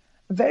was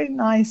a very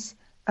nice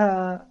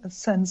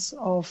sense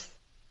of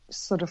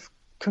sort of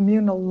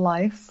communal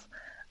life,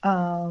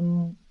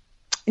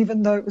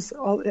 even though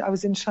I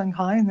was in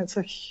Shanghai, and it's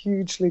a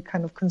hugely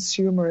kind of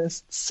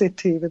consumerist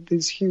city with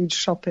these huge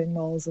shopping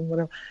malls and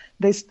whatever.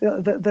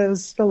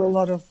 There's still a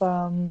lot of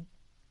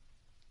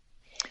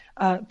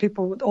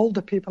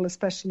older people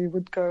especially,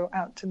 would go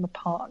out in the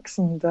parks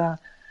and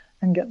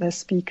get their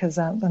speakers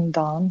out and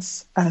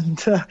dance. And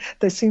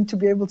they seemed to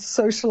be able to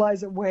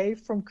socialize away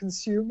from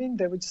consuming.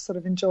 They were just sort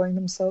of enjoying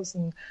themselves.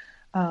 And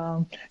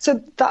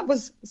so that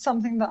was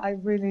something that I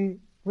really,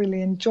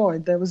 really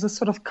enjoyed. There was a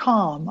sort of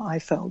calm I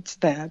felt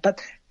there.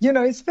 But,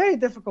 it's very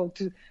difficult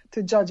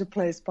to judge a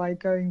place by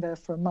going there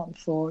for a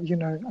month or,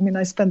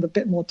 I spend a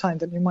bit more time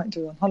than you might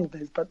do on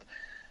holidays, but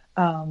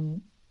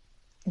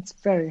it's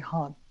very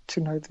hard to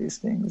know these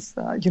things.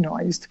 I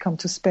used to come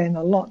to Spain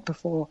a lot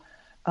before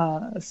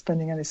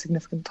spending any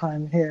significant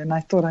time here, and I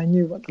thought I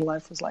knew what the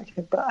life was like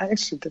here, but I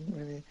actually didn't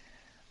really.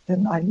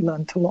 Then I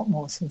learned a lot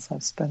more since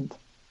I've spent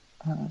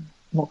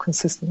more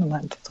consistent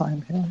amount of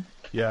time here.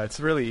 Yeah, it's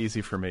really easy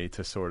for me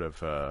to sort of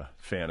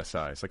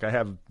fantasize. Like I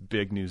have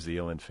big New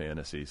Zealand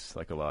fantasies,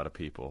 like a lot of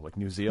people. Like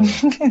New Zealand,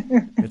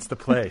 it's the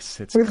place.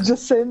 It's We've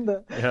just seen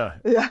that.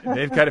 Yeah,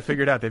 they've got it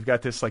figured out. They've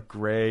got this like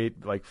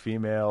great like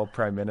female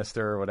prime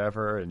minister or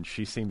whatever, and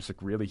she seems like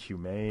really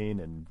humane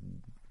and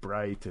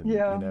bright, and you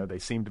know they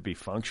seem to be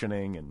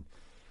functioning. And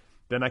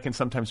then I can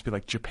sometimes be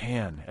like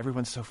Japan.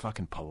 Everyone's so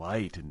fucking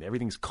polite and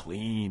everything's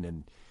clean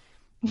and.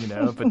 You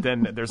know, but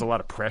then there's a lot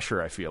of pressure,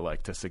 I feel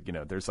like,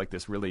 there's like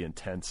this really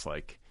intense,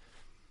 like,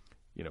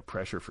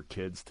 pressure for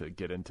kids to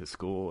get into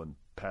school and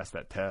pass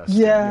that test.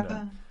 Yeah.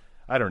 And,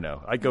 I don't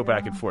know. I go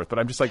back and forth, but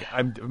I'm just like,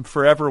 I'm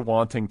forever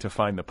wanting to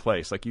find the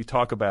place. Like you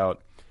talk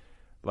about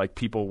like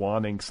people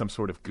wanting some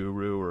sort of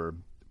guru or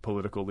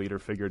political leader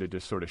figure to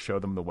just sort of show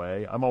them the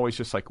way. I'm always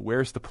just like,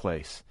 where's the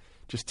place?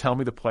 Just tell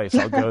me the place.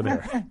 I'll go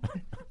there.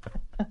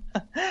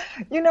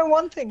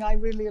 One thing I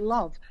really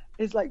love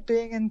is like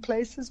being in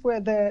places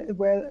where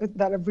that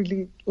are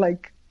really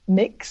like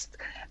mixed,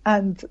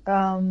 and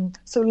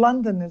so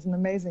London is an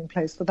amazing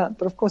place for that.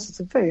 But of course, it's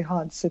a very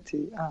hard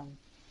city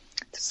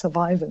to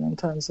survive in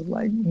terms of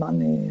like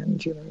money,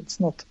 and it's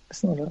not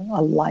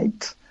a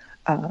light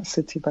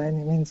city by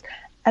any means.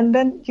 And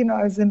then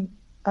I was in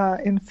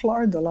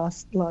Florida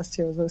last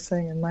year, as I was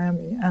saying, in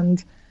Miami,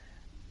 and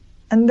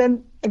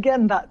then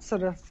again that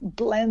sort of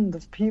blend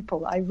of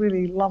people. I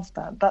really love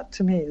that. That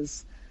to me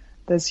is.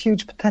 There's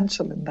huge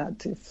potential in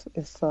that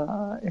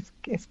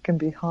if can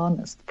be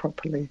harnessed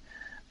properly.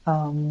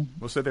 Well,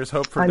 so there's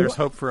hope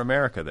for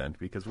America then,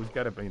 because we've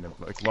got to,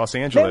 like Los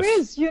Angeles. There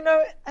is,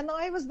 and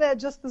I was there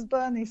just as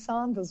Bernie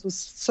Sanders was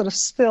sort of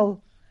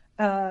still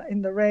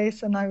in the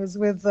race, and I was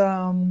with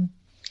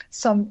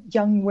some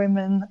young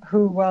women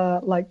who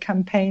were like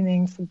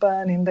campaigning for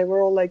Bernie, and they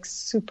were all like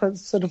super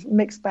sort of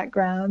mixed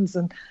backgrounds,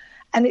 and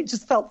it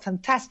just felt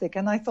fantastic.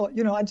 And I thought,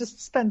 I just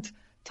spent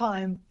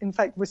time, in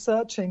fact,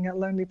 researching a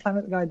Lonely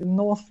Planet guide in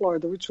North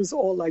Florida, which was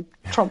all like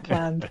Trump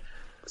land,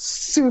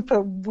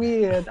 super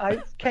weird.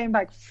 I came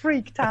back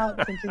freaked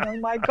out, thinking, "Oh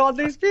my God,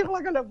 these people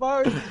are going to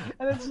vote,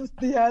 and it's just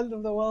the end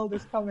of the world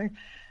is coming."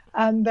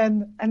 And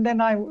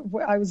then I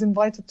was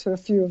invited to a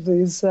few of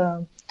these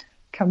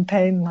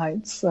campaign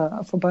nights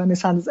for Bernie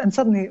Sanders, and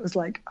suddenly it was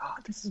like, "Oh,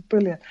 this is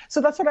brilliant."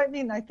 So that's what I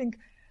mean. I think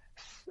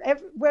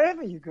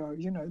wherever you go,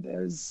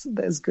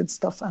 there's good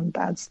stuff and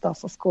bad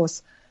stuff, of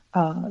course.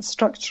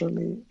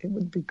 Structurally, it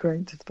would be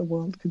great if the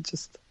world could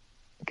just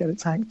get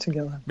its act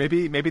together.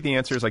 Maybe the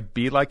answer is like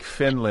be like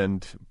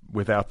Finland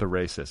without the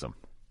racism.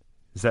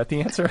 Is that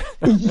the answer?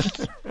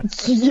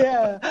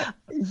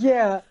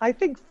 Yeah. I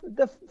think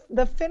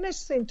the Finnish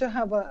seem to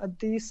have a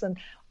decent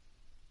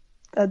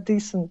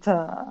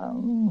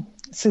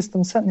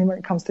system. Certainly, when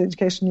it comes to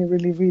education, you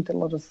really read a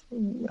lot of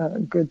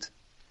good,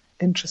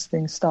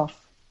 interesting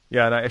stuff.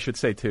 Yeah, and I should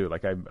say too,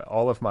 like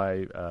all of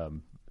my.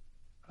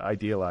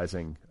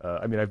 Idealizing.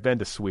 I've been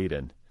to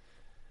Sweden,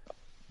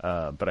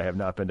 but I have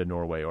not been to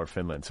Norway or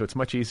Finland. So it's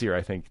much easier,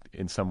 I think,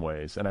 in some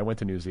ways. And I went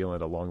to New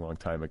Zealand a long, long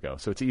time ago.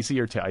 So it's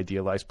easier to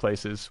idealize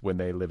places when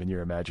they live in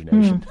your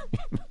imagination.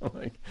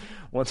 Like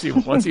once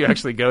you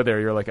actually go there,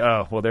 you're like,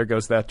 oh, well, there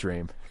goes that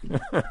dream.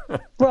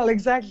 Well,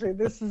 exactly.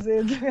 This is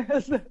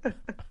it.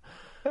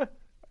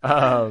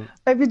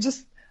 Maybe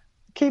just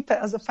keep it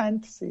as a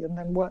fantasy and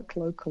then work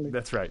locally.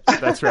 That's right.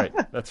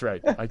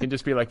 I can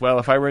just be like, well,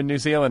 if I were in New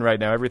Zealand right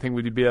now, everything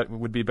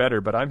would be better.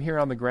 But I'm here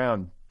on the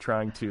ground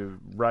trying to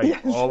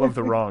right all of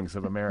the wrongs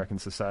of American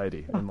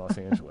society in Los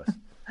Angeles.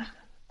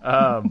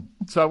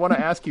 So I want to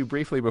ask you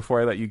briefly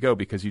before I let you go,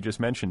 because you just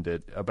mentioned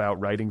it,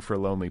 about writing for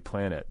Lonely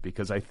Planet,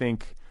 because I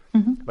think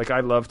like I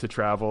love to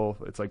travel.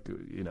 It's like,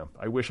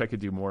 I wish I could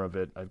do more of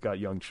it. I've got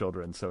young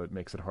children, so it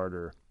makes it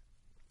harder.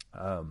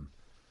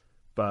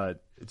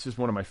 But it's just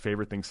one of my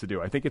favorite things to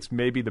do. I think it's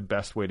maybe the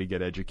best way to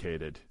get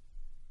educated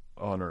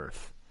on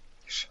Earth.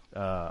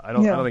 I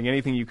don't think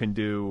anything you can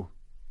do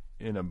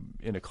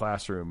in a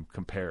classroom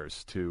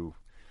compares to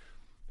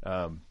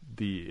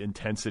the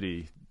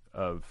intensity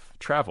of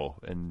travel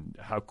and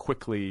how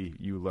quickly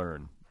you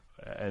learn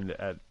and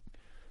at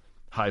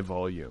high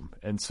volume.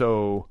 And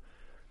so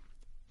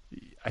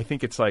I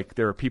think it's like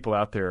there are people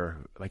out there,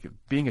 like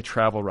being a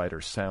travel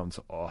writer sounds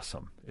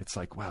awesome. It's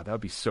like, wow, that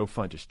would be so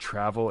fun. Just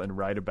travel and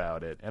write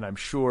about it. And I'm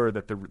sure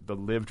that the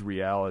lived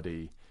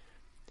reality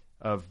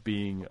of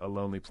being a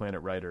Lonely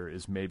Planet writer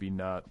is maybe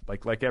not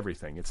like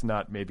everything. It's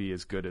not maybe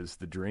as good as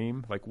the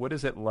dream. Like, what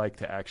is it like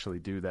to actually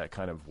do that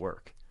kind of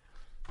work?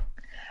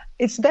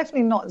 It's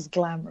definitely not as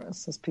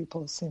glamorous as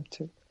people seem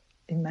to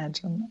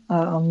imagine,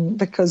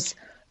 because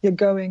you're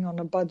going on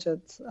a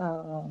budget,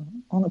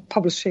 on a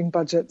publishing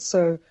budget.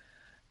 So,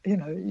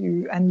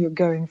 you're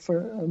going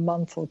for a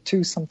month or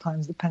two,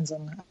 sometimes depends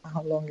on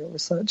how long your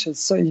research is.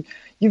 So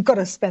you've got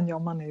to spend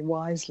your money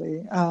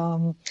wisely.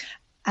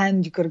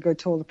 And you've got to go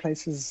to all the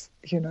places,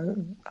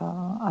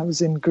 I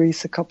was in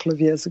Greece a couple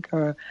of years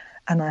ago,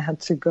 and I had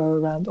to go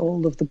around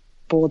all of the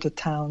border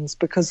towns,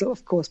 because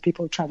of course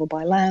people travel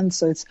by land,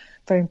 so it's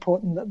very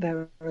important that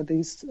there are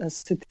these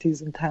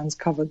cities and towns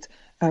covered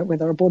where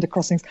there are border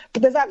crossings.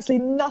 But there's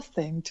absolutely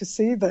nothing to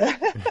see there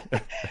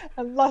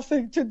and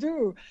nothing to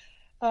do.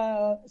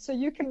 So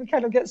you can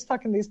kind of get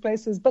stuck in these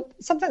places, but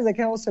sometimes they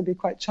can also be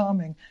quite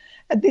charming.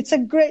 And it's a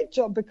great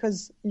job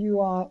because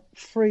you are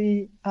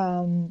free.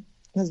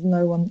 There's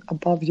no one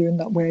above you in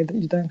that way, that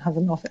you don't have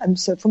an office. And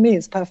so for me,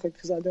 it's perfect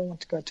because I don't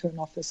want to go to an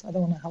office. I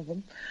don't want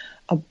to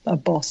have a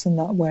boss in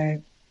that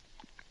way.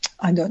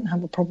 I don't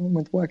have a problem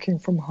with working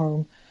from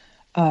home.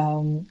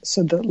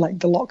 So that, like,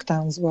 the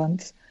lockdowns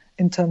weren't,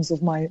 in terms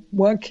of my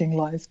working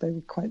life, they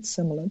were quite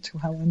similar to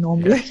how I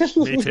normally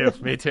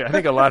live. Me too. I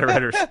think a lot of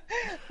writers,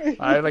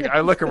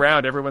 I look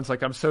around, everyone's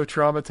like, I'm so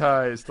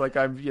traumatized. Like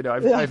I've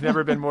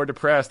never been more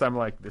depressed. I'm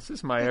like, this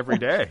is my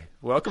everyday.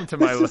 Welcome to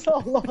my This is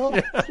our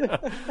life. Yeah.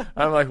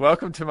 I'm like,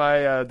 welcome to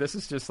my, this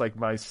is just like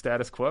my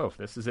status quo.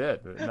 This is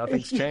it.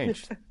 Nothing's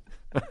changed.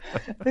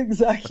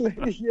 Exactly.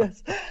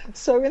 Yes.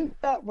 So in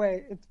that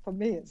way, for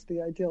me, it's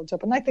the ideal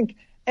job. And I think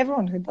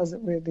everyone who does it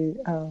really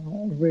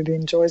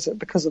enjoys it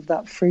because of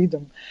that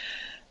freedom.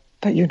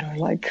 But,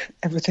 like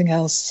everything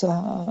else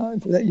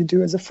that you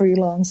do as a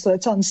freelancer,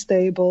 it's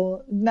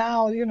unstable.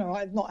 Now,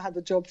 I've not had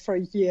a job for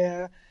a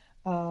year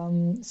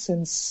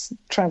since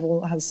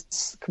travel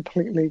has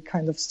completely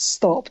kind of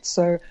stopped.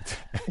 So,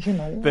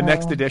 The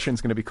next edition is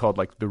going to be called,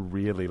 like, The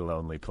Really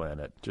Lonely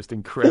Planet. Just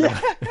incredible.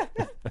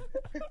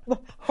 The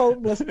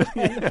homeless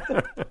planet.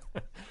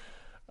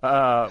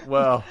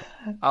 Well,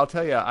 I'll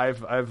tell you,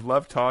 I've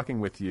loved talking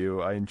with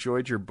you. I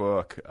enjoyed your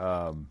book,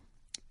 and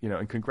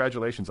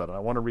congratulations on it. I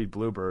want to read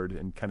Bluebird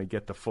and kind of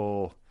get the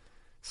full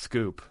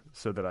scoop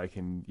so that I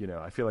can,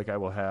 I feel like I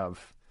will have,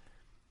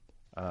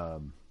 I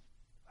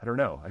don't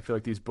know. I feel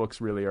like these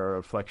books really are a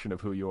reflection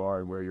of who you are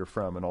and where you're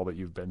from and all that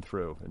you've been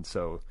through. And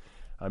so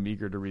I'm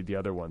eager to read the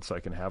other one so I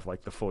can have,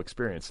 like, the full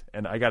experience.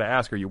 And I got to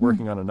ask, are you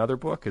working on another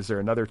book? Is there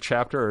another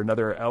chapter or is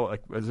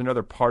there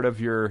another part of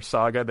your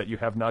saga that you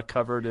have not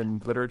covered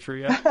in literature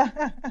yet?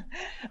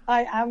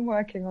 I am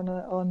working on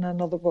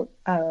another book,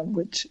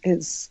 which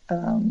is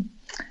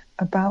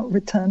about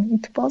returning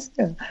to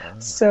Bosnia.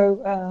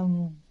 So,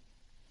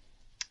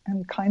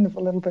 and kind of a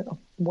little bit of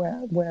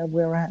where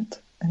we're at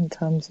in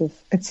terms of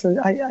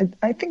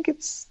I think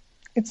it's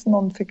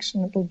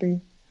nonfiction. It'll be.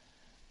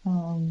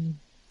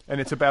 And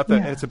it's about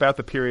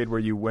the period where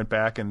you went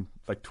back in,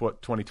 like,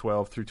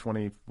 2012 through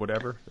 20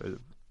 whatever.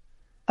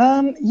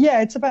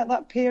 It's about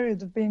that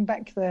period of being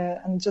back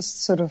there and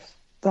just sort of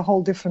the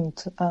whole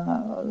different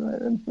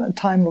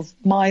time of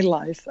my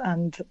life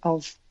and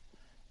of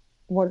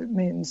what it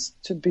means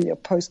to be a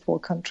post-war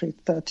country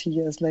 30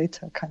 years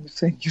later, kind of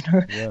thing.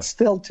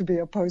 Still to be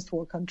a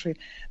post-war country,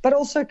 but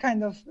also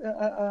kind of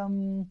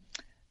how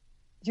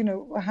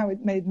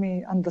it made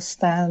me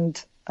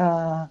understand.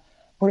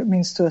 What it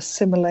means to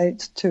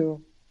assimilate to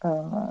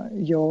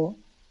your,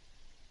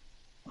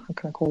 how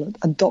can I call it,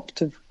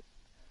 adoptive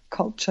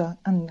culture,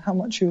 and how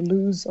much you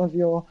lose of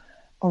your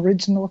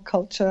original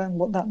culture, and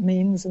what that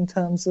means in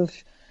terms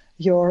of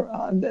your,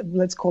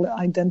 let's call it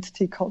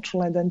identity,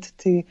 cultural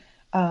identity,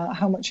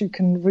 how much you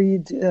can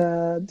read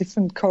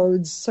different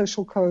codes,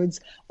 social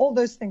codes, all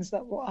those things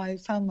that I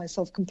found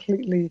myself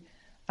completely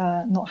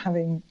not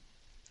having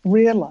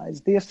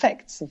realized the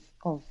effects of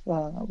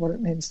what it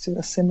means to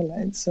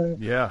assimilate. So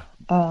yeah,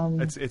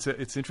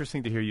 it's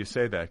interesting to hear you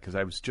say that, because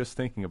I was just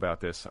thinking about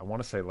this. I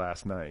want to say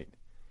last night,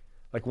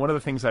 like, one of the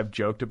things I've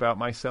joked about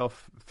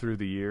myself through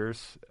the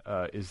years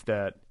is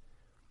that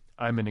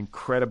I'm an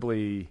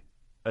incredibly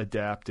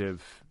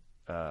adaptive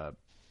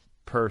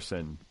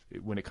person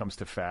when it comes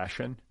to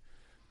fashion.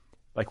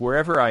 Like,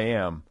 wherever I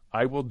am,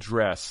 I will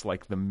dress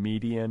like the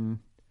median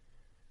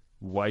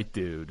white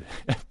dude.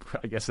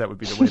 I guess that would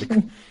be the way to,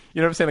 you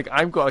know what I'm saying?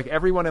 Like,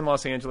 everyone in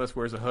Los Angeles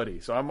wears a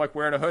hoodie, so I'm like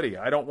wearing a hoodie.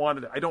 I don't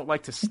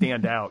like to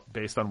stand out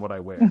based on what I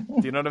wear.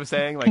 Do you know what I'm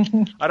saying? Like,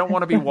 I don't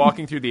want to be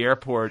walking through the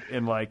airport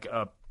in, like,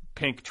 a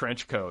pink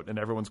trench coat and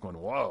everyone's going,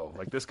 whoa,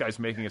 like, this guy's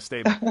making a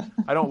statement.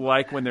 I don't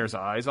like when there's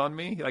eyes on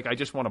me. Like, I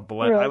just want to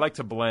blend. Right. I like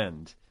to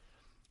blend.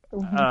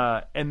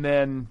 Mm-hmm. And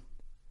then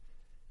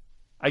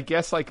I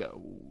guess, like,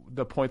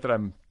 the point that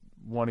I'm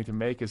wanting to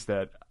make is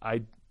that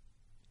I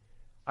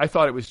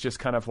thought it was just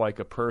kind of like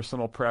a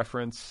personal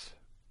preference,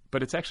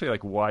 but it's actually,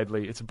 like,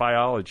 it's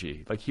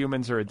biology. Like,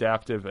 humans are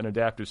an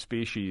adaptive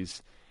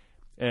species,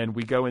 and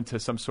we go into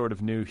some sort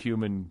of new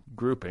human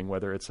grouping,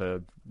 whether it's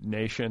a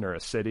nation or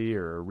a city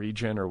or a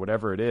region or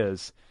whatever it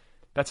is.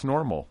 That's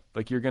normal.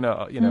 Like, you're going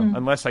to,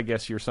 unless I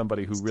guess you're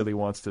somebody who really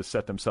wants to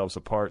set themselves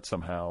apart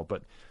somehow,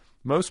 but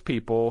most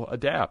people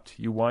adapt.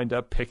 You wind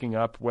up picking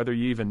up, whether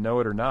you even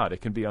know it or not.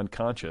 It can be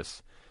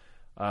unconscious.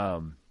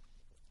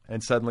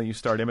 And suddenly you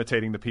start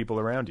imitating the people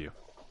around you.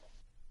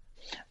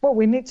 Well,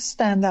 we need to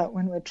stand out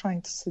when we're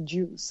trying to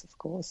seduce, of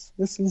course.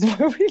 This is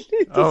where we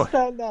need to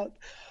stand out.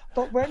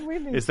 But when we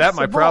need is that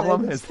my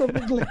problem?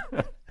 Probably,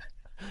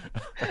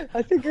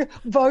 I think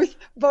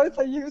both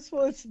are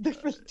useful at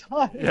different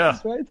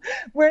times, right?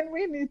 When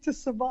we need to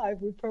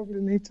survive, we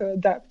probably need to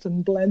adapt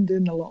and blend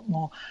in a lot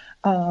more.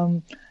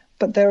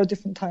 but there are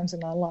different times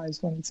in our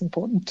lives when it's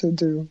important to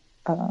do.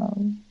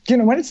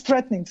 When it's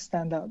threatening to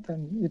stand out,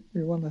 then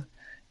you want to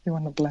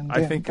blend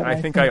in. I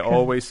think I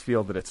always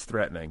feel that it's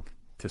threatening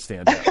to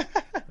stand out.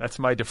 That's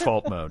my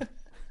default mode.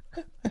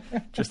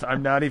 Just,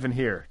 I'm not even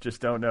here. Just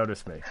don't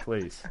notice me,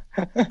 please.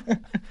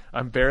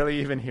 I'm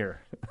barely even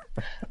here.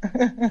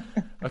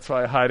 That's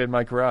why I hide in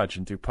my garage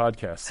and do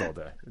podcasts all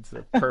day. It's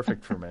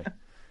perfect for me.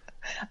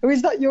 Oh,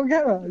 is that your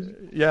garage?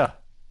 Yeah.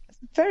 It's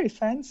very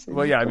fancy.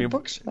 Well, yeah, I mean,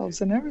 bookshelves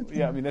and everything.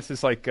 Yeah, I mean, this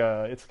is like,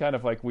 it's kind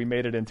of like we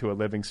made it into a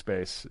living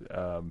space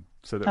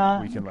so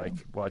that we can like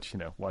watch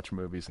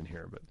movies in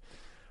here. But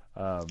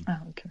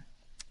okay.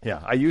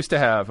 Yeah, I used to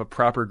have a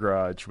proper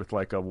garage with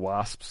like a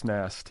wasp's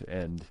nest,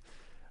 and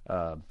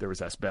there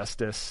was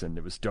asbestos, and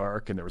it was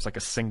dark, and there was like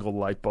a single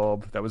light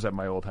bulb. That was at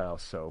my old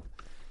house, so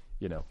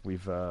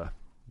we've got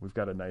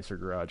a nicer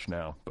garage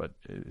now, but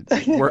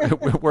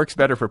it works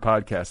better for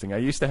podcasting. I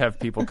used to have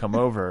people come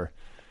over,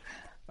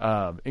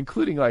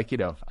 including like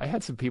I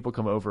had some people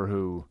come over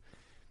who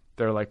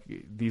they're like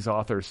these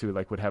authors who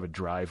like would have a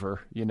driver,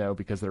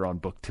 because they're on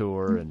book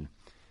tour and.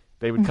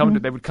 They would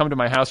come to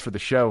my house for the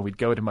show. We'd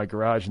go to my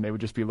garage, and they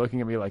would just be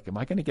looking at me like, "Am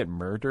I going to get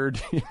murdered?"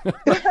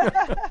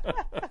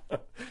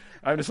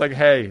 I'm just like,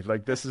 "Hey,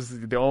 like this is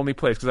the only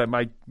place," because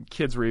my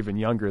kids were even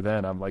younger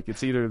then. I'm like,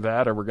 "It's either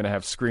that or we're going to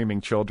have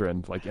screaming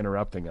children like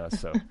interrupting us."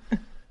 So,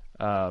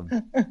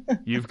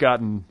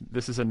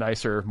 this is a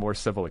nicer, more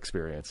civil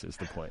experience. Is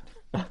the point?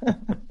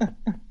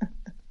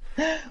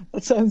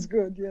 That sounds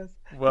good. Yes.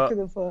 Well,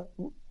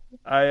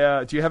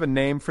 do you have a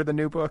name for the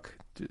new book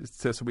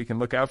so we can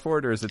look out for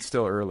it, or is it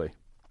still early?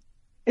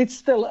 It's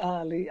still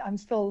early. I'm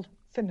still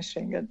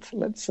finishing it,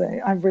 let's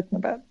say. I've written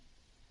about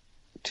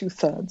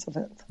 2/3 of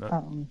it.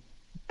 Oh.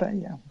 But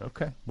yeah.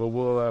 Okay. Well,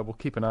 we'll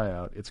keep an eye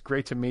out. It's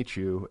great to meet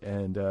you,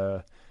 and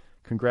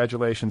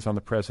congratulations on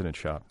the President's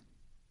Shop.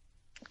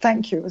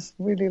 Thank you. It was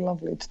really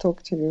lovely to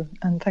talk to you,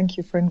 and thank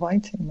you for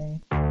inviting me.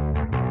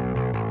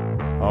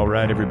 All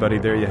right, everybody,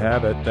 there you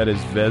have it. That is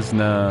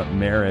Vesna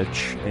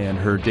Maric, and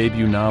her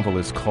debut novel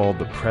is called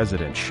The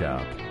President's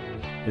Shop.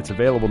 It's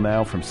available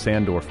now from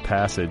Sandorf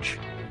Passage.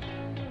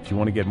 If you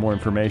want to get more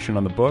information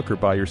on the book or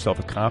buy yourself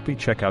a copy,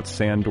 check out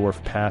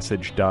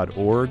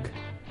sandorfpassage.org.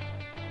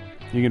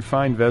 You can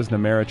find Vesna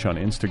Maric on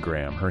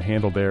Instagram. Her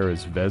handle there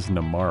is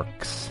Vesna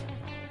Marks,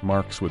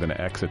 Marks with an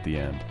X at the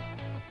end.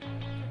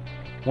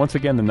 Once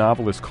again, the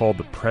novel is called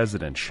The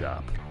President's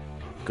Shop.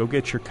 Go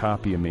get your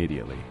copy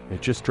immediately.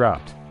 It just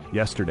dropped.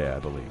 Yesterday, I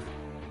believe.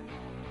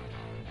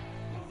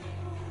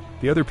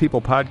 The Other People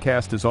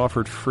podcast is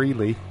offered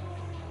freely.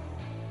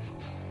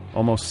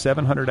 Almost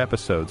 700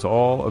 episodes,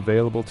 all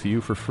available to you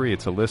for free.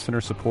 It's a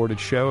listener-supported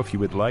show. If you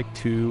would like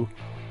to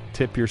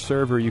tip your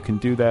server, you can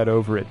do that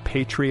over at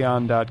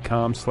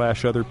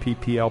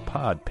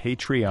patreon.com/otherpplpod.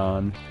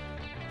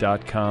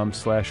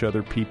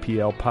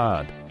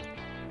 Patreon.com/otherpplpod.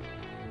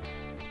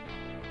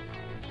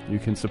 You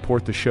can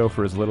support the show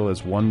for as little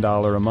as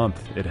 $1 a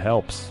month. It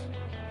helps.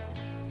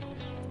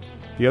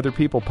 The Other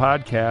People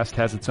podcast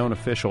has its own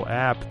official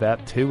app.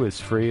 That, too, is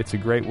free. It's a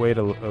great way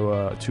to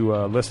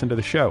listen to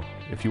the show.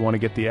 If you want to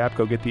get the app,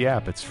 go get the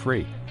app. It's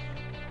free.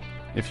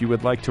 If you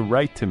would like to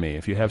write to me,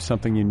 if you have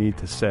something you need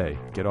to say,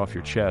 get off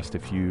your chest.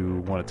 If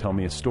you want to tell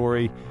me a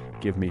story,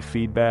 give me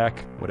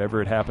feedback,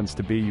 whatever it happens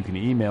to be, you can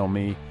email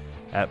me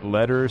at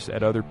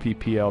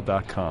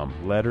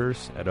letters@otherppl.com.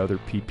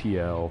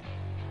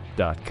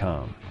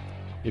 Letters@otherppl.com.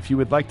 If you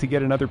would like to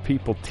get an Other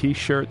People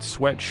t-shirt,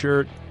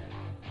 sweatshirt,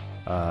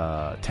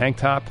 tank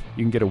top,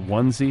 you can get a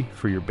onesie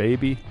for your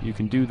baby. You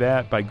can do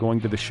that by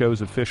going to the show's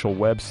official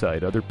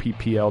website,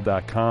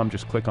 otherppl.com.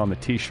 Just click on the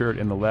t-shirt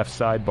in the left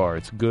sidebar.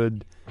 It's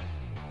good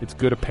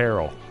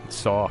apparel. It's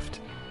soft.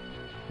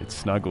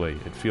 It's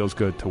snuggly. It feels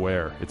good to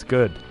wear. It's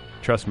good.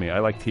 Trust me, I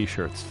like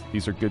t-shirts.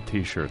 These are good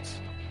t-shirts.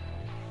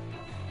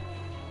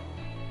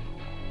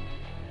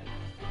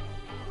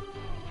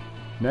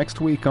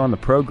 Next week on the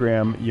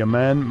program,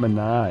 Yaman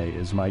Manai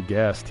is my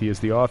guest. He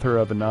is the author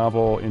of a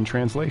novel in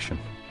translation.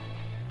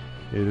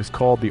 It is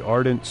called The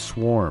Ardent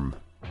Swarm.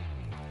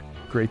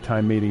 Great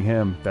time meeting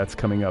him. That's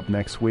coming up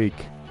next week.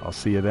 I'll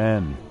see you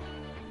then.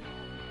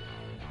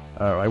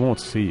 I won't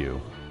see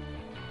you,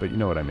 but you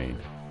know what I mean.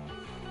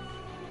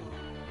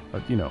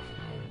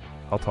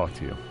 I'll talk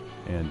to you.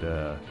 And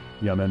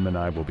Yaman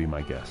Manai will be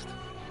my guest.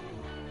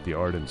 The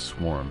Ardent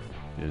Swarm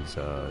is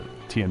a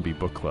TNB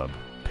Book Club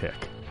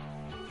pick.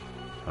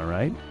 All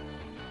right?